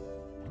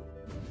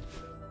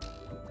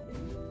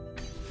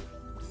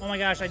 Oh my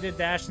gosh, I did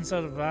dash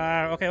instead of...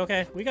 okay,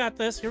 okay. We got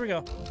this. Here we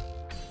go.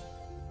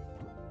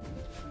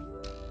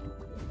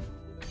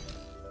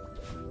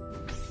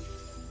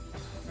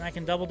 And I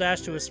can double dash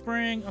to a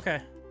spring.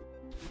 Okay.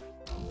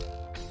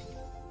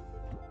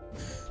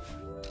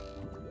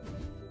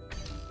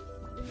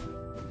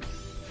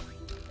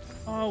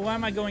 Oh, why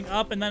am I going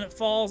up and then it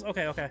falls?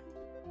 Okay, okay.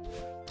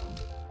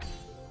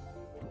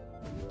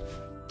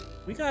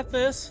 We got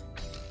this.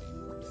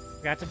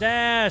 Got to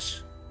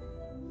dash.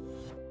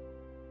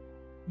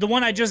 The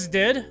one I just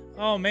did?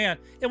 Oh, man.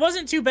 It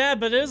wasn't too bad,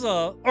 but it is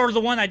a... Or the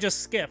one I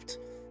just skipped.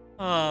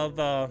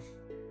 Yeah,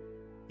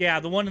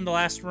 the one in the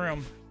last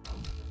room.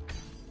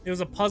 It was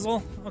a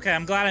puzzle? Okay,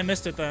 I'm glad I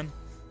missed it then.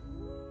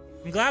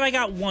 I'm glad I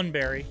got one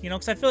berry, you know,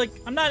 because I feel like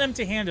I'm not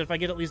empty-handed if I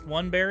get at least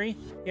one berry.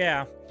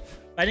 Yeah.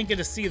 I didn't get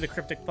to see the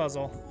cryptic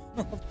puzzle.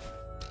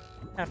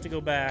 Have to go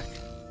back.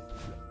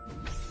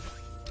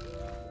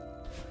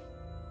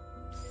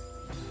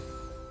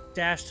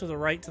 Dash to the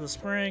right to the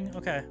spring.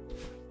 Okay.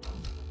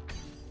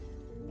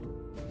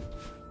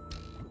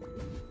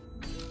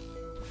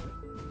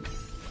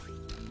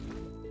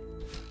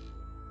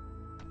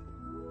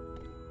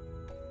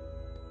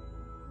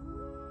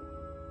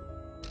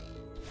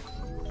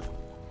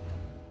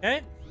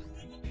 Okay.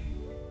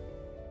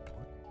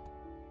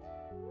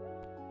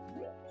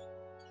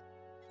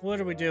 What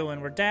are we doing?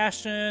 We're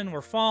dashing,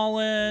 we're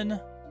falling.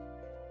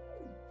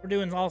 We're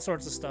doing all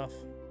sorts of stuff.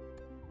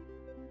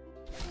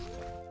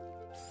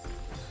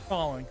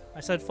 Falling.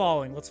 I said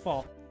falling. Let's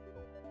fall.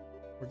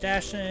 We're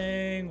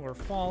dashing, we're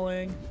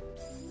falling.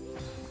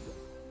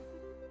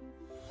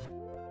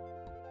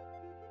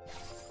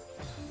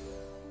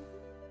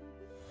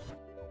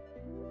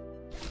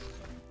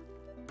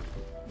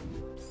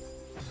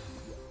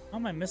 How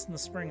am I missing the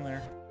spring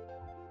there?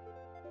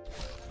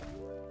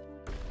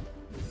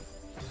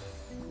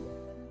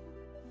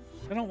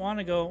 I don't want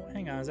to go...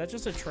 Hang on, is that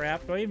just a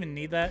trap? Do I even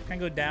need that? Can I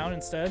go down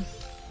instead?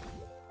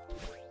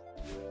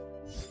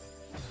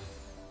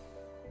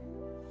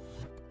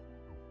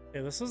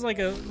 Okay, this is like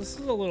a... This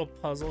is a little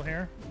puzzle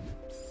here.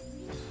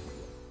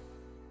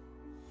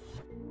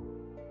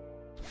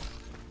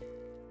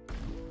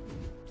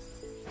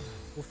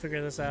 We'll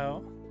figure this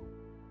out.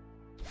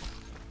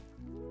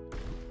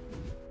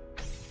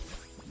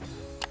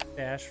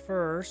 Dash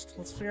first.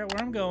 Let's figure out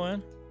where I'm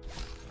going.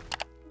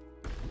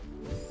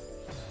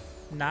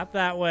 Not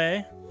that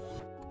way.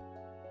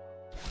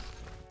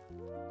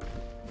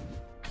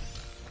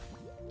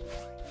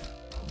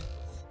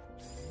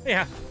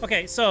 Yeah,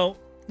 okay, so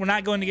we're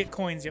not going to get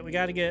coins yet. We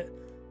gotta get...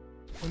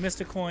 We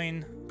missed a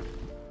coin.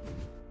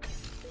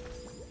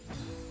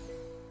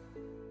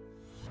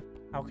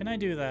 How can I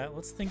do that?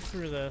 Let's think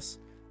through this.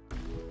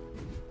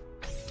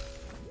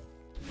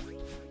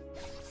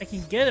 I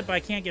can get it, but I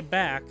can't get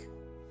back.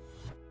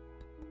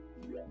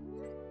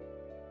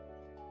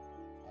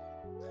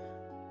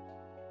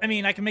 I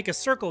mean, I can make a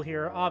circle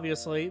here,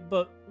 obviously,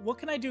 but what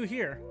can I do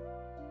here?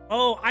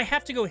 Oh, I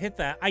have to go hit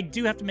that. I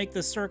do have to make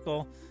this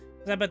circle.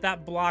 Because I bet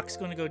that block's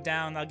going to go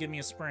down. That'll give me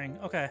a spring.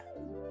 Okay.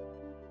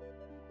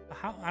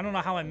 I don't know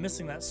how I'm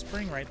missing that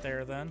spring right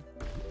there, then.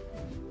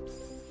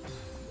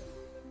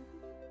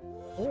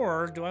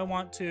 Or do I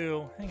want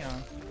to... Hang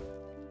on.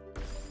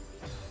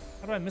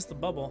 How do I miss the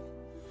bubble?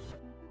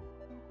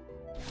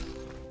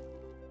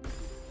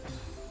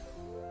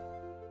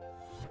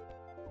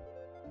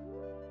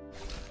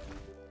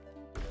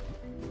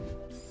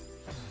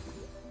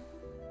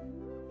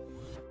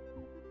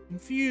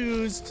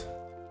 Confused.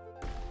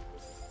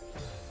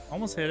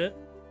 Almost hit it.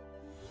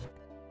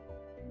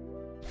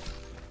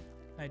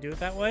 Can I do it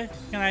that way?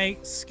 Can I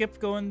skip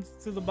going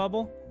through the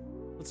bubble?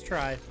 Let's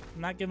try.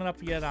 I'm not giving up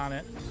yet on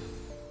it.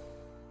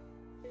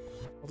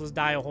 I'll just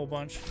die a whole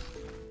bunch.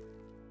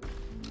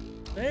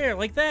 There,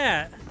 like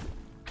that.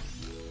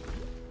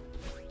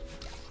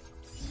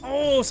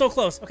 Oh, so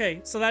close.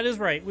 Okay, so that is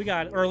right. We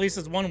got it. Or at least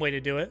it's one way to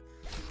do it.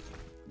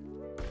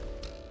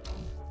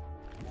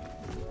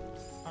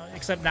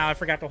 Except now I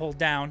forgot to hold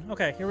down.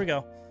 Okay, here we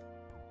go.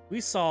 We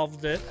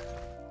solved it.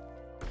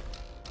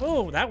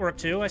 Oh, that worked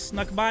too. I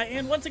snuck by,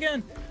 and once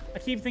again, I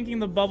keep thinking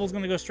the bubble's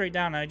gonna go straight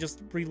down. I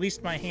just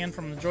released my hand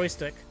from the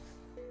joystick.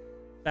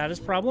 That is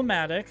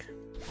problematic.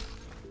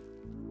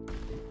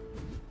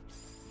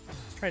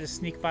 Let's try to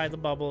sneak by the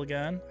bubble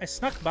again. I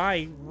snuck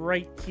by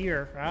right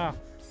here. Ah,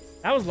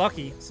 that was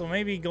lucky. So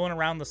maybe going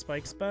around the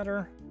spike's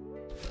better.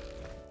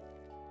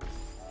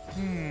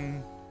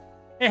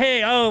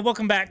 Hey, oh,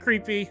 welcome back,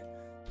 creepy.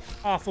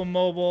 Awful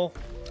mobile.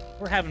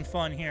 We're having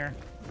fun here.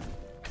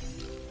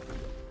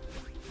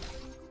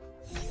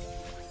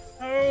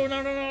 Oh,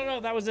 no, no, no, no.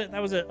 That was it.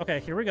 That was it. Okay,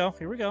 here we go.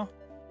 Here we go.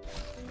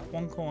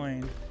 1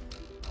 coin.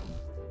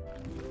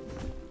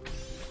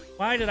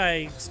 Why did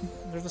I...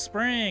 There's a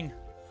spring.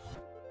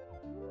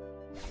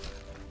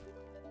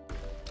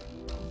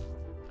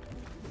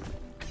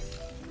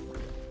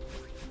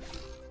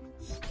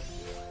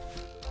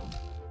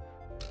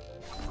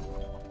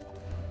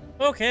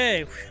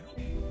 Okay.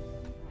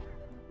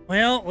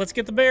 Well, let's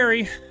get the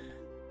berry.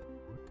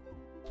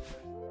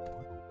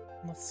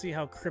 Let's see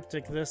how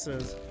cryptic this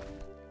is.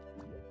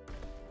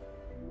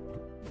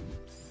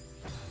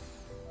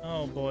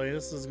 Oh boy,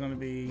 this is going to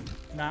be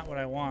not what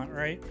I want,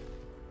 right?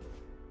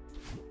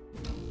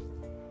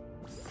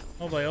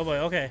 Oh boy,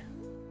 okay.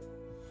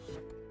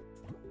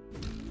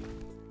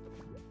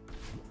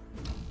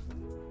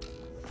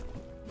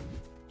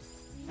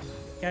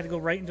 Got to go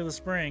right into the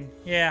spring.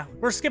 Yeah,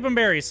 we're skipping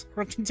berries.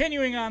 We're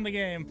continuing on the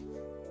game.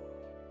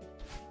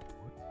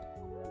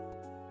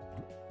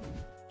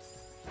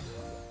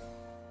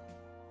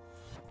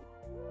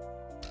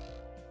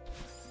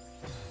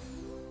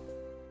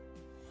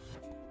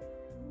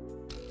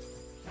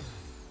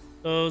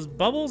 Those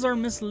bubbles are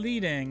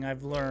misleading,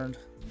 I've learned.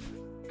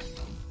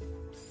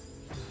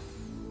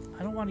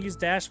 I don't want to use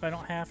dash if I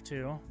don't have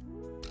to.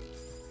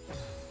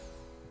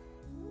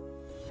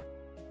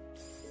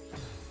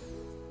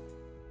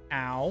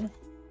 Ow.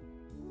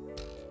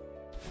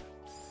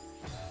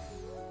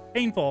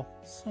 Painful.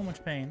 So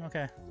much pain.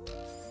 Okay.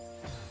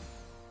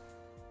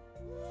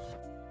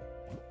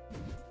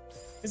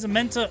 Is it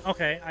meant to...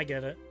 Okay, I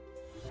get it.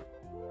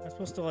 I'm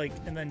supposed to, like,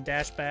 and then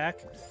dash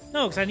back?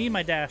 No, because I need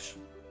my dash.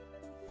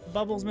 The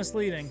bubble's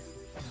misleading.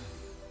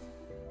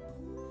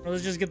 Or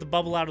let's just get the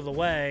bubble out of the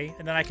way,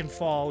 and then I can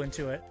fall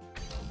into it.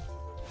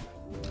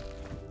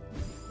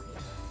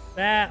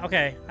 That...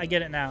 Okay, I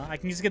get it now. I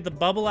can just get the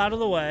bubble out of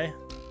the way.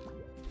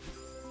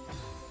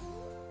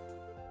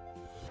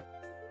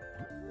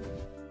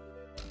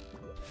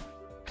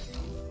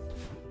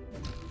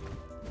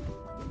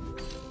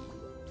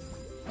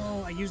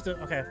 Oh, I used it.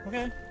 Okay,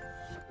 okay.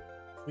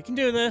 We can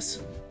do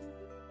this.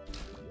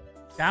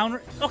 Down.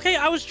 Okay,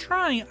 I was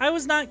trying. I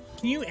was not...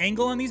 Can you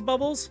angle on these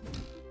bubbles?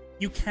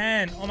 You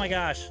can. Oh my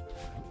gosh.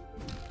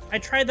 I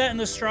tried that in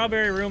the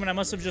strawberry room and I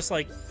must have just,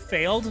 like,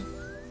 failed.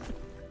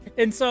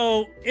 And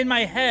so, in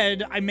my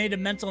head, I made a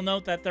mental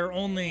note that they're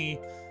only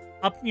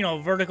up, you know,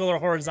 vertical or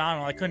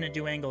horizontal. I couldn't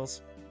do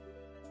angles.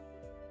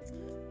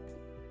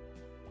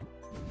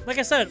 Like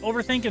I said,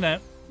 overthinking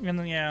it. And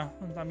then, yeah,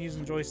 I'm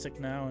using joystick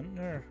now.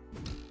 And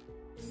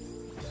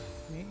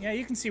yeah,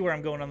 you can see where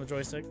I'm going on the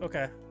joystick.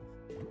 Okay.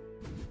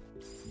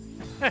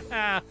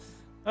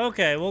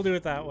 Okay, we'll do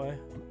it that way.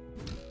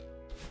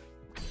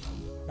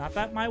 Not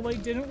that my way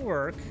didn't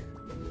work.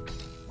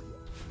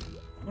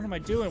 What am I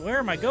doing? Where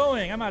am I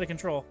going? I'm out of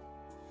control.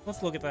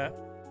 Let's look at that.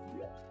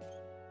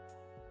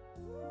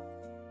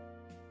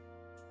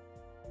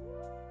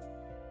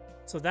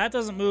 So that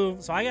doesn't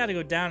move, so I gotta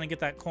go down and get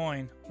that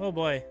coin. Oh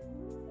boy.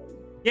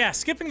 Yeah,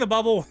 skipping the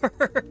bubble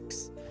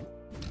works.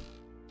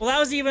 Well, that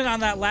was even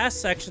on that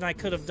last section I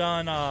could have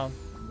done,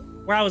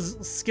 where I was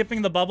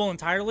skipping the bubble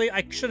entirely.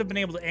 I should have been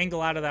able to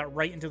angle out of that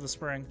right into the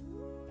spring.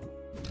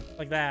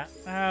 Like that.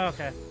 Oh,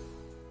 okay.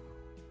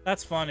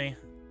 That's funny.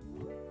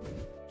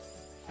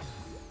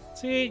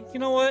 See, you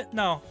know what?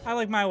 No, I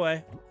like my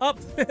way. Up,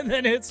 and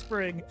then hit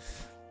spring.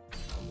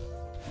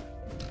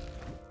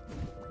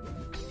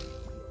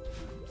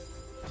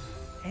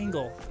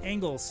 Angle.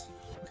 Angles.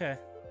 Okay.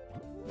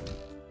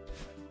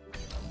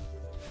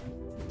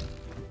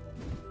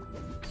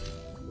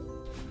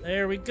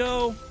 There we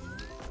go.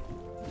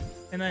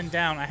 And then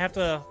down. I have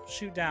to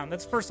shoot down.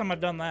 That's the first time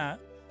I've done that.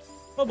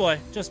 Oh boy,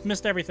 just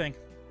missed everything.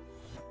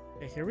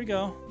 Okay, here we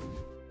go.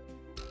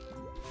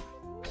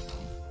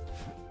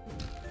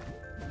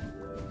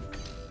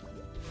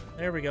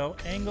 There we go.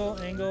 Angle,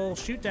 angle,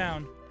 shoot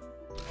down.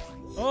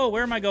 Oh,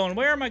 where am I going?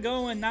 Where am I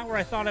going? Not where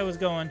I thought I was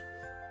going.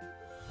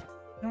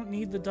 I don't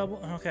need the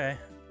double. Okay.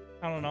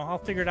 I don't know. I'll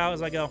figure it out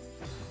as I go.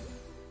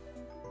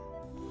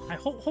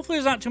 Hopefully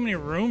there's not too many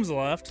rooms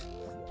left.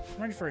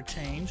 I'm ready for a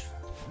change.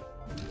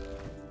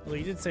 Well,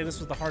 you did say this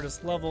was the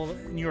hardest level,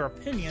 in your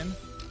opinion.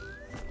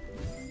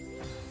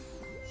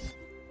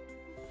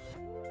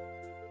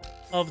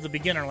 Of the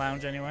beginner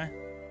lounge, anyway.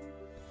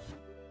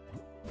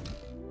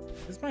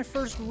 This is my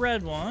first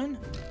red one.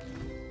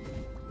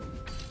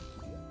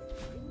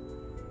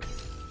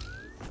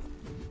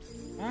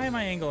 Why am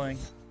I angling?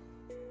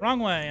 Wrong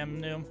way, I'm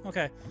new.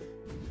 Okay,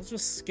 let's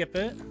just skip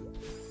it.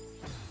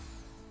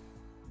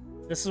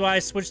 This is why I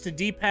switched to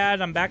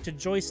D-pad. I'm back to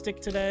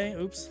joystick today.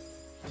 Oops.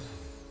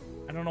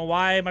 I don't know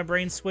why my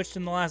brain switched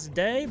in the last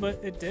day,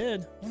 but it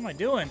did. What am I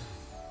doing?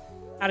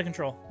 Out of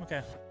control.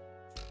 Okay.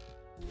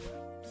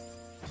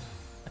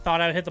 I thought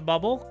I'd hit the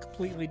bubble.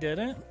 Completely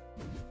didn't.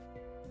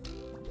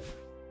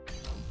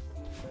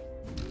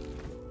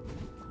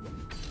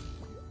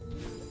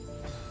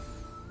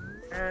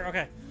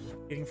 Okay.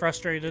 Getting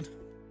frustrated.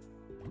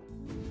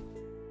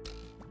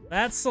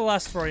 That's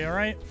Celeste for you,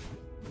 right?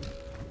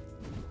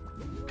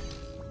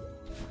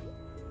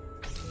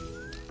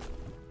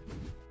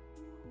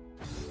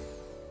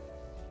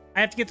 I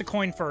have to get the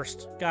coin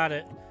first. Got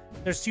it.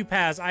 There's 2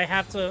 paths. I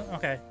have to...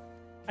 Okay.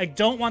 I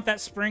don't want that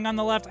spring on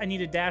the left. I need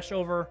to dash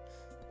over.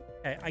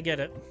 Okay, I get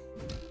it.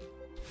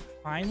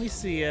 Finally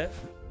see it.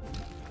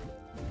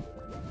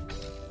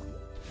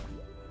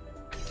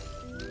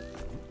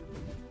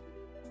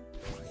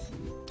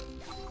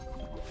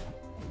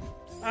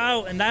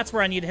 Oh, and that's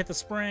where I need to hit the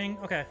spring.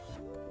 Okay.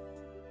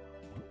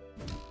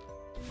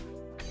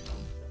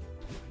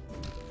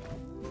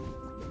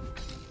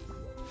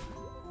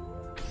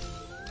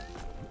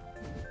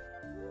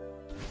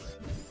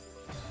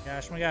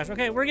 Gosh, my gosh.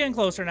 Okay, we're getting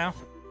closer now.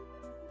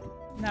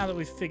 Now that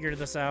we've figured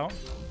this out.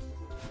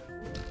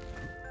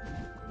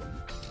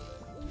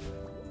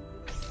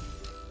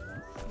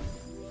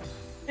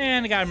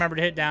 And I gotta remember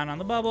to hit down on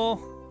the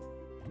bubble.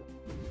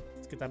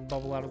 Let's get that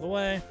bubble out of the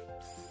way.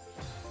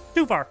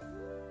 Too far.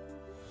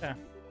 Yeah.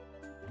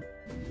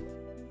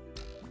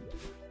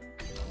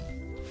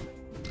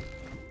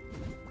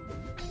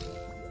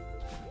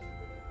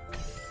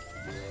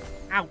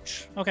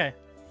 Ouch. Okay.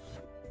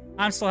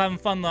 I'm still having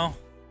fun, though.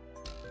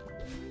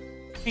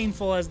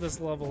 Painful as this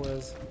level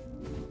is.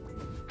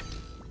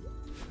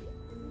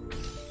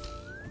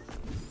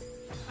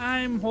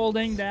 I'm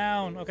holding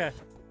down. Okay.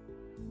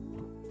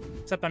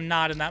 Except I'm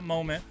not in that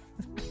moment.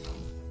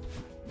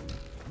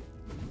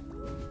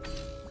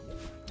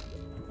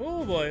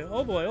 Oh boy,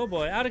 oh boy, oh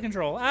boy. Out of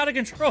control, out of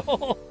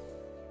control.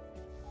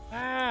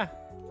 Ah.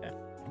 Okay.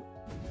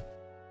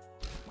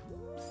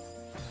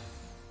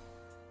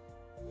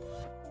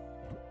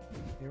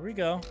 Here we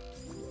go.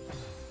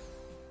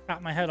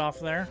 Got my head off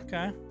there.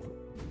 Okay.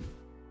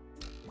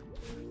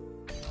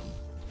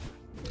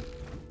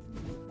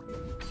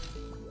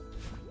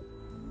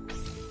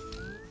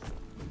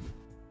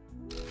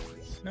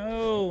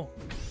 No.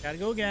 Gotta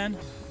go again.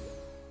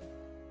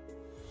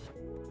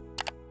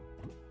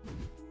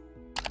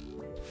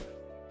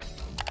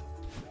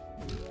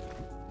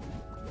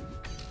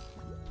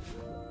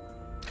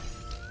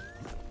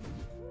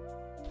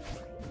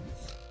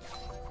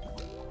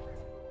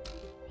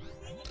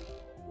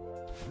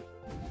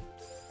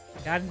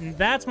 And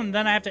that's when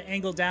then I have to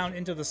angle down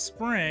into the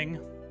spring,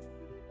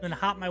 then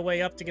hop my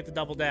way up to get the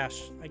double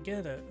dash. I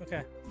get it.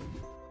 Okay.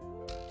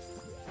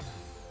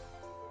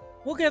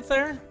 We'll get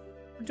there.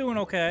 We're doing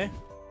okay.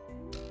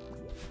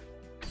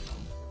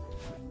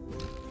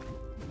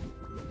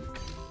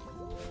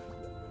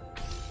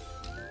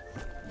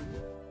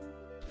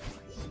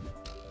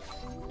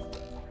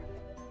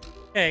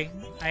 Okay,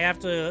 I have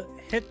to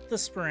hit the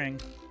spring.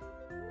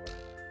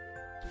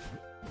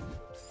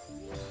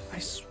 I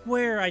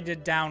swear I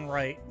did down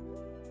right.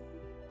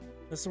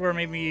 This is where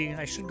maybe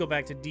I should go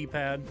back to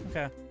D-pad.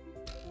 Okay.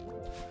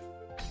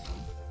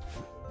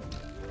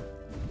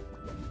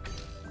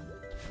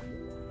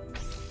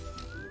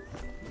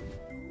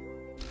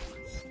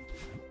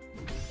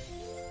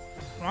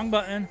 Wrong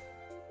button.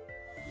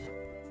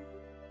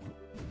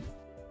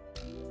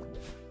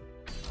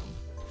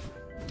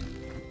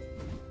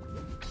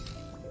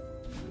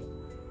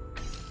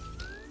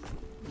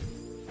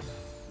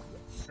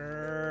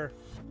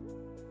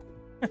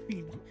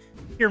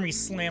 Hear me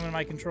slamming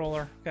my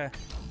controller. Okay.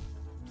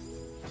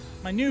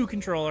 My new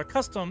controller,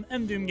 custom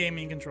M-Doom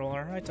gaming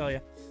controller, I tell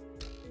you.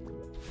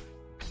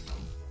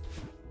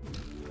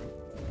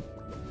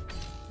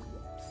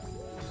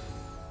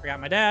 Forgot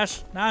my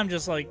dash. Now I'm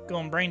just like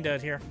going brain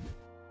dead here.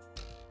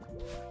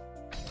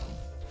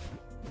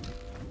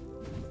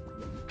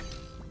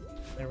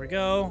 There we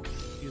go.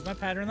 Use my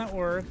pattern, that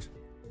worked.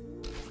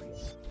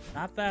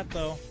 Not that,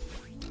 though.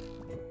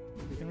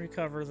 We can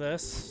recover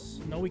this.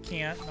 No, we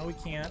can't. No, we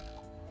can't.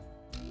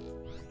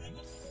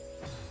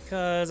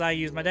 Because I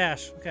used my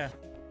dash. Okay.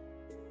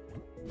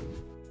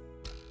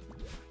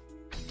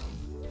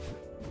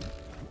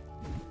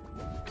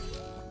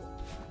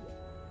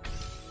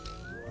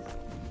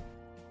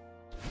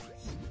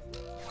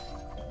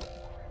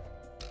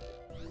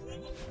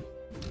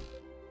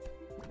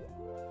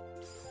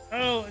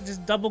 Oh,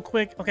 just double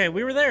quick. Okay,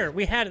 we were there.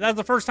 We had it. That was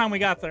the first time we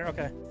got there.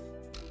 Okay.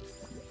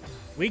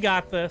 We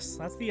got this.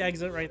 That's the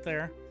exit right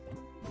there.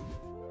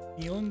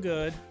 Feeling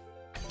good.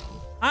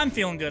 I'm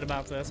feeling good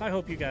about this. I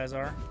hope you guys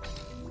are.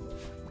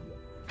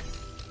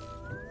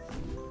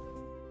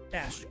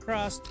 Dash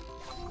across.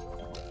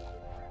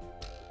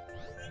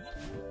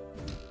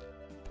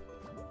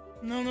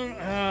 No, no, no.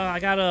 I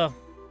gotta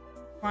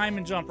climb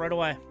and jump right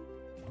away.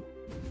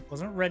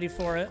 Wasn't ready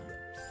for it.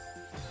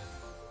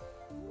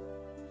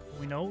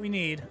 We know what we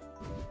need.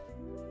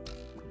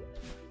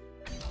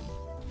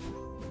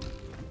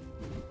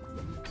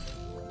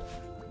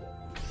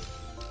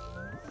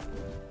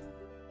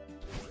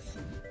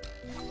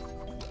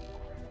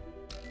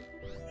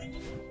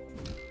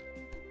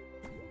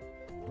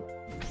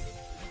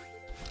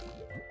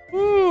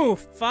 Woo!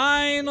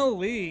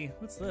 Finally!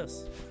 What's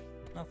this?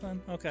 Nothing?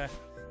 Okay.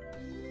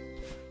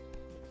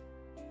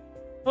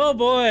 Oh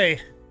boy!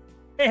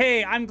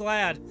 Hey, I'm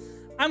glad.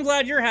 I'm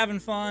glad you're having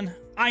fun.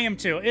 I am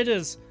too. It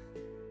is...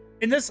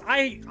 In this,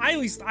 at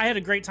least I had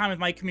a great time with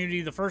my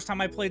community the first time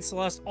I played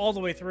Celeste all the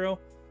way through.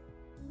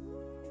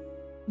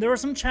 There were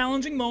some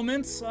challenging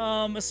moments,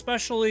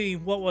 especially,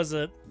 what was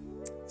it?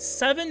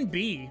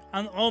 7B.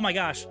 Oh my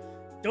gosh.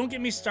 Don't get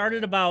me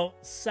started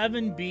about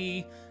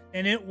 7B,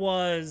 and it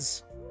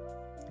was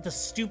the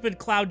stupid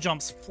cloud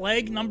jumps.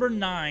 Flag number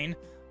 9.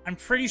 I'm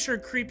pretty sure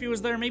Creepy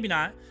was there, maybe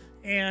not.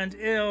 And,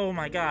 oh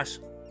my gosh.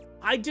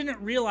 I didn't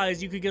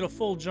realize you could get a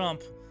full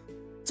jump.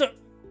 So,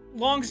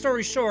 long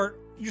story short,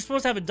 you're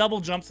supposed to have a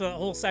double jump to the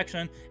whole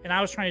section, and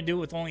I was trying to do it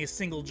with only a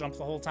single jump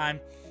the whole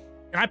time.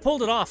 And I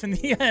pulled it off in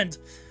the end,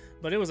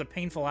 but it was a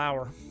painful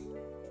hour.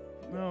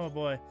 Oh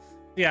boy.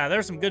 Yeah,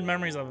 there's some good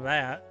memories of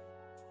that.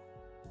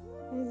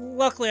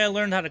 Luckily, I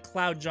learned how to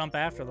cloud jump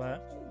after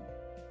that.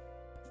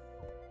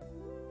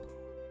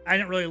 I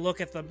didn't really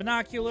look at the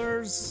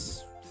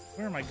binoculars.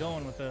 Where am I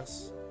going with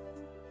this?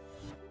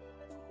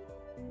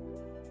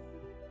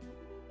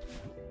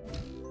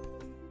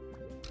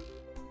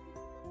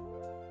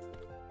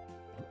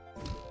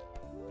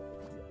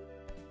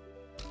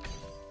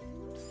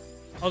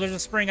 Oh, there's a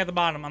spring at the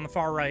bottom on the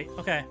far right.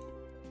 Okay.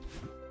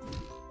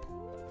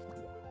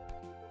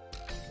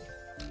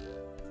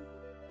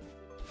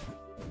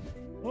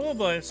 Oh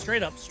boy,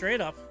 straight up, straight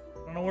up.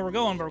 I don't know where we're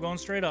going, but we're going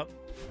straight up.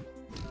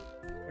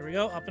 Here we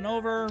go, up and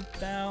over,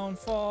 down,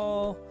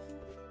 fall.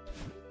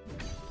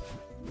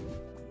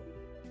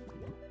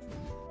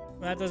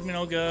 That does me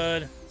no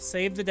good.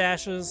 Save the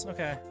dashes.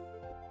 Okay.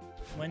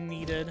 When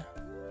needed.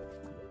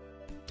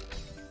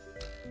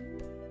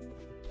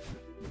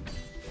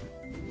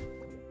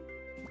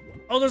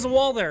 Oh, there's a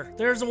wall there.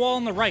 There's a wall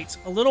on the right.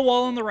 A little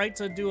wall on the right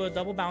to do a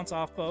double bounce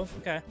off of.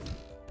 Okay.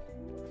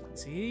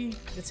 See?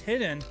 It's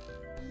hidden.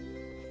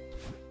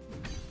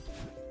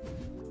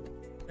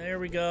 There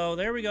we go.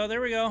 There we go.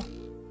 There we go.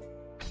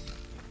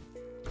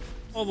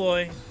 Oh,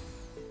 boy.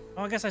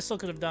 Oh, I guess I still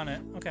could have done it.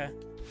 Okay.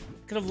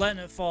 Could have let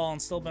it fall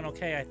and still been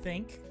okay, I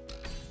think.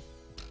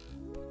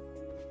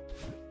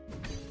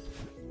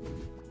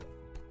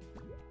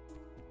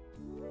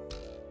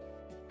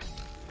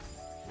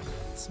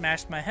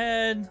 Smashed my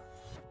head.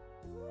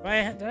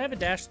 Did I have a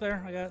dash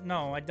there?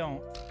 No, I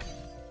don't.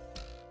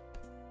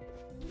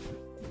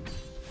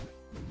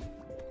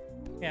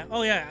 Yeah,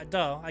 oh yeah,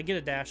 duh. I get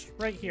a dash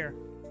right here.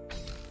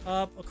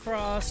 Up,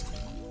 across.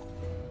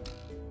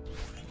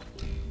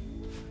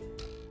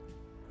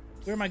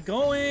 Where am I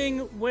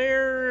going?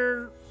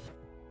 Where?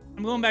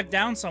 I'm going back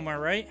down somewhere,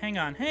 right? Hang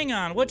on, hang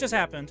on. What just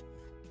happened?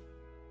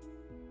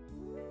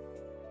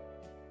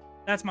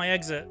 That's my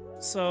exit.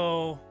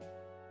 So,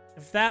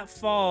 if that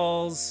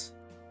falls...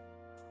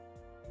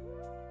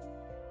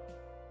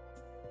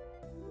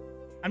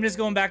 I'm just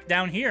going back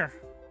down here.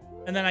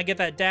 And then I get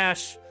that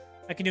dash.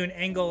 I can do an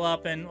angle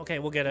up and... Okay,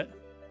 we'll get it.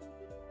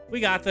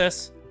 We got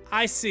this.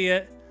 I see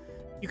it.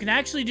 You can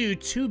actually do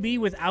 2B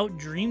without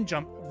Dream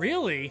Jump.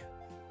 Really?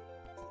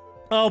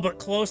 Oh, but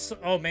close to...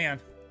 Oh,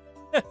 man.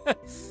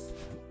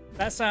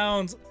 That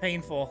sounds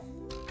painful.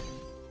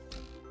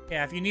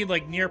 Yeah, if you need,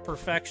 like, near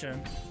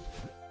perfection.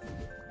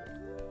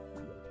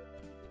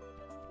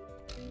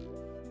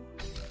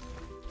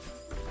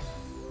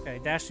 Okay,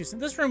 dash 2.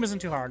 This room isn't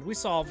too hard. We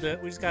solved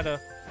it. We just gotta...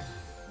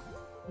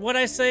 What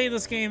I say,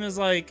 this game is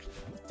like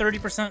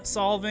 30%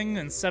 solving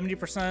and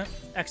 70%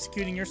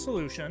 executing your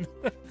solution.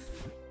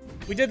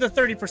 We did the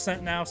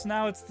 30% now, so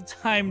now it's the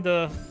time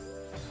to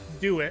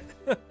do it.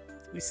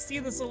 We see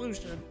the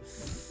solution.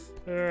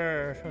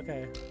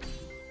 Okay.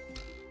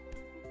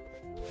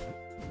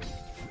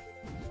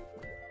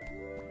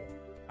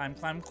 Climb,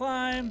 climb,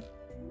 climb.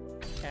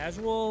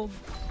 Casual.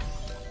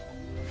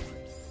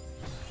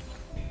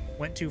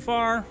 Went too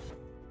far.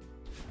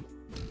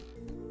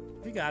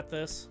 We got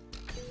this.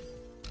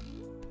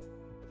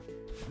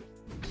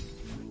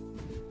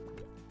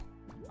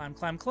 Climb,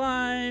 climb,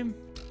 climb.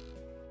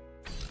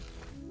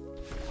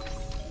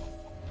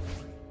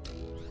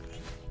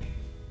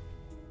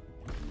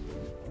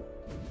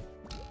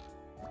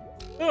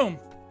 Boom.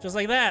 Just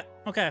like that.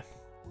 Okay.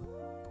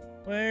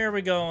 Where are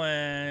we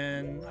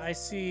going? I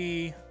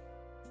see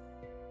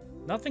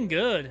nothing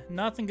good.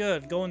 Nothing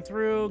good. Going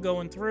through,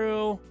 going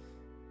through.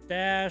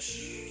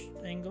 Dash,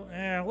 angle.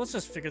 Let's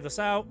just figure this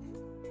out.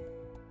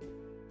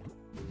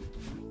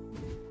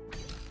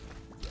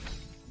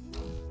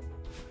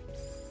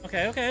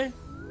 Okay, okay.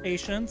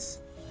 Patience.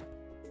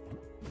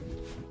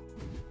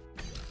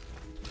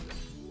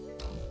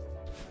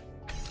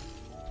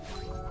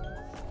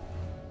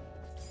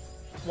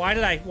 Why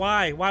did I?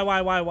 Why?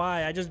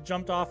 Why? I just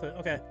jumped off it.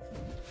 Okay.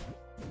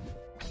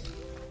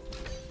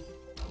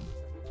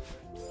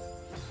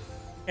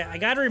 Yeah, I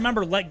gotta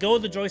remember, let go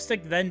of the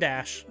joystick, then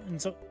dash.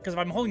 And so, because if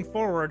I'm holding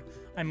forward,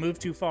 I move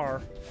too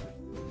far.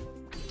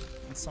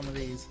 And some of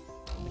these.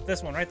 Like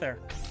this one right there.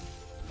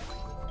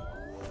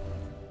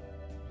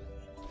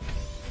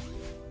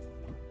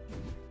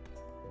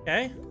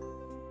 Okay.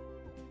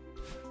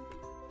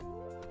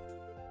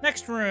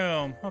 Next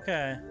room.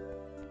 Okay.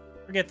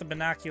 Forget the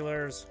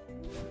binoculars.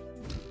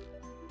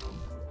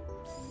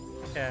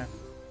 Okay.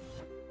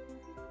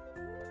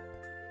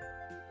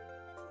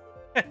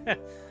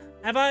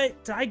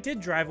 I did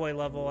driveway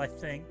level, I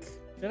think.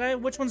 Did I?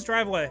 Which one's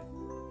driveway?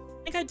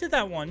 I think I did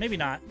that one. Maybe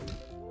not.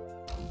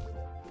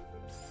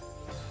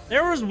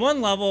 There was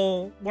one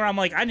level where I'm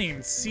like, I didn't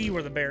even see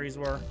where the berries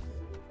were.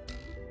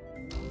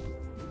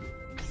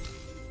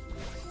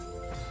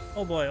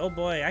 Oh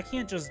boy, I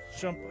can't just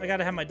jump. I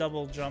gotta have my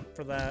double jump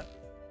for that.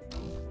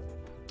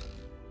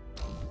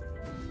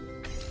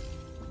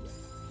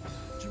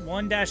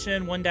 One dash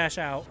in, one dash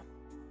out.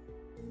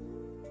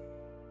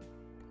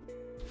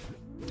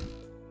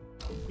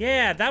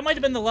 Yeah, that might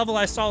have been the level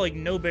I saw, like,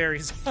 no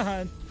berries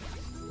on.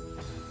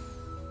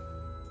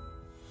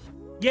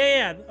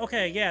 Yeah,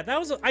 okay, yeah, that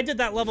was... I did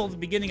that level at the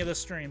beginning of the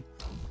stream.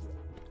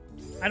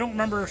 I don't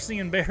remember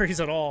seeing berries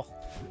at all.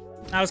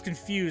 I was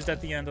confused at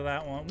the end of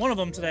that one. One of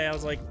them today, I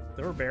was like,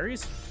 there were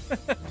berries?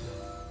 It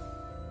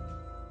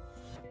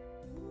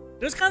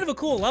was kind of a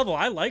cool level.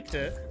 I liked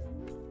it.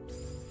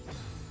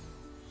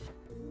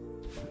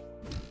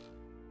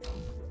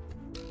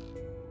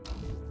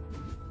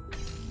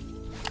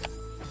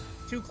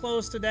 Too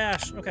close to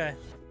dash. Okay.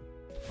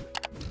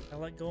 I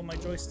let go of my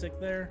joystick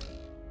there.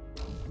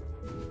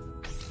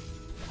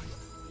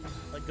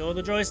 Let go of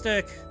the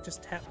joystick.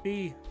 Just tap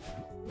B.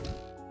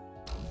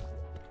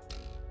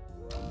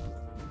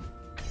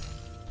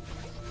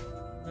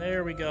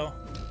 There we go.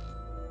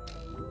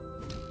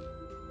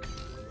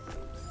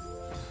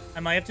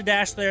 I might have to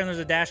dash there, and there's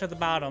a dash at the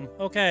bottom.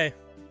 Okay.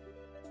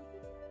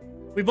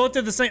 We both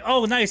did the same.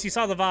 Oh, nice. You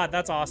saw the VOD.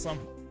 That's awesome.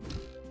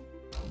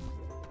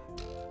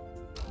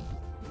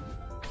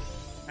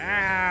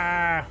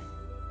 Ah.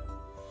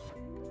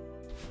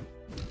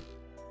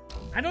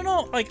 I don't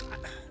know, like,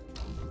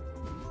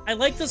 I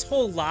like this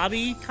whole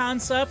lobby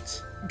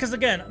concept, because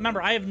again,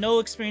 remember, I have no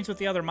experience with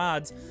the other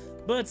mods,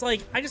 but it's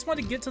like, I just want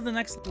to get to the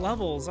next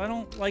levels. I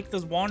don't like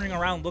this wandering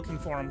around looking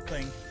for them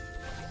thing.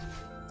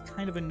 It's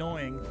kind of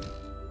annoying.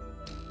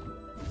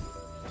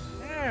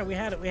 Yeah, we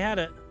had it, we had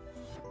it.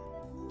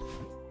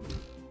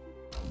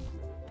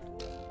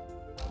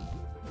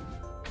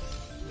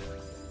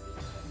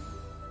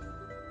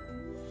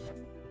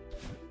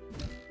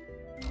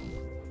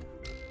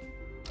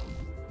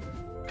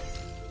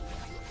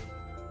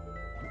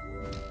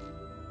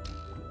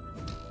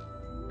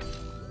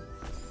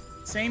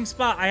 Same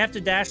spot. I have to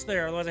dash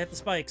there, otherwise I hit the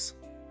spikes.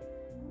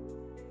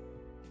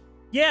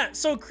 Yeah,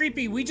 so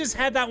creepy. We just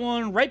had that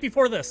one right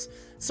before this.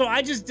 So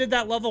I just did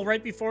that level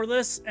right before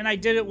this, and I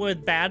did it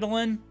with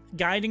Badalin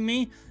guiding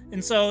me.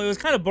 And so it was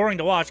kind of boring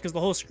to watch because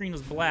the whole screen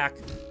was black.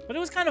 But it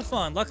was kind of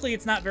fun. Luckily,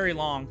 it's not very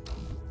long.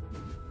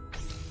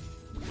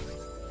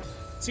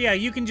 So yeah,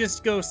 you can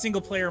just go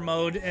single player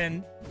mode,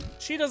 and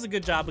she does a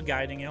good job of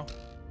guiding you.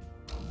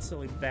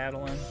 Silly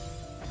Badalin.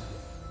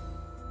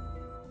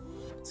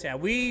 So yeah,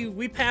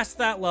 we passed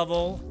that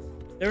level.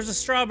 There's a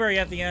strawberry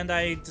at the end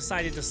I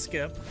decided to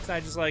skip. So I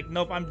just like,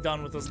 nope, I'm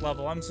done with this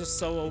level. I'm just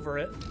so over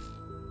it.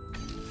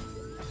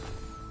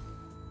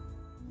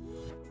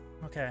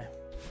 Okay.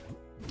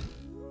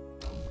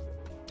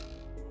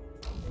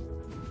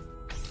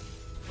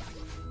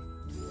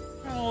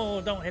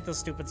 Oh, don't hit the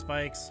stupid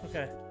spikes.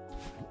 Okay.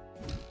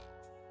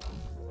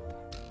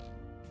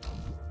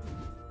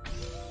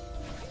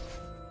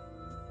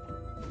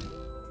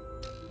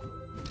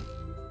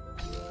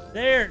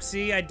 There,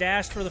 see, I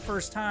dashed for the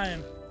first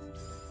time,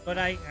 but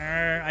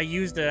I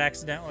used it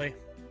accidentally.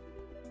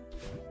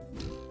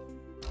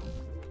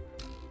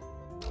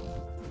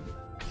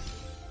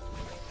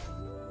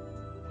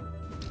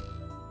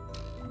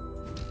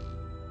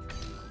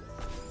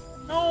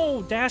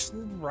 No, dash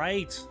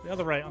right, the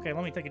other right. Okay,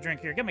 let me take a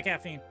drink here. Get my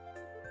caffeine.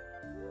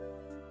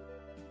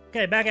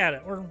 Okay, back at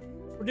it. We're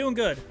doing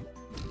good.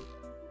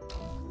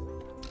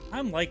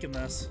 I'm liking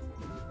this.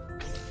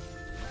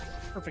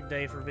 Perfect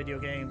day for video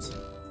games.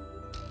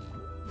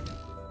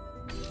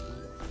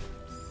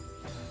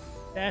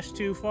 Dash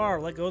too far.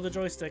 Let go of the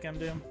joystick,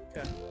 MDoom.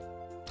 Okay.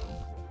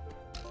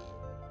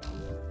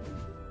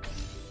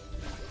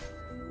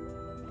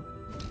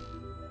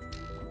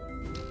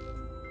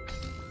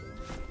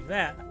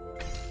 That.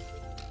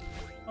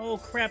 Oh,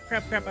 crap,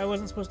 crap, crap. I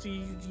wasn't supposed to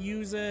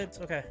use it.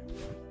 Okay.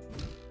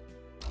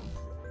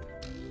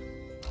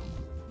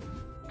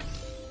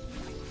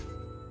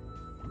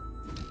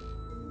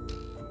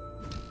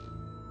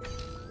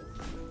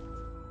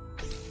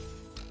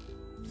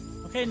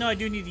 Okay, no, I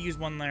do need to use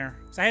one there.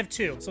 Because I have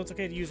two, so it's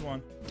okay to use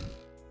one.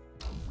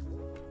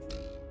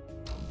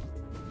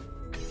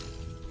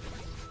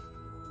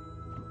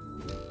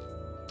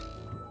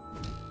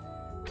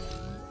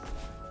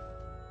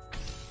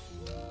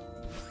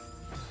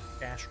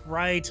 Dash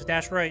right,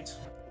 dash right.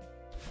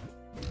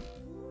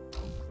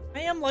 I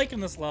am liking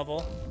this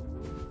level.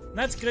 And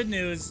that's good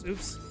news.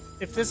 Oops.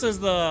 If this is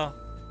the,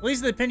 at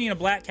least the opinion of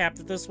Black Cap,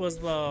 that this was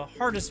the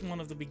hardest one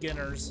of the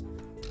beginners.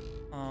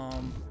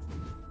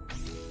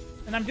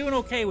 And I'm doing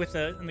okay with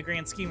it in the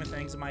grand scheme of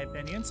things, in my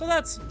opinion. So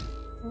that's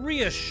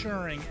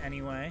reassuring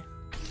anyway.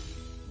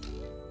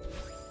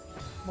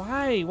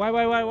 Why? Why?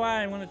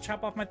 I want to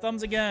chop off my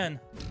thumbs again.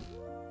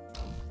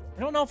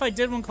 I don't know if I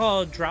did one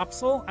called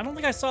Dropsel. I don't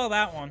think I saw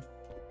that one.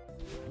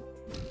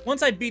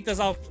 Once I beat this,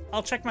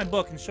 I'll check my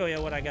book and show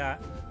you what I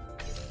got.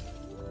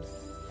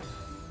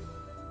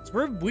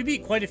 So we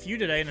beat quite a few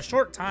today in a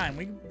short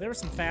time. There were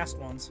some fast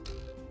ones.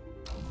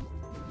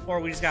 Or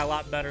we just got a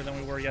lot better than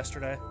we were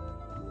yesterday.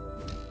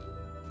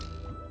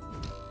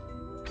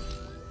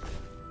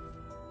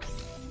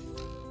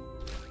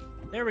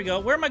 There we go.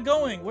 Where am I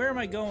going? Where am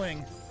I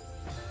going?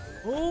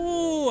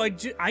 Oh, I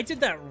did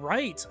that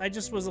right. I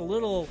just was a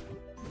little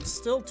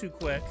still too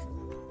quick.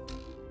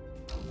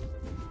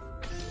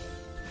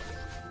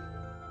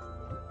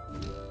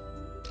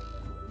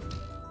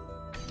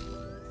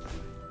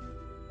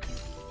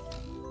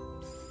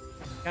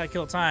 Gotta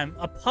kill time.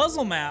 A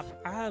puzzle map.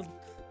 I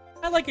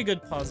like a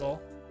good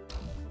puzzle.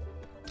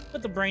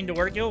 Put the brain to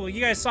work. Yo,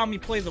 you guys saw me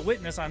play The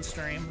Witness on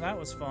stream. That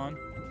was fun.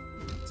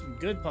 Some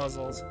good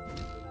puzzles.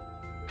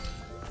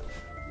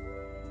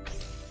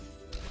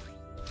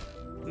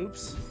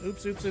 Oops.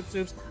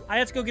 I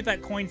have to go get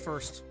that coin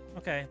first.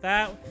 Okay,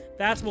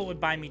 that's what would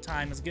buy me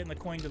time, is getting the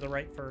coin to the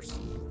right first.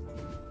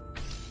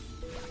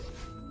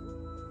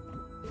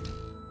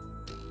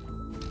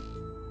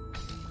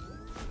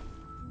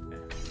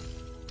 Okay.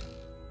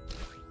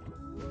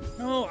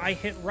 No, I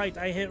hit right.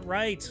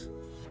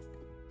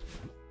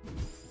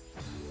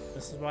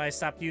 This is why I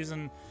stopped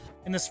using...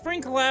 In the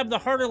Spring Collab, the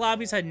harder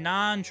lobbies had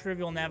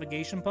non-trivial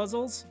navigation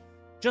puzzles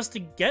just to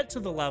get to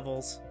the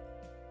levels.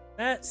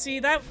 That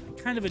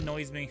kind of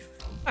annoys me.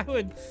 I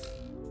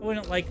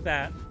wouldn't like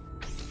that.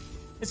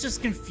 It's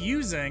just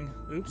confusing.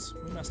 Oops,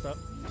 we messed up.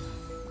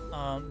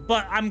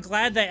 But I'm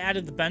glad they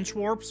added the bench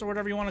warps, or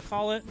whatever you want to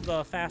call it,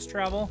 the fast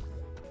travel.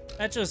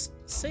 That just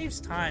saves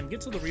time.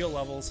 Get to the real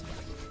levels.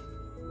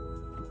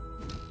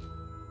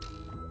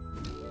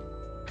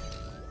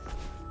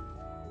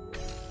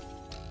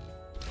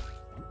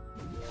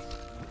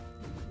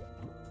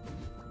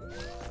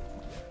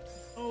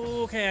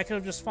 Okay, I could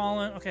have just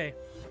fallen. Okay.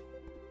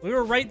 We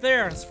were right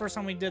there. It's the first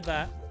time we did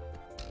that.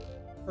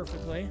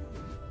 Perfectly.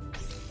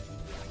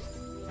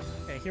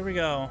 Okay, here we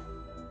go.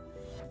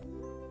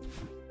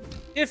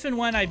 If and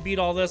when I beat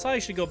all this, I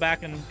should go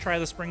back and try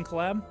the Spring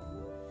Collab.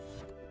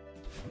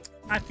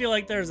 I feel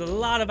like there's a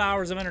lot of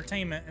hours of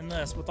entertainment in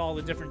this with all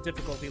the different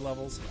difficulty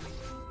levels.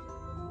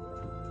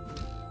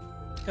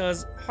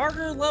 Because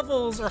harder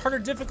levels or harder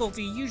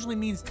difficulty usually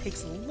means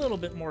takes a little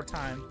bit more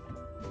time.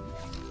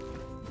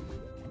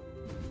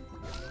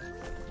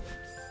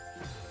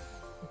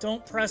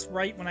 Don't press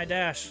right when I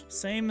dash.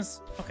 Same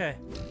as... Okay.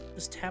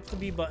 Just tap the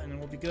B button and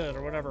we'll be good,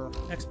 or whatever.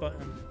 X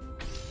button.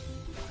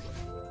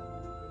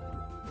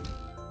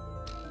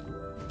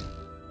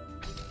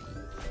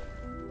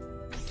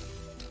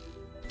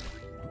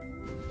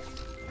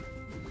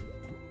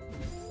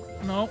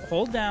 No,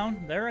 hold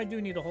down. There I do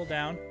need to hold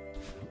down.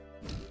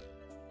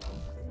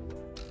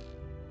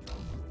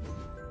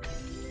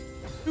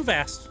 Too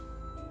fast.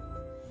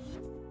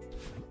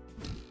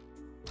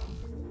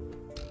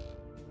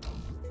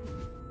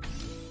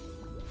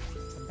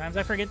 Sometimes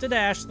I forget to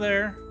dash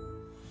there.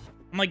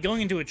 I'm like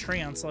going into a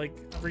trance, like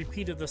I've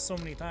repeated this so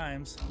many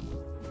times.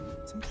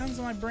 Sometimes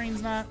my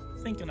brain's not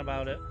thinking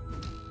about it.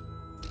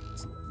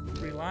 Just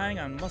relying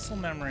on muscle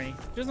memory,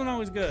 which isn't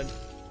always good.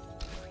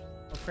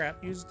 Oh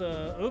crap, use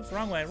the... Oops,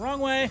 wrong way, wrong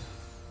way!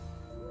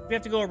 We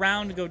have to go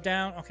around to go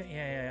down. Okay,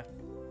 yeah.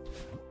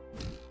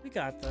 We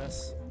got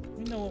this.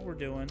 We know what we're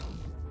doing.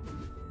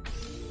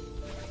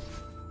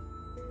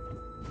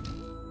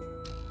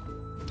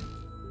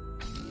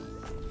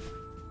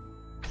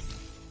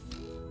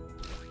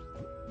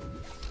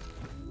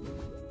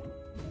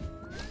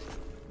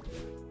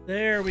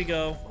 There we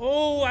go.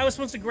 Oh, I was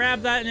supposed to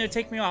grab that and it would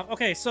take me off.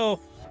 Okay, so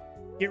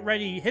get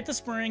ready. Hit the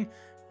spring,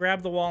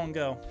 grab the wall, and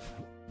go.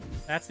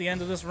 That's the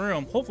end of this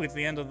room. Hopefully it's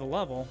the end of the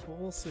level, but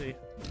we'll see.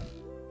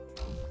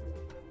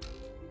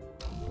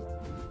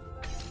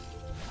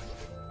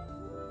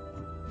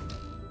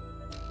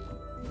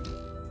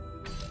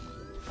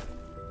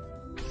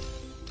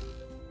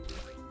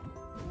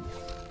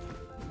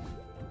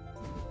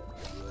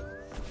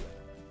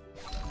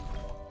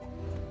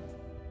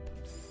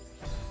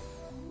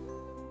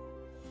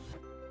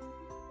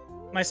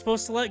 Am I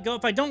supposed to let go?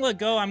 If I don't let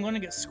go, I'm going to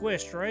get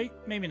squished, right?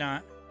 Maybe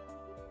not.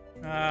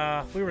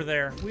 We were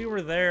there. We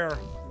were there.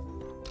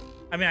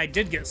 I mean, I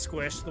did get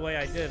squished the way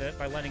I did it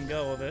by letting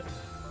go of it.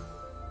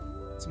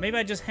 So maybe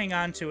I just hang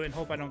on to it and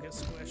hope I don't get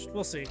squished.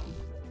 We'll see.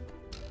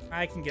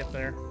 I can get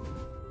there.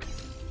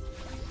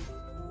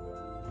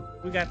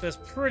 We got this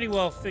pretty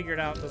well figured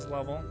out, this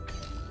level.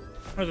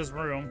 Or this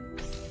room.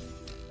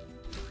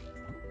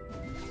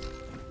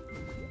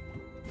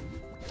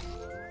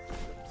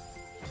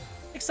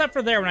 Except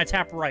for there when I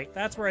tap right.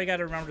 That's where I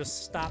gotta remember to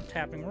stop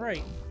tapping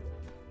right.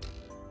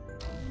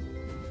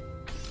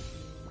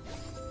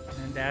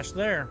 And dash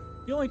there.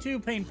 The only 2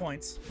 pain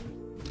points.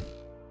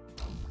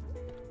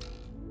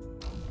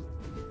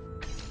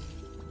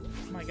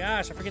 Oh my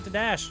gosh, I forget to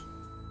dash.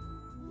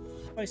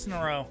 Twice in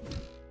a row.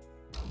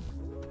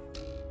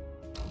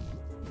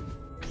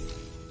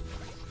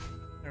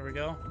 There we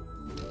go.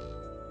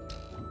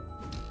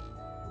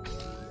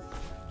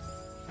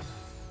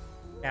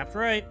 Tapped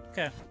right.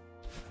 Okay.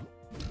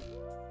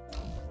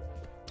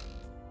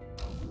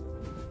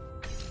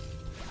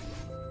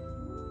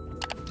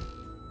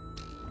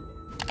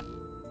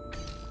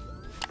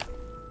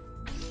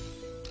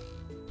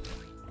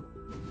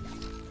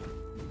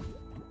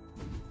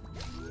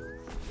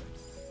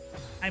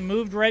 I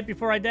moved right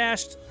before I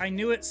dashed. I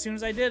knew it as soon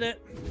as I did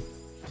it.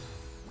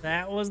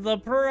 That was the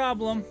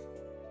problem.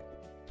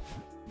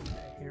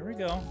 Here we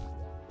go.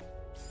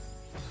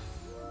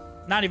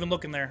 Not even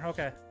looking there.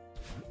 Okay.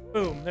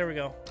 Boom. There we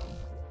go.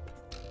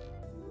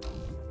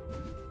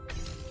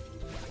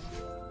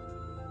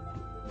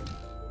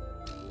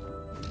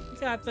 You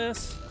got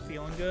this.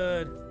 Feeling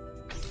good.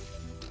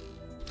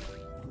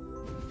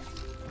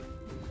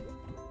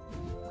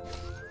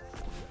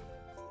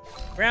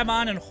 Grab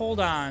on and hold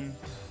on.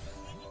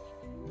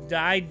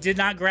 I did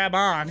not grab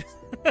on.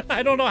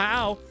 I don't know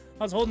how.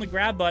 I was holding the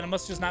grab button. It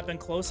must have just not been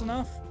close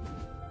enough.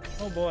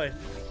 Oh boy.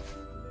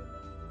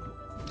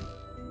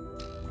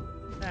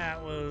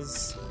 That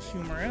was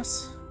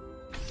humorous.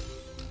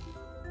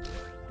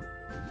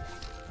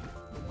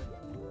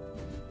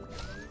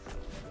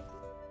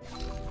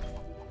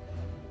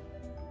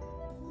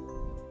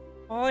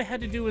 All I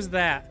had to do was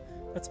that.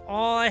 That's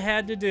all I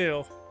had to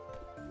do.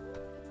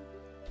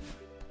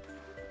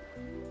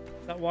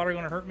 Is that water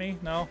gonna hurt me?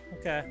 No?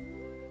 Okay.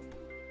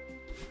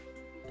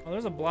 Oh,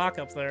 there's a block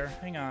up there.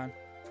 Hang on.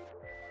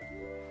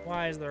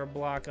 Why is there a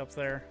block up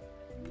there?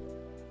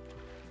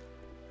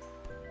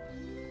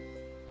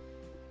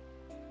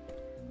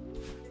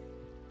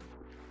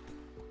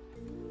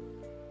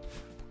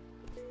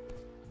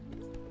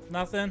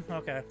 Nothing?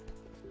 Okay.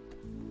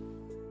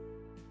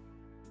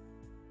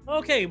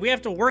 Okay, we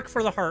have to work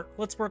for the heart.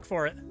 Let's work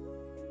for it.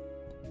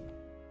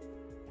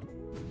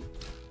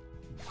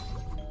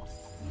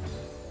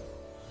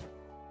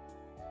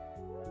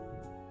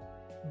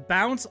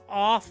 Bounce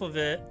off of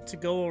it to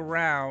go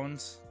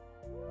around.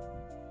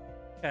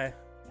 Okay.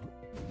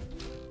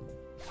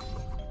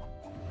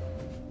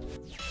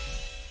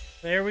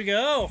 There we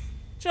go.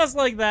 Just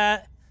like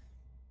that.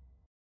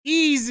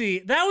 Easy.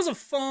 That was a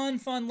fun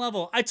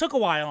level. I took a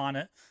while on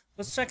it.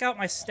 Let's check out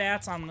my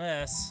stats on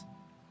this.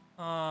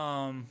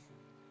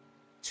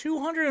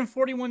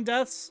 241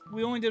 deaths.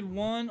 We only did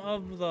one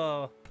of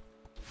the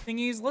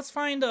thingies. Let's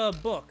find a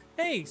book.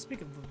 Hey,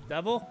 speak of the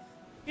devil.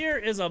 Here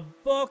is a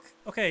book.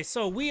 Okay,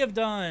 so we have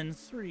done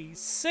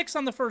 6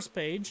 on the first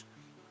page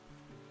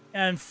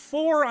and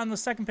 4 on the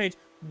second page.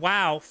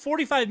 Wow,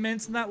 45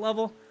 minutes in that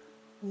level.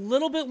 A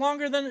little bit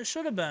longer than it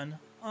should have been,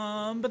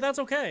 but that's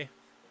okay.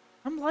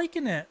 I'm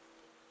liking it.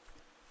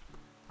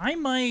 I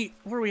might...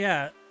 Where are we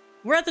at?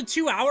 We're at the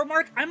 2-hour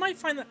mark. I might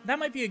find that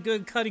might be a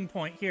good cutting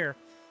point here.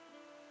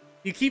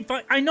 You keep...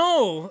 I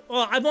know!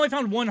 Well, I've only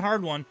found one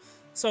hard one.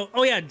 So,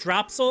 oh yeah,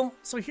 Dropsel.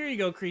 So here you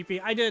go, Creepy.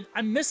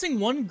 I'm missing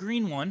one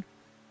green one.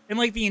 And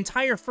like the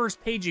entire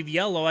first page of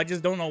yellow, I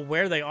just don't know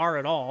where they are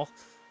at all.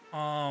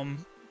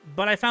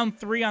 But I found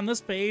 3 on this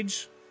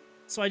page.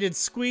 So I did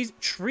Squeeze.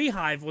 Tree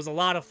Hive was a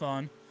lot of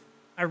fun.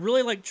 I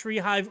really liked Tree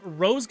Hive.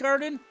 Rose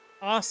Garden,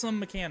 awesome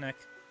mechanic.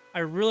 I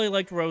really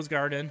liked Rose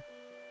Garden.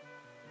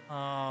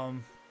 But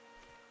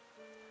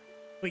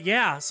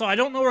yeah, so I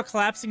don't know where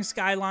Collapsing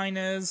Skyline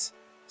is.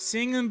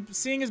 Seeing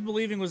is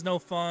believing was no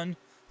fun.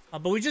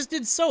 But we just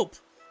did Soap,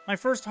 my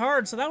first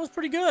hard, so that was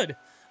pretty good.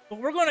 But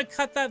we're going to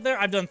cut that there.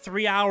 I've done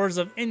 3 hours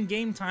of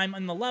in-game time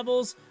on the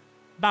levels.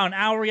 About an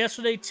hour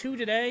yesterday, 2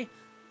 today.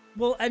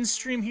 We'll end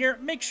stream here.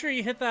 Make sure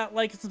you hit that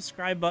like and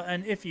subscribe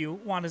button if you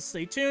want to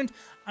stay tuned.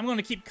 I'm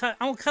going to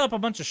I'll cut up a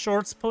bunch of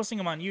shorts, posting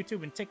them on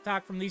YouTube and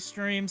TikTok from these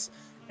streams.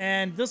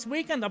 And this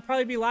weekend, I'll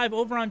probably be live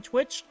over on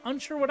Twitch.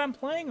 Unsure what I'm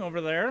playing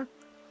over there.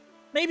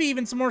 Maybe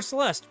even some more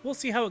Celeste. We'll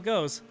see how it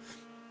goes.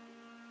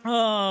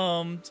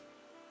 Oh,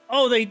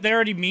 they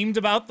already memed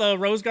about the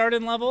Rose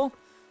Garden level?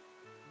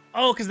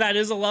 Oh, because that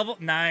is a level?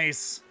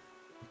 Nice.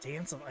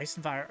 Dance of Ice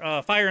and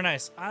Fire. Fire and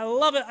Ice. I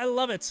love it. I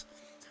love it.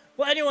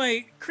 Well,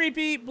 anyway,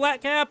 Creepy,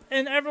 Blackcap,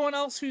 and everyone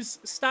else who's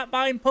stopped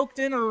by and poked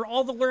in, or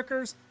all the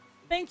lurkers,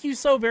 thank you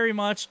so very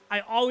much.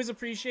 I always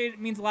appreciate it.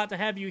 It means a lot to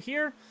have you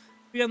here.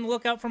 Be on the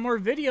lookout for more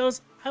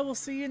videos. I will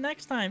see you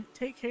next time.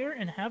 Take care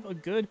and have a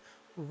good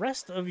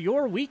rest of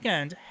your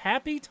weekend.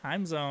 Happy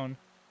Time Zone.